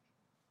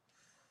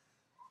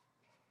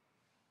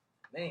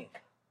 man, I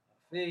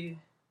feel you.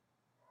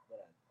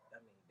 But I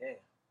mean, damn.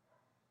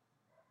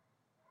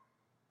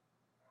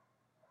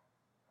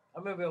 I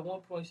remember at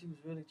one point she was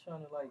really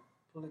trying to like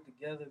pull it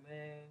together,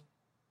 man.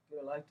 Get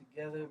her life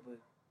together, but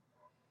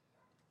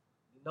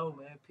you know,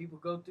 man, people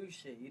go through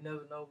shit. You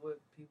never know what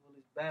people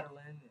is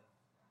battling. And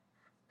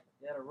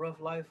they had a rough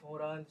life from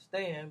what I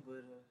understand,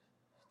 but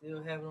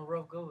still having a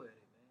rough go at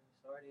it, man.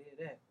 Sorry to hear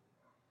that.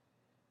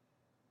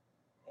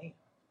 Damn,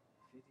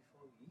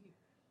 54 years.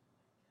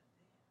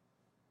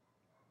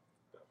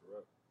 That's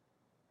rough.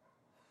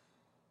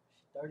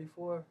 She's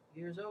 34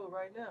 years old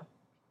right now.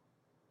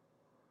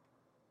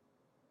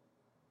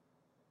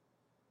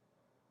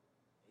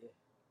 Yeah.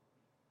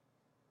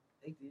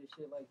 They did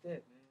shit like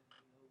that, man.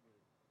 You know,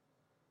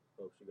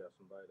 but Hope she got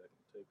somebody that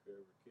can take care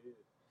of her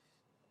kids.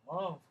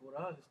 mom, for what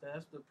I understand,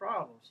 that's the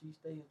problem. She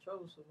stay in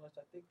trouble so much.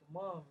 I think the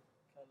mom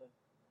kind of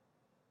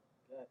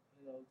got,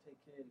 you know, take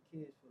care of the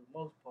kids for the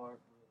most part,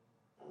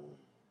 but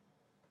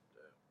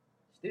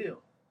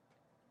still,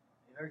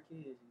 and her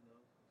kids, you know.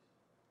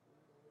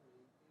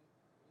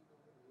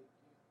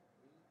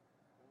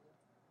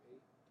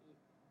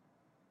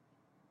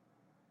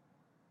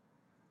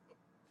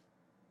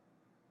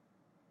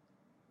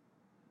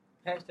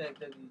 Hashtag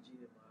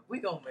WGMI.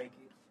 We gonna make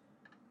it.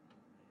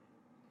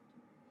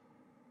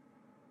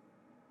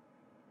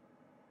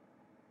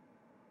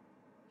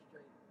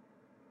 Straight.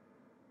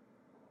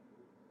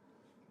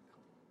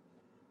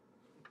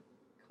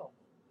 Come on,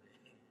 man.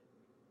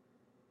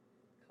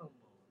 Come on,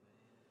 man.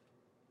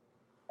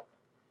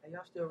 Hey,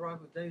 y'all still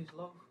rock with Dave's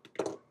Low?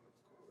 Of course.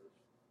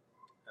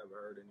 Haven't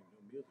heard any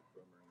new music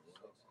from her in a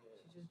while.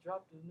 She just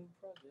dropped a new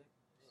project,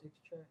 6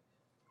 tracks.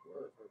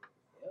 Word.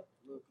 Yep,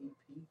 little EP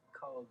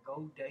called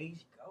Go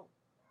Days Go.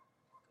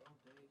 Go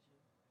Days,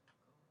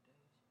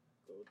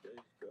 Go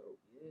Days Go.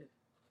 yeah.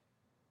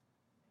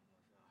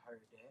 I don't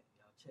know if y'all heard that.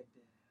 Y'all check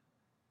that out.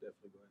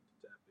 Definitely go ahead and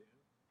tap in.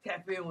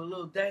 Tap in with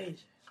Lil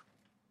Deja.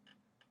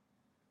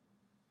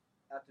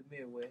 Out the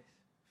Midwest,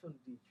 from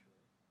Detroit.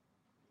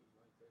 You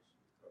like that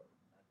shit? I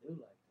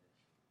do like that shit.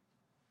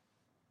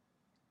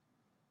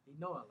 He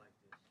know I like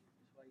that shit.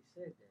 That's why he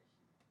said that shit.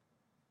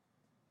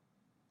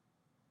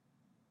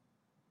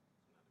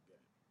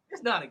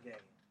 It's not a game.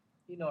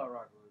 You know I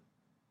rock with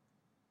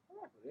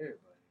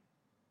everybody.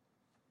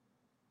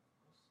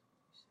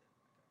 Said like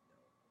I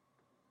don't, man.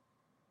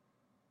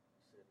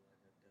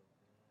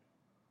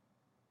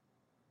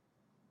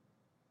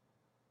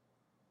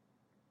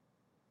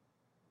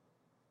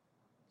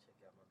 Check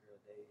out my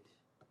girl Days.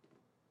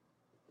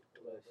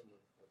 she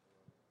is.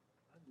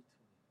 I'll be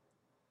 20.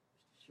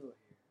 It's the short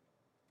hair.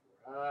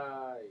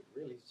 Right.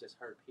 Really, it's just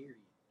her, period.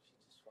 She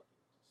just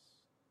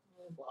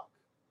fucking fuck.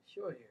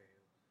 Short hair.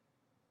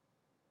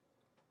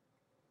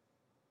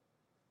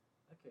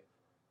 I can't.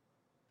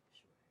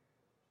 Short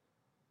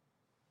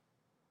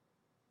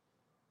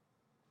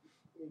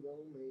We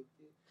gon' make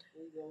it.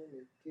 We gon'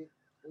 make it.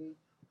 We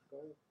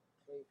gon'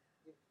 make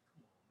it.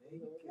 Come on,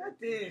 man. You got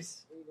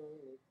this. We gon'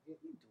 make it.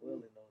 You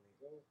dwelling on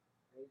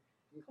it.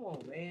 Come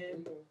on,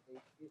 man.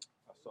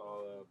 I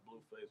saw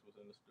Blueface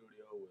was in the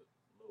studio with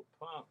Lil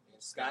Pump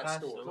and Scott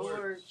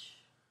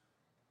Storch.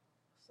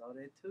 Saw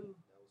that too.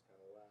 That was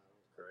kind of wild.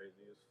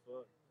 Crazy as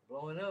fuck.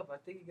 Blowing up. I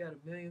think he got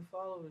 1 million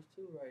followers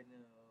too right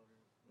now.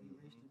 He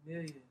reached 1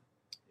 million.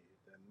 He hit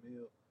that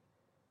mill.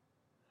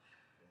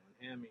 Going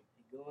hammy.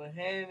 He going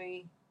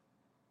hammy.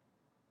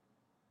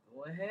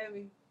 Going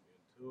hammy.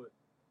 Into it.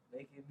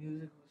 Making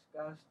music with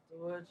Scott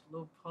Storch,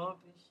 Lil Pump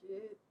and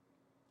shit.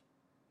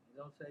 It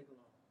don't take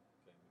long.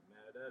 Can't be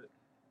mad at it.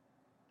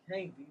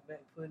 Can't be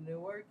back putting the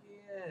work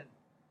in.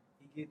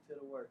 He get to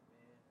the work,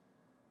 man.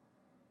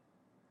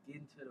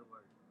 Getting to the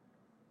work.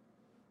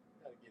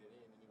 Gotta get it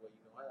in any way you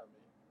know how,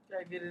 man.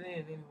 Gotta get it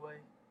in anyway.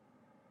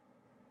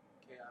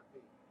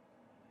 KIP.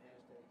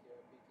 Hashtag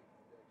KIP.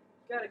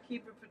 Gotta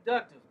keep it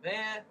productive,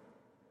 man.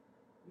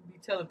 We be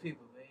telling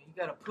people, man, you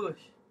gotta push.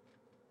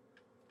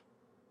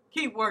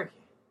 Keep working.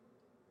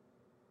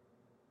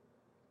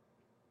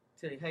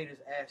 Till the haters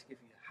ask if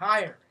you're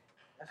hiring.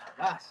 That's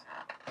what I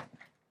say.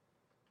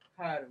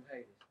 Hire them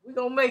haters. We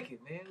gonna make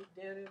it, man. We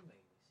damn near made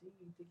it. See,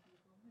 you think you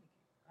gonna make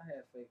it? I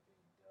have faith in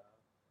you, dog.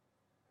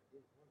 I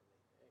didn't want to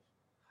make it,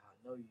 actually. I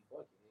know you.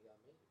 Fuck it, nigga, I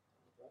made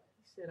it. Right.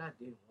 He said I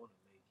didn't want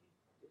to make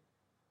it.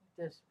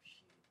 That's some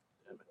shit.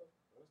 Damn it.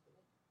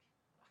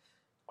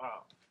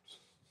 Wow.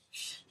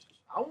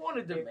 I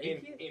wanted to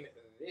make it. In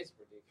this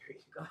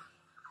particular.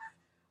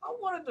 I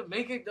wanted to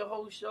make it the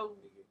whole show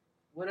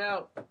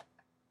without.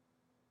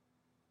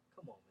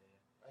 Come on, man.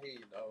 I hear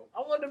you, though.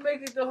 I wanted to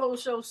make it the whole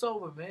show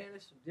sober, man.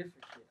 It's some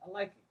different shit. I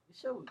like it. The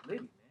show was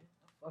litty, man.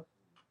 I fuck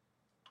with it.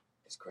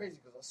 It's crazy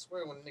because I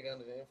swear when a nigga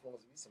under the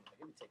influence be something,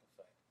 he be taking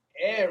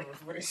forever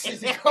for this shit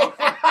to go.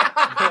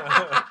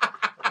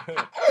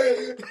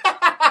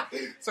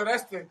 So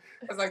that's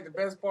like the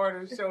best part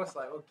of the show. It's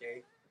like,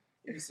 okay,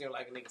 you seem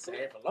like a nigga say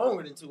it for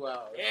longer than 2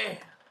 hours. Yeah.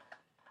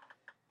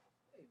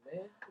 Hey,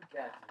 man, we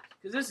got this.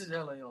 Because this is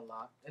LA on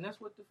Lock, and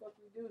that's what the fuck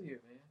we do here,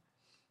 man.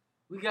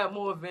 We got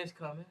more events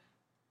coming.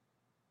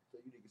 So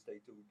you niggas stay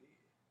tuned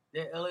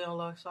in. That LA on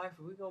Lock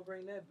Cypher, we gonna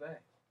bring that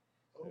back.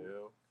 Oh.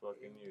 Yeah,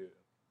 fucking yeah.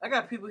 I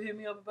got people hit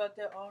me up about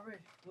that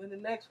already. When the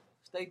next one.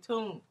 Stay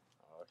tuned.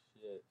 Oh,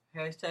 shit.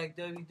 Hashtag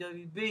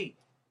WWB. We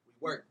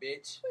work,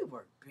 bitch. We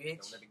work,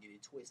 bitch. Don't ever get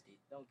it twisted.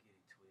 Don't get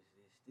it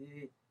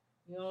twisted.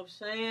 You know what I'm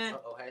saying?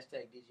 Uh-oh,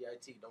 hashtag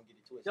DGIT. Don't get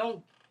it twisted.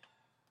 Don't.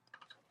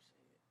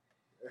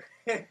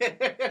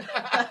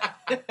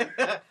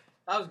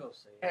 I was gonna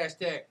say it.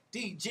 Hashtag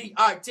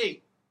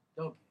DGIT.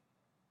 Don't get it.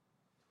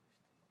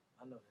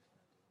 I know that's not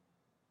doing it.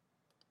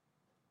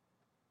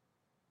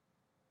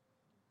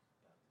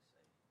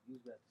 You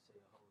was about to say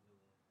a whole new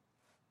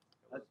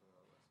one.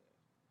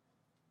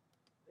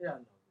 Yeah, I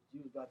know. But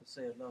you was about to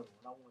say another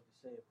one. I wanted to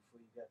say it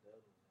before you got the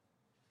other one.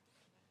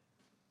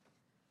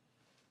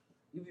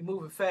 You be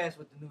moving fast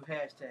with the new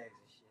hashtags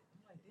and shit.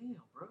 I'm like,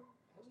 damn, bro.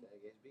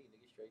 Hashtag SB,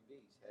 nigga, straight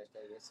B's.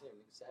 Hashtag SM,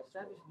 nigga,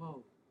 Savage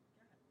mode.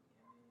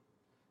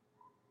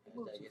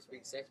 Hashtag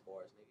SB, sex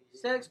bars, nigga. Yeah.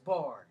 Sex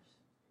bars.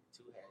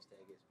 2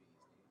 hashtag SBs,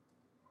 nigga.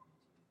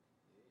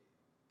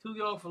 Too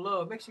Young for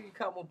Love. Make sure you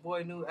cop my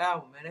boy new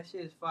album, man. That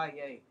shit is fire.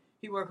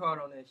 He work hard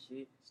on that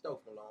shit.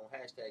 Stoked Malone.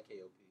 Hashtag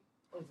KOP.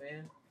 Oh,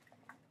 man.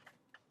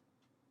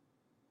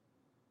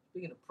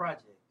 Speaking of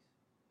projects.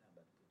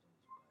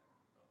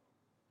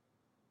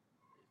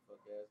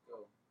 Fuck ass, go.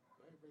 Go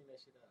ahead and bring that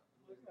shit out.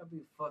 I gotta be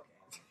a fuck ass.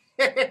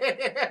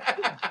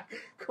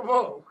 Come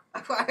on. I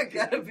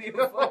gotta be a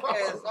fuck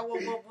ass. I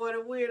want my boy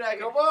to weird out.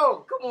 Come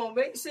on. Come on,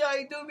 man. You see how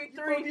you do me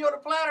You three? put me on the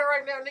platter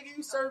right now, nigga.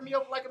 You serve me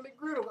up like a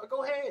McGriddle.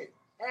 Go ahead.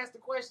 Ask the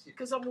question.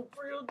 Cause I'm a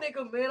real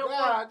nigga, man.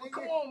 Nigga.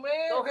 Come on,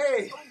 man. Go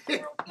ahead. Go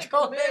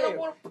Go ahead.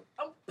 ahead.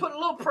 I'm putting a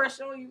little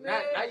pressure on you,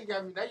 man. Now you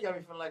got me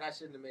feeling like I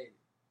shouldn't have made it.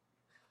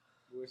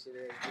 Bullshit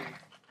ass nigga.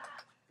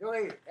 Go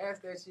ahead.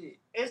 Ask that shit.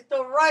 It's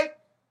the right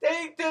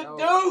thing to No,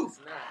 do. It's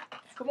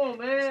not. Come on,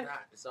 man. It's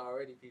not. It's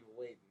already people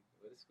waiting.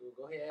 But it's cool.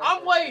 Go ahead.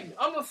 I'm waiting.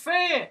 I'm a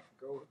fan.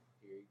 Go.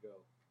 Here you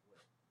go.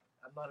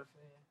 I'm not a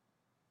fan.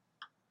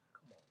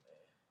 Come on,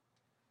 man.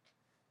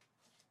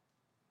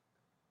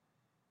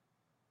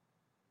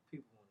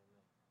 People want to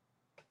know.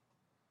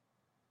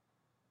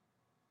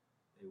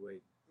 They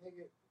wait.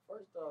 Nigga,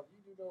 first off, you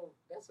do know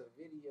that's a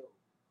video.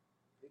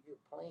 Nigga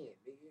playing,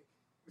 nigga.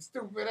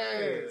 Stupid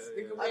ass.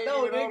 Nigga, I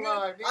know, nigga.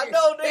 nigga. I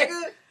know,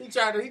 nigga. He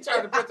tried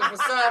to put the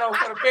facade on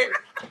for the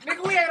picture.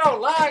 Nigga, we ain't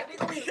on live.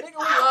 Nigga, we live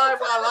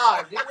while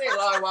live. Nigga, we ain't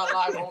live while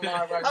live on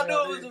live right now. I knew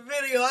it was a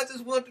video. I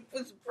just wanted to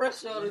put some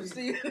pressure on it to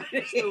see.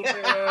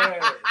 Stupid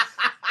ass.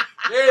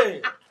 Yeah.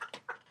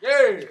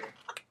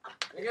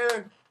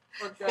 Nigga,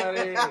 fuck out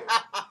of here.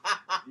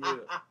 Yeah.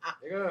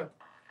 Nigga.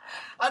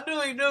 I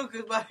knew he knew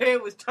because my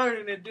head was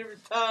turning at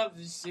different times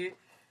and shit.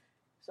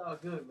 It's all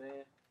good,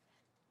 man.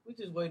 We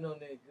just waiting on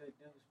that good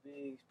Deuce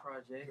Biggs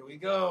project. Here we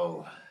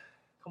go.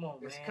 Come on,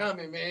 It's man.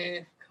 coming,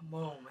 man. Come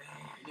on, man.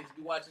 You niggas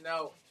be watching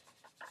out.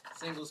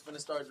 Singles finna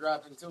start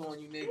dropping too on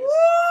you niggas.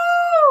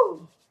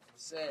 Woo!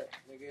 What's that,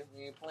 nigga?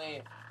 We ain't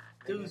playing.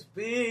 Deuce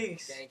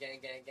Biggs. Gang, gang,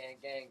 gang, gang,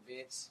 gang,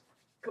 bitch.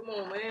 Come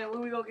on, man.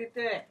 When we gonna get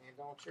that? Man,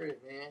 don't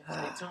trip, man.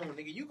 Stay tuned,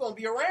 nigga. You gonna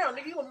be around,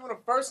 nigga. You gonna be one of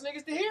the first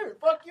niggas to hear it.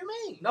 Fuck you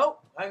mean?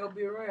 Nope. I ain't gonna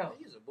be around.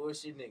 He's a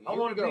bullshit nigga. I Here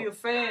want we to go. be a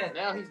fan.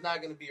 Now he's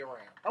not gonna be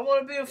around. I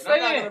want to be a And I'm not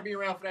fan. gonna be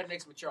around for that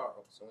next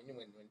Macharo. So when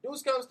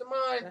Deuce comes to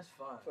mind, That's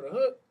fine. for the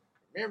hook,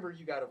 remember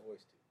you got a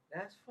voice too.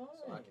 That's fine.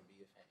 So I can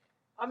be a fan.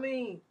 I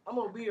mean, I'm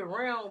gonna be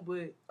around,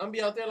 but I'm gonna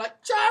be out there like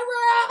Charo.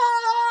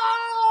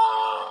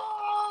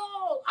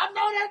 I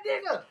know that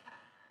nigga.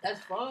 that's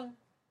fine.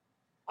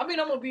 I mean,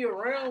 I'm gonna be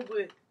around,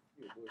 but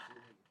You a bullshit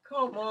nigga.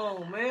 come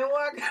on, man.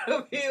 Why I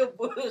gotta be a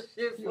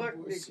bullshit You a fuck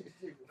bullshit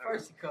nigga? nigga.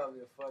 First he called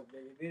me a fuck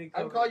nigga, then he I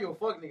called didn't call you a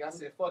fuck nigga. I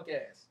said fuck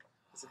ass.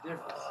 It's a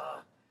difference.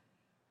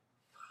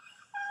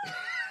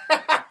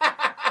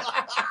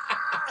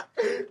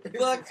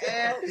 fuck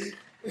ass.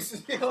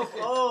 Come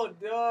on,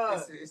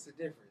 dog. It's a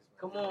difference. Man.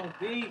 Come on,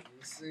 B. You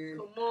see?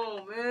 Come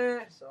on,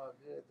 man. It's all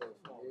good though.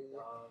 Come on, nigga.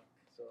 dog.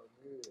 It's all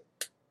good.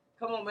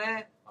 Come on,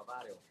 man. My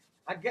body.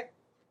 I get.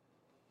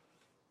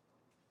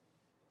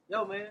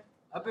 Yo, man.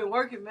 I've been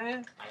working,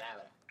 man.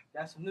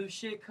 Got some new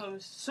shit coming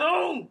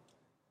soon.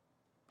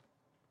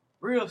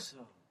 Real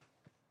soon.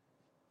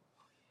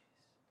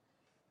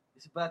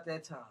 It's about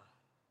that time.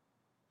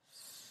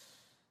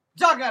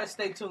 Y'all gotta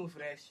stay tuned for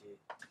that shit.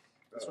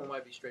 This one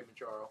might be straight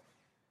Macharo.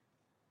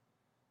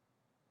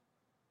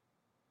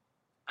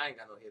 I ain't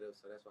got no hit up,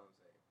 so that's what I'm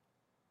saying.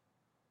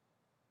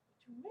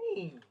 What you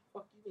mean?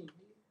 Fuck you mean,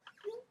 nigga?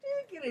 You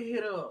did get a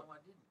hit up. No, I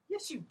didn't.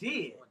 Yes, you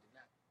did. No, I did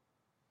not.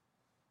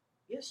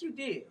 Yes, you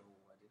did. No,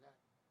 I did not.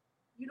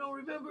 You don't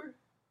remember? Here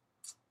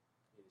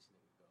this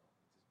nigga go.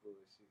 This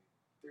bullshit.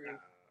 3.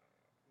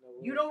 No,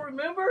 You don't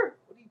remember?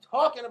 What are you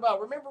talking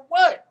about? Remember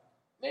what?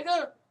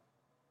 Nigga?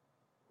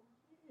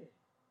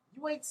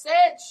 You ain't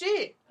said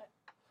shit.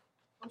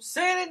 I'm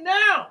saying it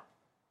now.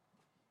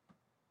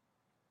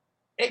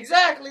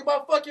 Exactly my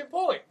fucking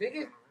point,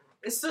 nigga.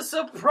 It's a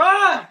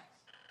surprise.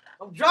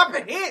 I'm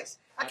dropping hits.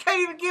 I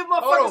can't even give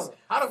motherfuckers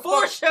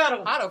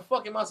foreshadow. How the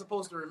fuck am I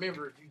supposed to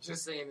remember if you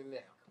just saying it now?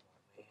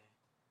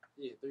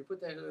 Yeah, 3,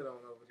 put that hood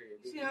on over there.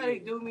 You see how they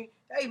do me?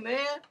 Hey,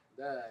 man.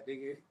 Nah,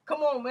 nigga.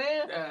 Come on,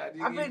 man. Nah,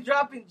 nigga. I've been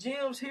dropping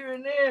gems here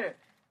and there.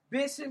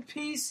 Bits and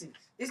pieces.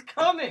 It's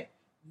coming.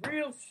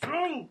 Real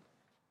soon.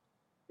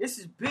 This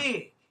is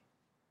big.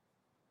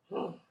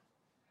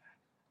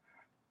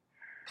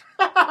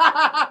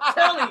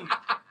 I'm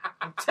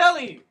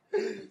telling you.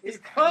 It's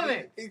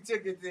coming. He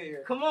took it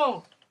there. Come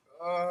on.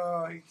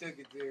 Oh, he took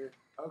it there.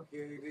 Okay,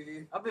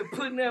 nigga. I've been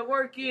putting that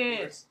work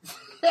in.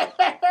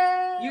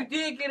 You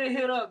did get a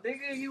hit up,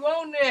 nigga. You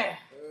on there.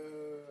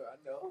 I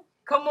know.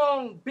 Come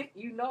on,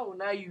 you know.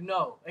 Now you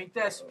know. Ain't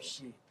that some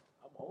shit?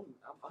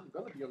 I'm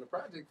gonna be on the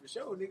project for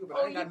sure, nigga, but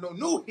Oh, I ain't got no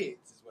new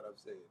hits, is what I'm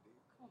saying,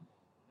 nigga. Come on,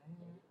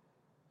 man.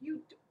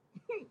 You do.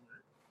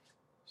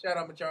 Shout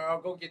out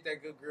Macharo. Go get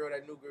that good girl,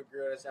 that new good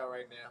girl that's out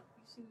right now.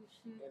 You see this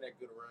shit? And that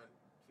good run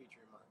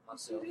featuring You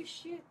see myself. this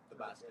shit? The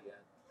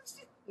Basquiat.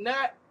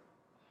 Not.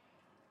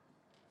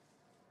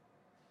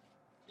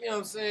 You know what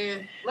I'm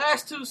saying?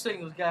 Last 2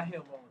 singles got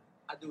him on it.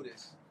 I do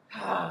this.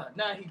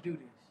 Now he do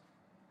this.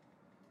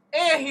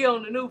 And he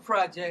on the new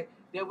project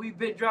that we've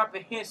been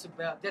dropping hints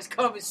about that's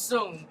coming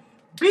soon.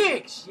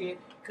 Big shit,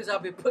 because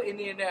I've been putting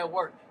in that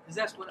work. Because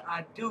that's what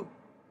I do.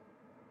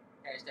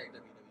 Hashtag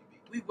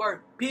WWB. We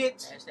work,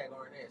 bitch. Hashtag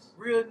RNS.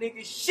 Real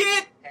nigga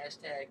shit.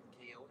 Hashtag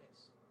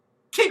KOS.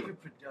 Keep it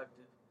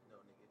productive. No,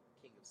 nigga.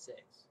 King of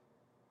Sex.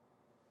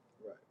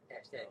 Right.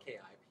 Hashtag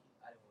KIP.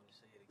 I didn't want to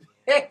say it again.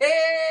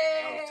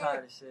 I was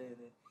tired of saying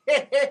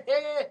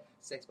it.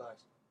 Sex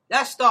box.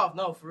 That's Staff.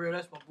 No, for real.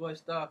 That's my boy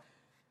Staff.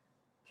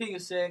 King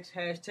of Sex.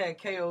 Hashtag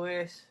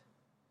KOS.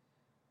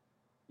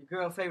 Your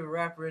girl favorite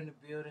rapper in the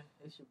building.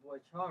 It's your boy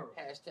Charo.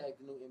 Hashtag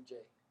the new MJ.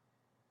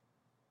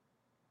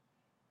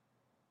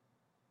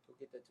 Go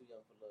get that Too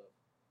Young for Love.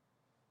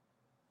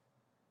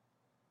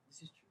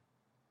 This is true.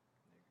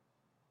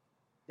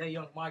 That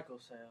Young Michael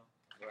sound.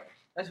 Right.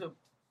 That's that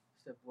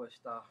boy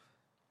Staff.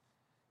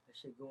 That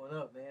shit going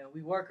up, man.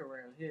 We work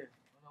around here. I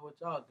don't know what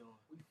y'all doing.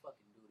 We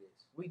fucking do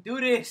this. We do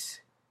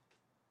this.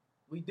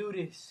 We do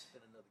this. It's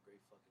been another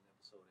great fucking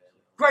episode of LA.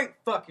 Great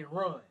fucking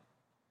run.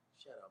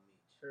 Shout out Meech.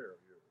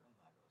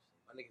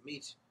 My nigga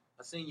Meech.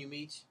 I seen you,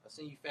 Meech. I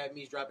seen you, Fat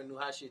Meech, dropping new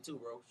hot shit too,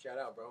 bro. Shout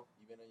out, bro.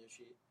 You been on your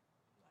shit?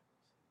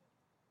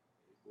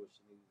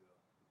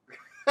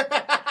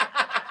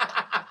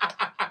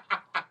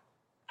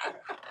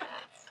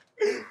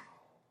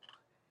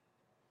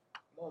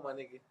 Come on, my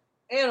nigga.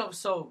 And I'm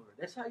sober.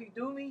 That's how you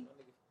do me?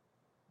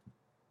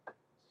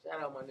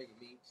 Shout out my nigga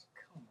Meech.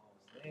 Come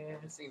on, man. I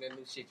haven't seen that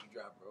new shit you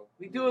dropped, bro.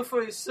 We do it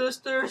for your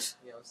sisters.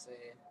 You know what I'm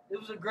saying? It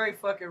was a great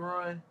fucking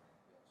run. You know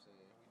what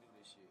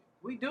I'm saying?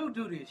 We do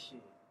this shit. We do this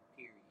shit.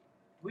 Period.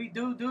 We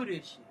do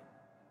this shit.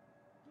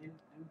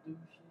 do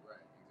shit. Right,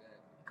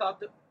 exactly. You caught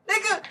the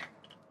nigga.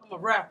 I'm a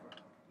rapper.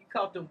 You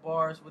caught them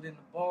bars within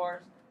the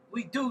bars.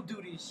 We do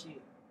this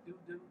shit. Do.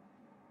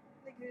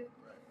 Nigga.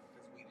 Right.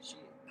 Because we the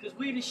shit. Cause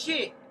we the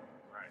shit.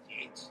 Right.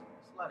 It's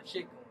a lot of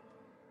shit going on.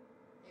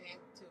 And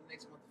until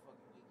next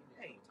motherfucking week.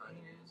 Hey, what time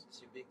it is. It's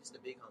the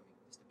big homie.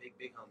 It's the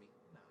big homie.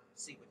 Nah.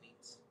 See what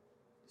needs.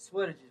 The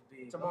sweater just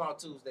big. Tomorrow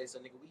Tuesday, so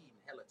nigga, we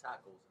eating hella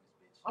tacos in this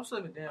bitch. I'm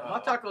slimming down. My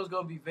tacos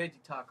gonna be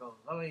veggie tacos.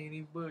 I ain't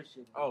even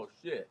bullshit. Oh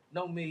shit.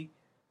 No meat.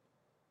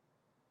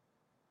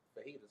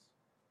 Fajitas.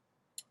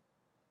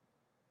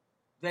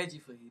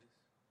 Veggie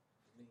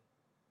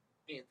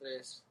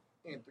fajitas.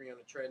 And 3 on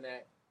the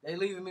Trinidad. They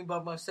leaving me by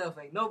myself.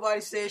 Ain't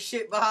nobody said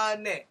shit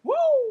behind that. Woo!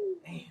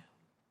 Damn.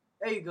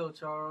 There you go,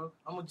 Charo.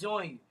 I'm gonna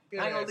join you. Good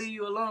I ain't gonna ass. leave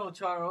you alone,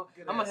 Charo.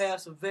 Good I'm gonna ass.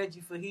 have some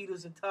veggie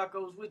fajitas and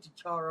tacos with you,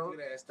 Charo.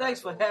 Good ass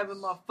Thanks for tacos.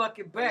 having my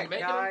fucking back, You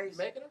making guys. them? You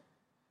making them?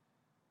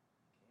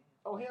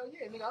 Oh, hell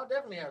yeah, nigga. I'll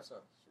definitely have some.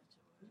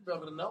 You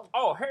better to know.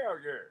 Oh hell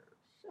yeah.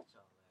 Shut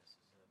your asses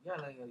up.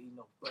 Y'all ain't gonna eat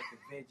no fucking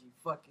veggie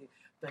fucking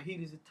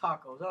fajitas and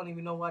tacos. I don't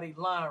even know why they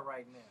lying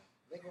right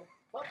now. Nigga,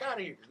 fuck out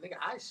of here. Nigga,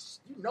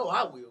 you know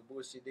I will,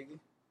 bullshit, nigga.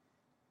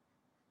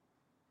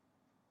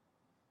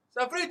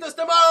 Sofritas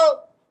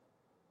tomorrow!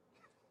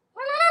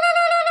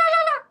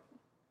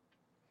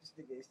 This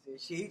nigga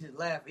said shit, he just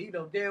laughing. He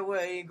know damn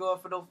well he ain't going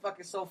for no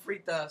fucking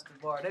sofritas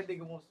tomorrow. That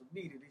nigga wants some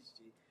meat in this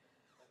shit.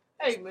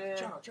 Hey, man.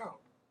 Charles,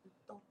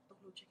 don't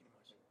no chicken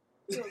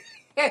in my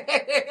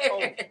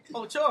shit.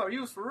 Oh, Char,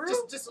 you was for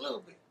real? Just a little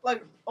bit.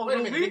 Like, oh, Wait a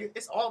no minute, meat? nigga.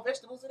 It's all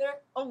vegetables in there?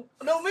 Oh,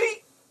 no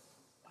meat?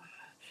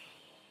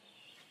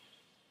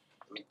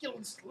 Let me kill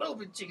just a little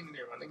bit of chicken in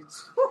there, my nigga.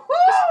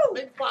 Woo-hoo!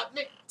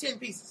 Maybe 10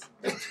 pieces.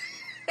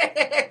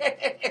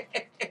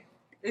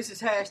 This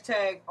is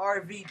hashtag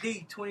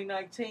RVD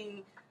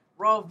 2019.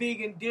 Raw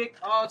vegan dick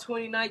all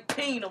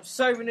 2019. I'm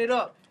serving it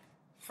up.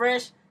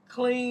 Fresh,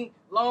 clean,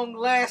 long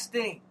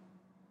lasting.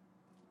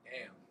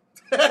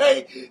 Damn.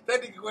 Hey,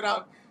 that nigga went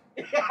out.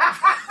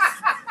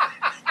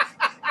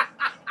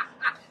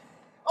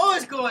 Oh,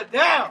 it's going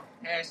down.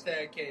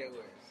 Hashtag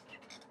KOS.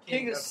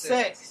 King of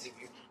sex.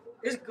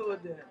 It's going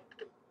down.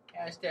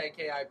 Hashtag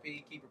KIP.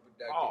 Keep it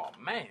productive. Oh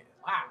man.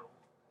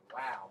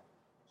 Wow.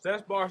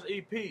 Sex Bars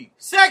EP.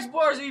 Sex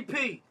Bars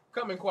EP.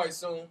 Coming quite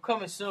soon.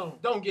 Coming soon.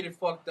 Don't get it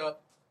fucked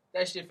up.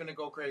 That shit finna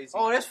go crazy.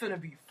 Oh, that's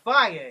finna be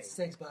fire.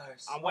 Sex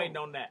Bars. I'm waiting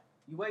on that.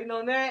 You waiting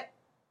on that?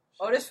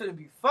 Oh, that's finna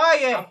be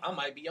fire. I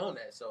might be on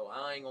that, so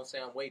I ain't gonna say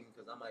I'm waiting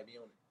because I might be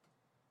on it.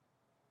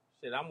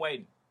 Shit, I'm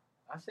waiting.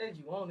 I said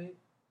you on it.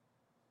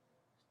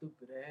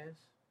 Stupid ass.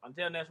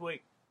 Until next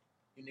week.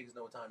 You niggas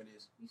know what time it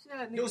is. You see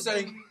how You niggas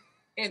say, do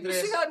it? Andres.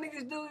 You see how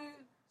niggas do it?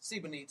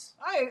 Seba needs.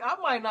 I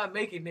might not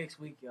make it next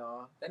week,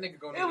 y'all. That nigga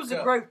gonna need It was a a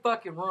cup. great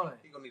fucking run.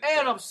 He gonna need a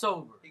And cup. I'm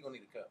sober. He gonna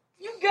need a cup.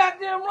 You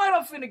goddamn right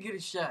I'm finna get a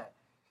shot.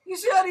 You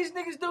see how these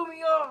niggas do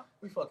me, y'all?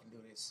 We fucking do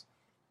this.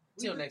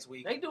 Till next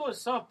week. They doing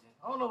something.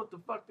 I don't know what the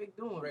fuck they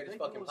doing. Greatest They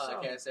fucking doing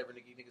podcast something. ever,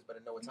 nigga. You niggas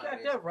better know what You time got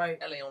it is. that right.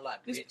 LA on lock,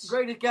 This bitch.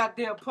 greatest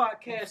goddamn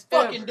podcast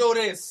Fucking ever. do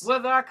this.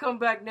 Whether I come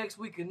back next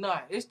week or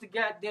not, it's the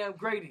goddamn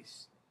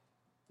greatest.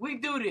 We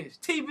do this.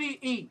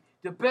 TBE,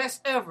 the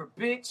best ever,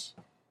 bitch.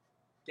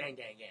 Gang,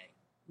 gang, gang.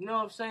 You know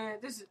what I'm saying?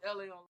 This is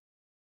LA on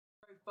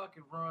great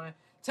fucking run.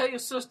 Tell your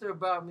sister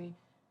about me.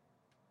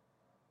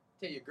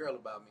 Tell your girl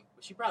about me.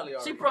 But she probably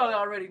already She probably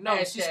already knows.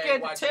 Hashtag She's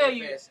scared to YGFS. tell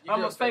you Your I'm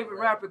a girl's favorite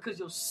rapper because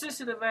your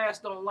sensitive ass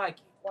don't like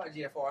it.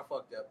 YGFR, I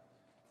fucked up.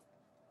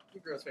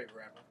 Your girl's favorite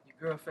rapper.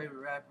 Your girl's favorite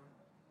rapper.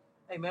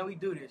 Hey, man, we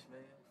do this,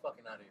 man.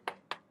 Fucking out of here,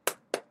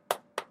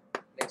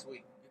 man. Next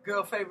week. Your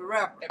girl favorite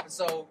rapper.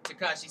 Episode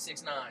Tekashi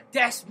 6ix9ine.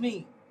 That's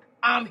me.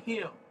 I'm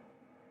him.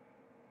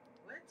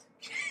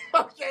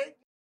 What? Okay.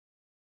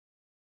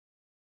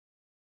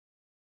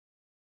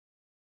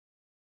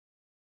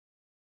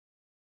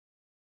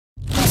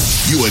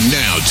 You are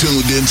now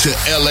tuned into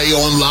LA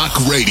on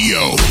Lock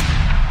Radio.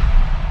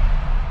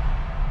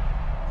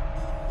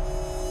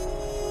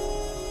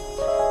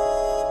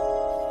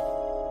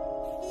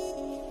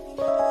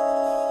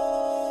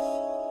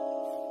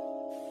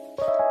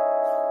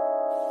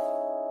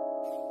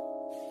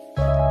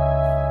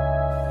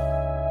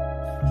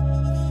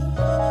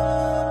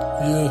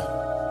 Yeah.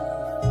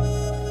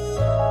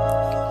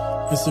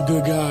 It's a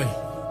good guy.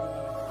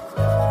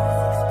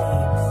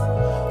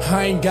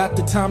 I ain't got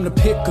the time to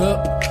pick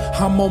up.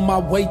 I'm on my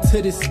way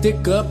to this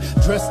stick up.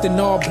 Dressed in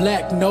all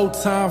black, no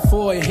time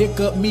for a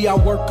hiccup. Me, I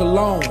work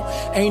alone.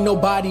 Ain't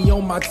nobody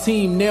on my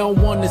team. They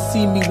don't wanna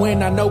see me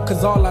win, I know,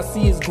 cause all I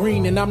see is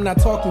green. And I'm not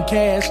talking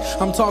cash,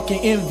 I'm talking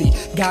envy.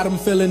 Got them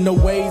feeling the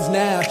ways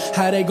now.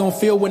 How they gon'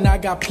 feel when I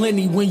got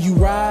plenty? When you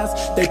rise,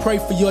 they pray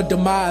for your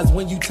demise.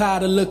 When you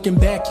tired of looking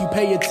back, you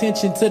pay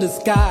attention to the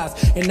skies.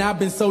 And I've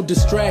been so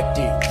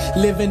distracted,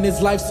 living this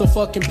life so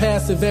fucking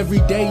passive. Every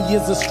day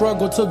is a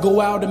struggle to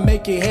go out and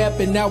make it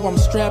happen. Now I'm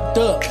strapped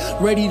up,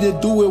 Ready to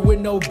do it with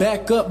no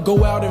backup.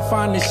 Go out and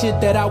find the shit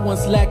that I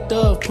once lacked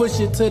of. Push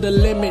it to the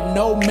limit,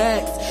 no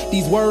max.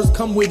 These words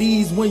come with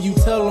ease when you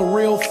tell the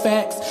real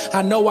facts.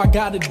 I know I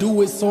gotta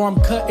do it, so I'm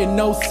cutting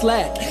no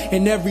slack.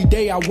 And every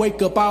day I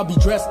wake up, I'll be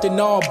dressed in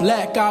all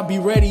black. I'll be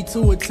ready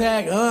to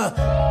attack,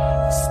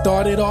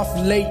 Started off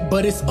late,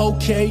 but it's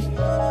okay.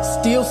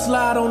 Still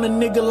slide on a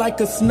nigga like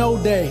a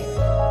snow day.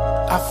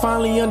 I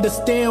finally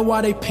understand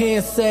why they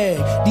paying SAG.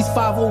 These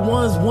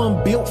 501s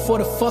wasn't built for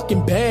the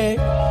fucking bag.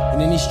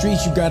 And in these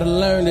streets you gotta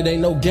learn it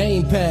ain't no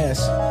game pass.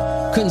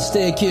 Couldn't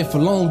stay a kid for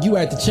long, you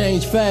had to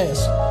change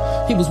fast.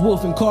 He was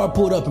wolfing, car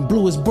pulled up and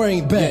blew his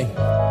brain back.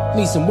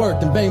 Need some work,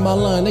 then bang my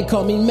line, they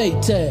call me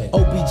mate tag.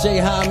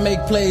 OBJ, how I make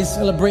plays,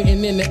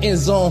 celebrating in the end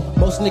zone.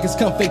 Most niggas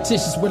come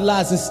fictitious with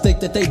lies and stake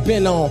that they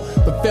been on.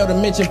 But fail to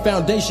mention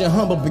foundation,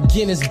 humble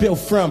beginnings built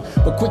from.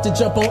 But quick to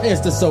jump on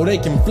Insta so they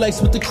can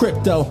flex with the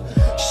crypto.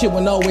 Shit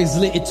wasn't always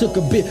lit, it took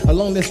a bit.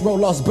 Along this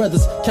road, lost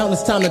brothers.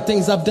 Countless time the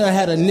things I've done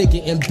had a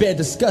nigga in bed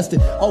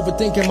disgusted.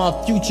 Overthinking my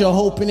future,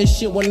 hoping this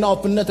shit went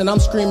off for nothing. I'm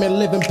screaming,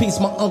 live in peace,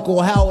 my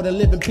uncle Howard, and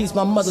live in peace,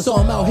 my mother. So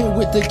I'm out here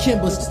with the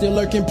Kimbers, still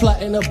lurking,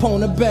 plotting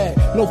upon the bag.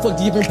 No fuck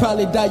to even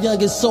probably die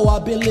young, and so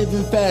I've been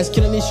living fast.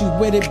 Killing issues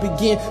where they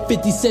begin.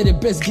 50 said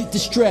it best, get the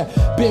strap.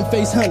 Been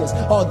face hunters,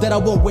 all that I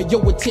want where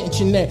your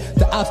attention at.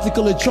 The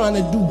obstacle of trying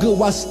to do good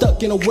while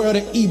stuck in a world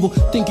of evil.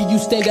 Thinking you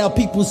stand out,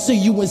 people see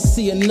you and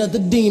see another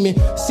demon.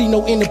 See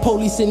no end of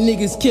police and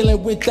niggas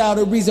killing without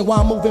a reason. Why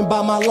I'm moving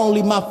by my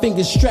lonely, my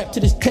fingers strapped to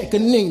this tech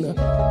of Nina.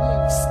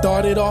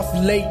 Started off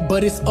late,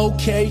 but it's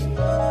okay.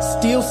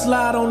 Still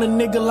slide on a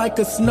nigga like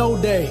a snow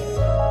day.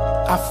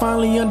 I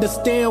finally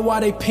understand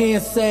why they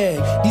paying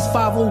SAG. These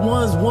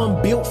 501s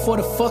wasn't built for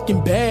the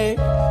fucking bag.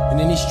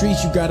 And in these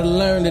streets you gotta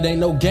learn it ain't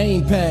no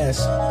game pass.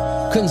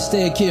 Couldn't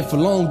stay a kid for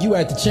long, you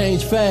had to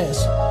change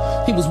fast.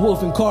 He was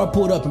wolfing, car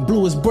pulled up and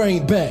blew his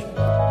brain back.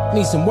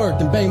 Need some work,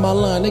 then bang my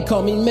line, they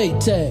call me mate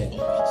tag.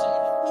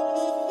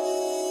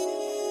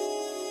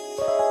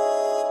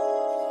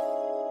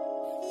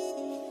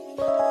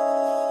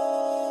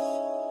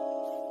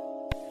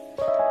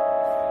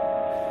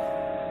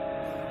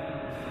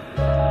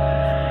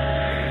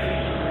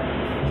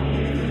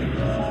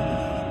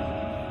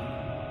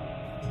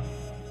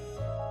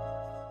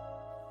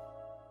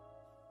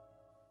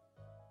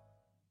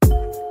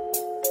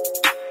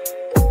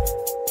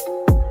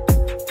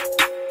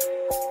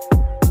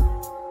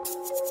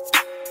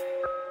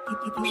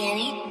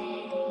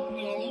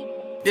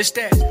 This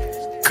that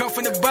come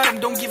from the bottom,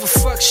 don't give a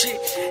fuck shit.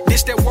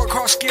 This that work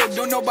hard skill,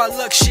 don't know about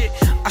luck shit.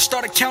 I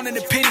started counting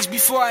the pennies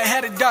before I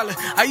had $1.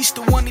 I used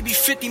to want to be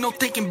 50, no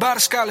thinking about a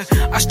scholar.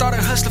 I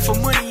started hustling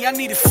for money, I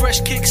needed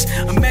fresh kicks.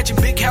 Imagine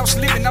big house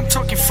living, I'm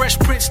talking Fresh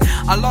Prince.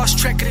 I lost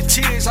track of the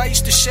tears, I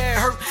used to share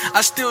hurt.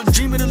 I still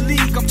dream of the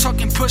league, I'm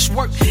talking push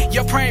work.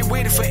 Your praying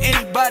waiting for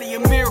anybody, a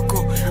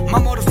miracle. My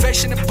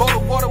motivation, a bowl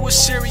of water with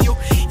cereal.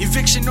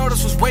 Eviction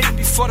orders was waiting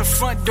before the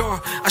front door.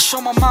 I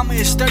showed my mama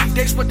it's 30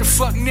 days, what the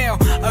fuck now?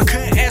 I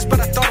couldn't ask, but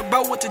I thought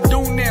about what to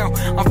do now.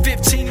 I'm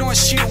 15 on,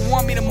 she don't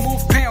want me to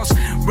move pounds.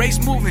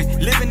 Raised moving,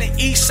 living the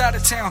east side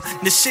of town.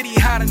 The city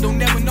hot and don't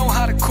never know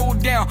how to cool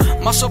down.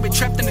 My soul been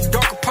trapped in the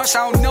darker parts,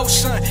 I don't know,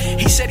 son.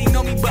 He said he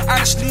know me, but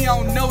honestly, I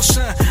don't know,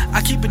 son.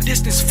 I keep a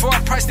distance for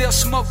a price, they'll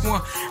smoke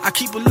one. I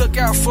keep a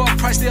lookout for a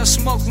price, they'll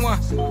smoke one.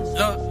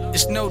 Look,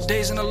 it's no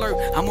days in alert.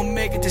 I'ma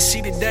make it to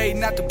see the day,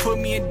 not to put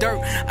me in dirt.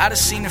 I done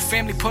seen the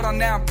family put on,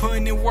 now I'm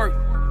putting in work.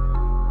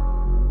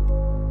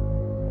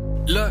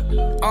 Look,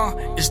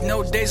 it's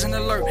no days in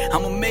alert.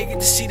 I'ma make it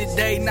to see the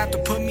day, not to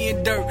put me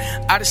in dirt.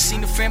 I done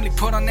seen the family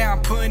put on, now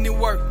I'm putting in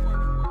work.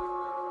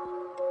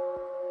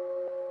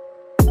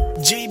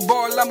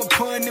 G-ball, I'ma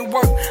put in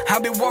work. I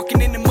been walking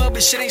in the mud,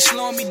 but shit ain't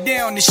slowing me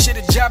down. This shit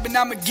a job and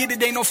I'ma get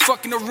it, ain't no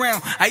fucking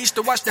around. I used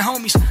to watch the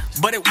homies,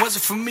 but it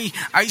wasn't for me.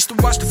 I used to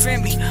watch the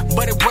family,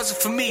 but it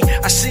wasn't for me.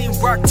 I seen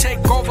rock take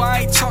over,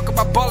 I ain't talking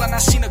about ballin'. I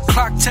seen a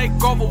clock take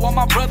over while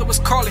my brother was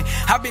calling.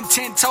 I been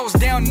 10 toes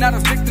down, not a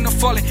victim of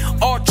falling.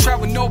 All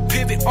travel, no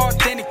pivot,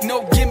 authentic,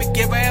 no gimmick.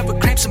 If I ever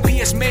claim some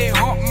BS, may it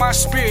haunt my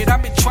spirit. I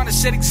been trying to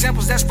set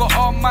examples, that's for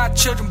all my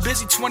children.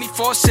 Busy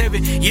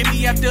 24/7, yeah,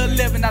 me after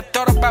 11. I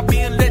thought about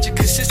being legend.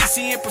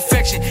 Consistency and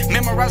perfection.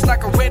 Memorized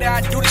like a radar,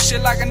 I do this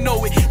shit like I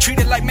know it. Treat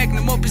it like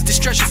magnum opus,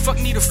 distraction.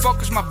 Fuck need to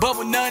focus. My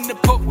bubble, nothing to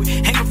poke with.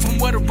 Hanging from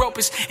where the rope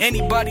is.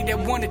 Anybody that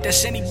want it,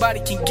 that's anybody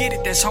can get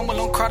it. That's Home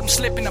Alone, caught him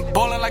slipping. I'm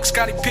balling like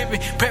Scottie Pippen.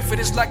 Prep for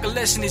this like a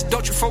lesson. It's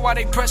don't you for why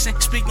they pressing.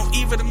 Speak no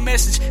evil the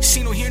message.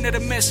 See no hearing of the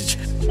message.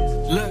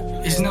 Look,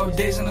 it's no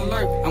days in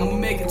alert. I'ma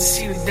make it to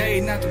see the day,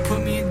 not to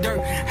put me in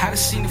dirt. How to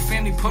see the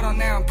family put on,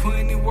 now I'm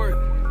putting in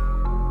work.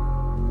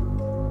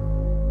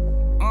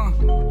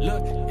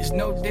 Look, it's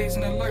no days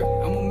in alert.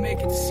 I'ma make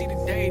it to see the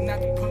day,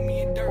 not to put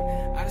me in dirt.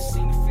 I done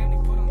seen the family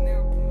put on,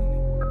 now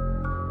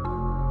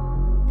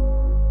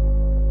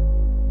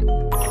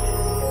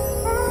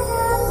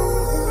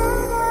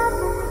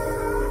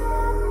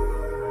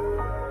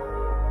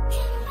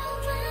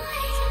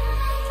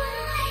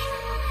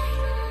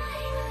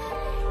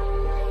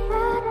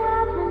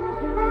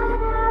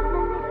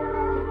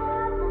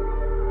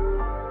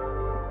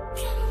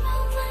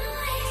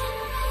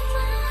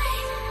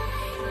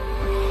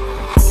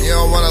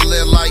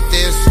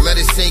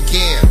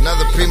sink in.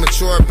 Another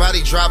premature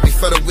body drop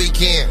before the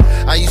weekend.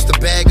 I used to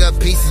bag up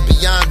pieces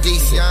beyond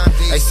decent.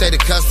 They say the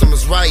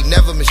customer's right,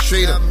 never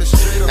mistreat them.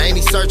 Ain't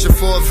he searching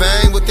for a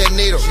vein with that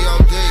needle?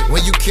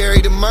 When you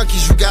carry the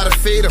monkeys, you gotta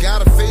feed them.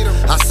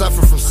 I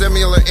suffer from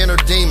similar inner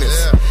demons.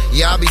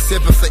 Yeah, I be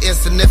sipping for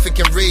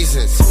insignificant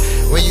reasons.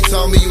 When you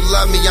told me you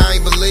love me, I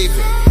ain't believe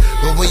it.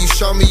 But when you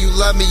show me you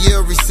love me,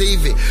 you'll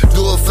receive it.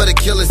 Do it for the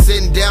killers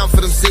sitting down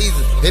for them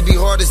seasons. It be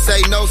hard to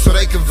say no, so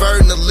they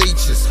converting the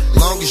leeches.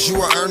 Long as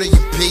you are earning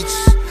your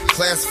peaches.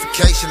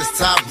 Classification is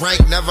top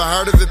rank, never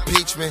heard of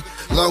impeachment.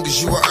 Long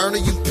as you are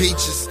earning your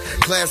peaches.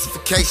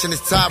 Classification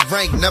is top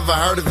rank, never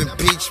heard of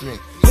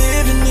impeachment.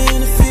 Living in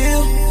the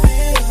field,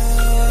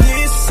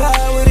 this is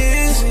how it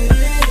is.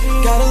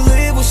 Gotta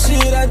live with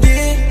shit I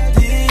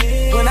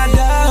did. When I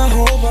die, I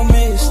hope I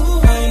miss.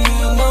 I ain't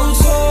had no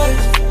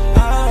choice.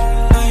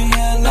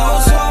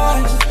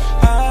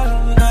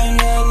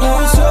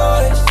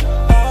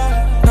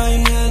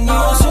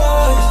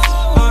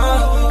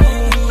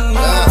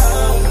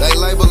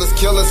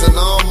 Killers and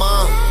all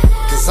mine,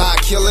 cause I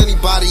kill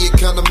anybody it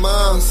come to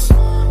minds.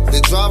 They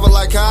drive it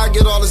like how I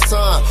get all this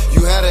time.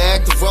 You had an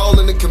active role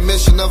in the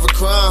commission of a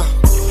crime.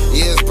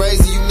 Yeah, it's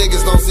crazy you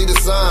niggas don't see the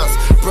signs.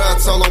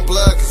 Bruh told on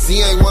blood cause he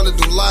ain't wanna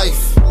do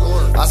life.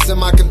 I send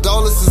my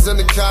condolences in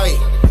the kite.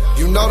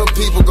 You know them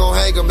people gon'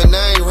 hang him and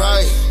they ain't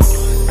right.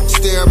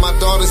 Stare at my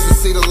daughters and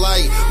see the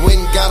light. Went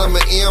and got him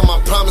an M, I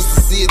promised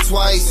to see it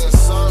twice.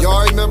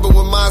 Y'all remember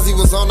when Mozzie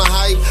was on the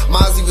hype?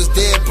 Mozzie was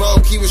dead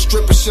broke, he was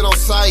stripping shit on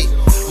sight.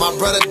 My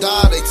brother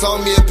died, they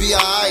told me it'd be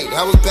alright.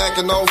 I was back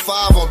in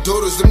 05 on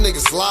Doodles, them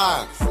niggas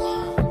lied.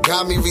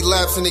 Got me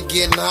relapsing and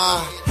getting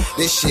high.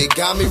 This shit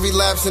got me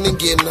relapsing and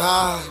getting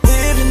high.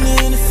 Living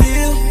in the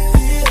field,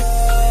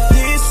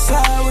 this is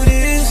how it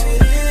is.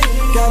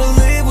 Gotta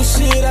live with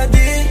shit I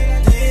did.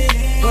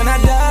 When I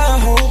die, I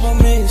hope I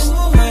miss. I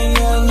ain't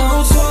got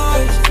no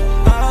choice.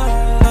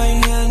 I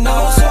ain't got no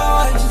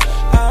choice.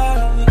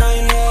 I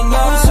ain't got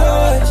no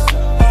choice.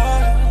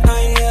 I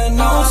ain't got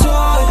no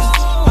choice.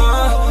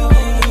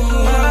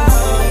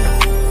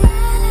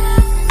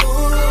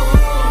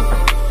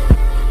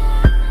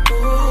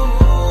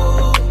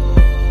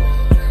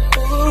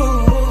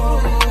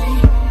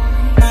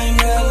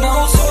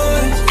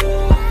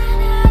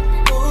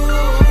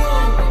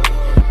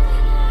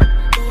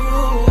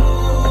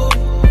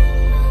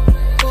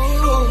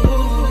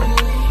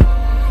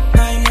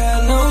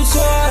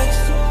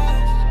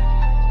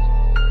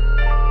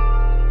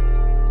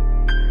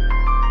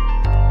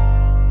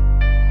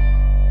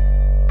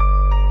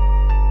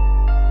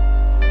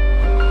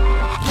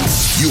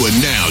 You are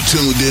now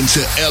tuned into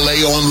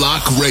LA on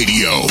Lock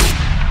Radio.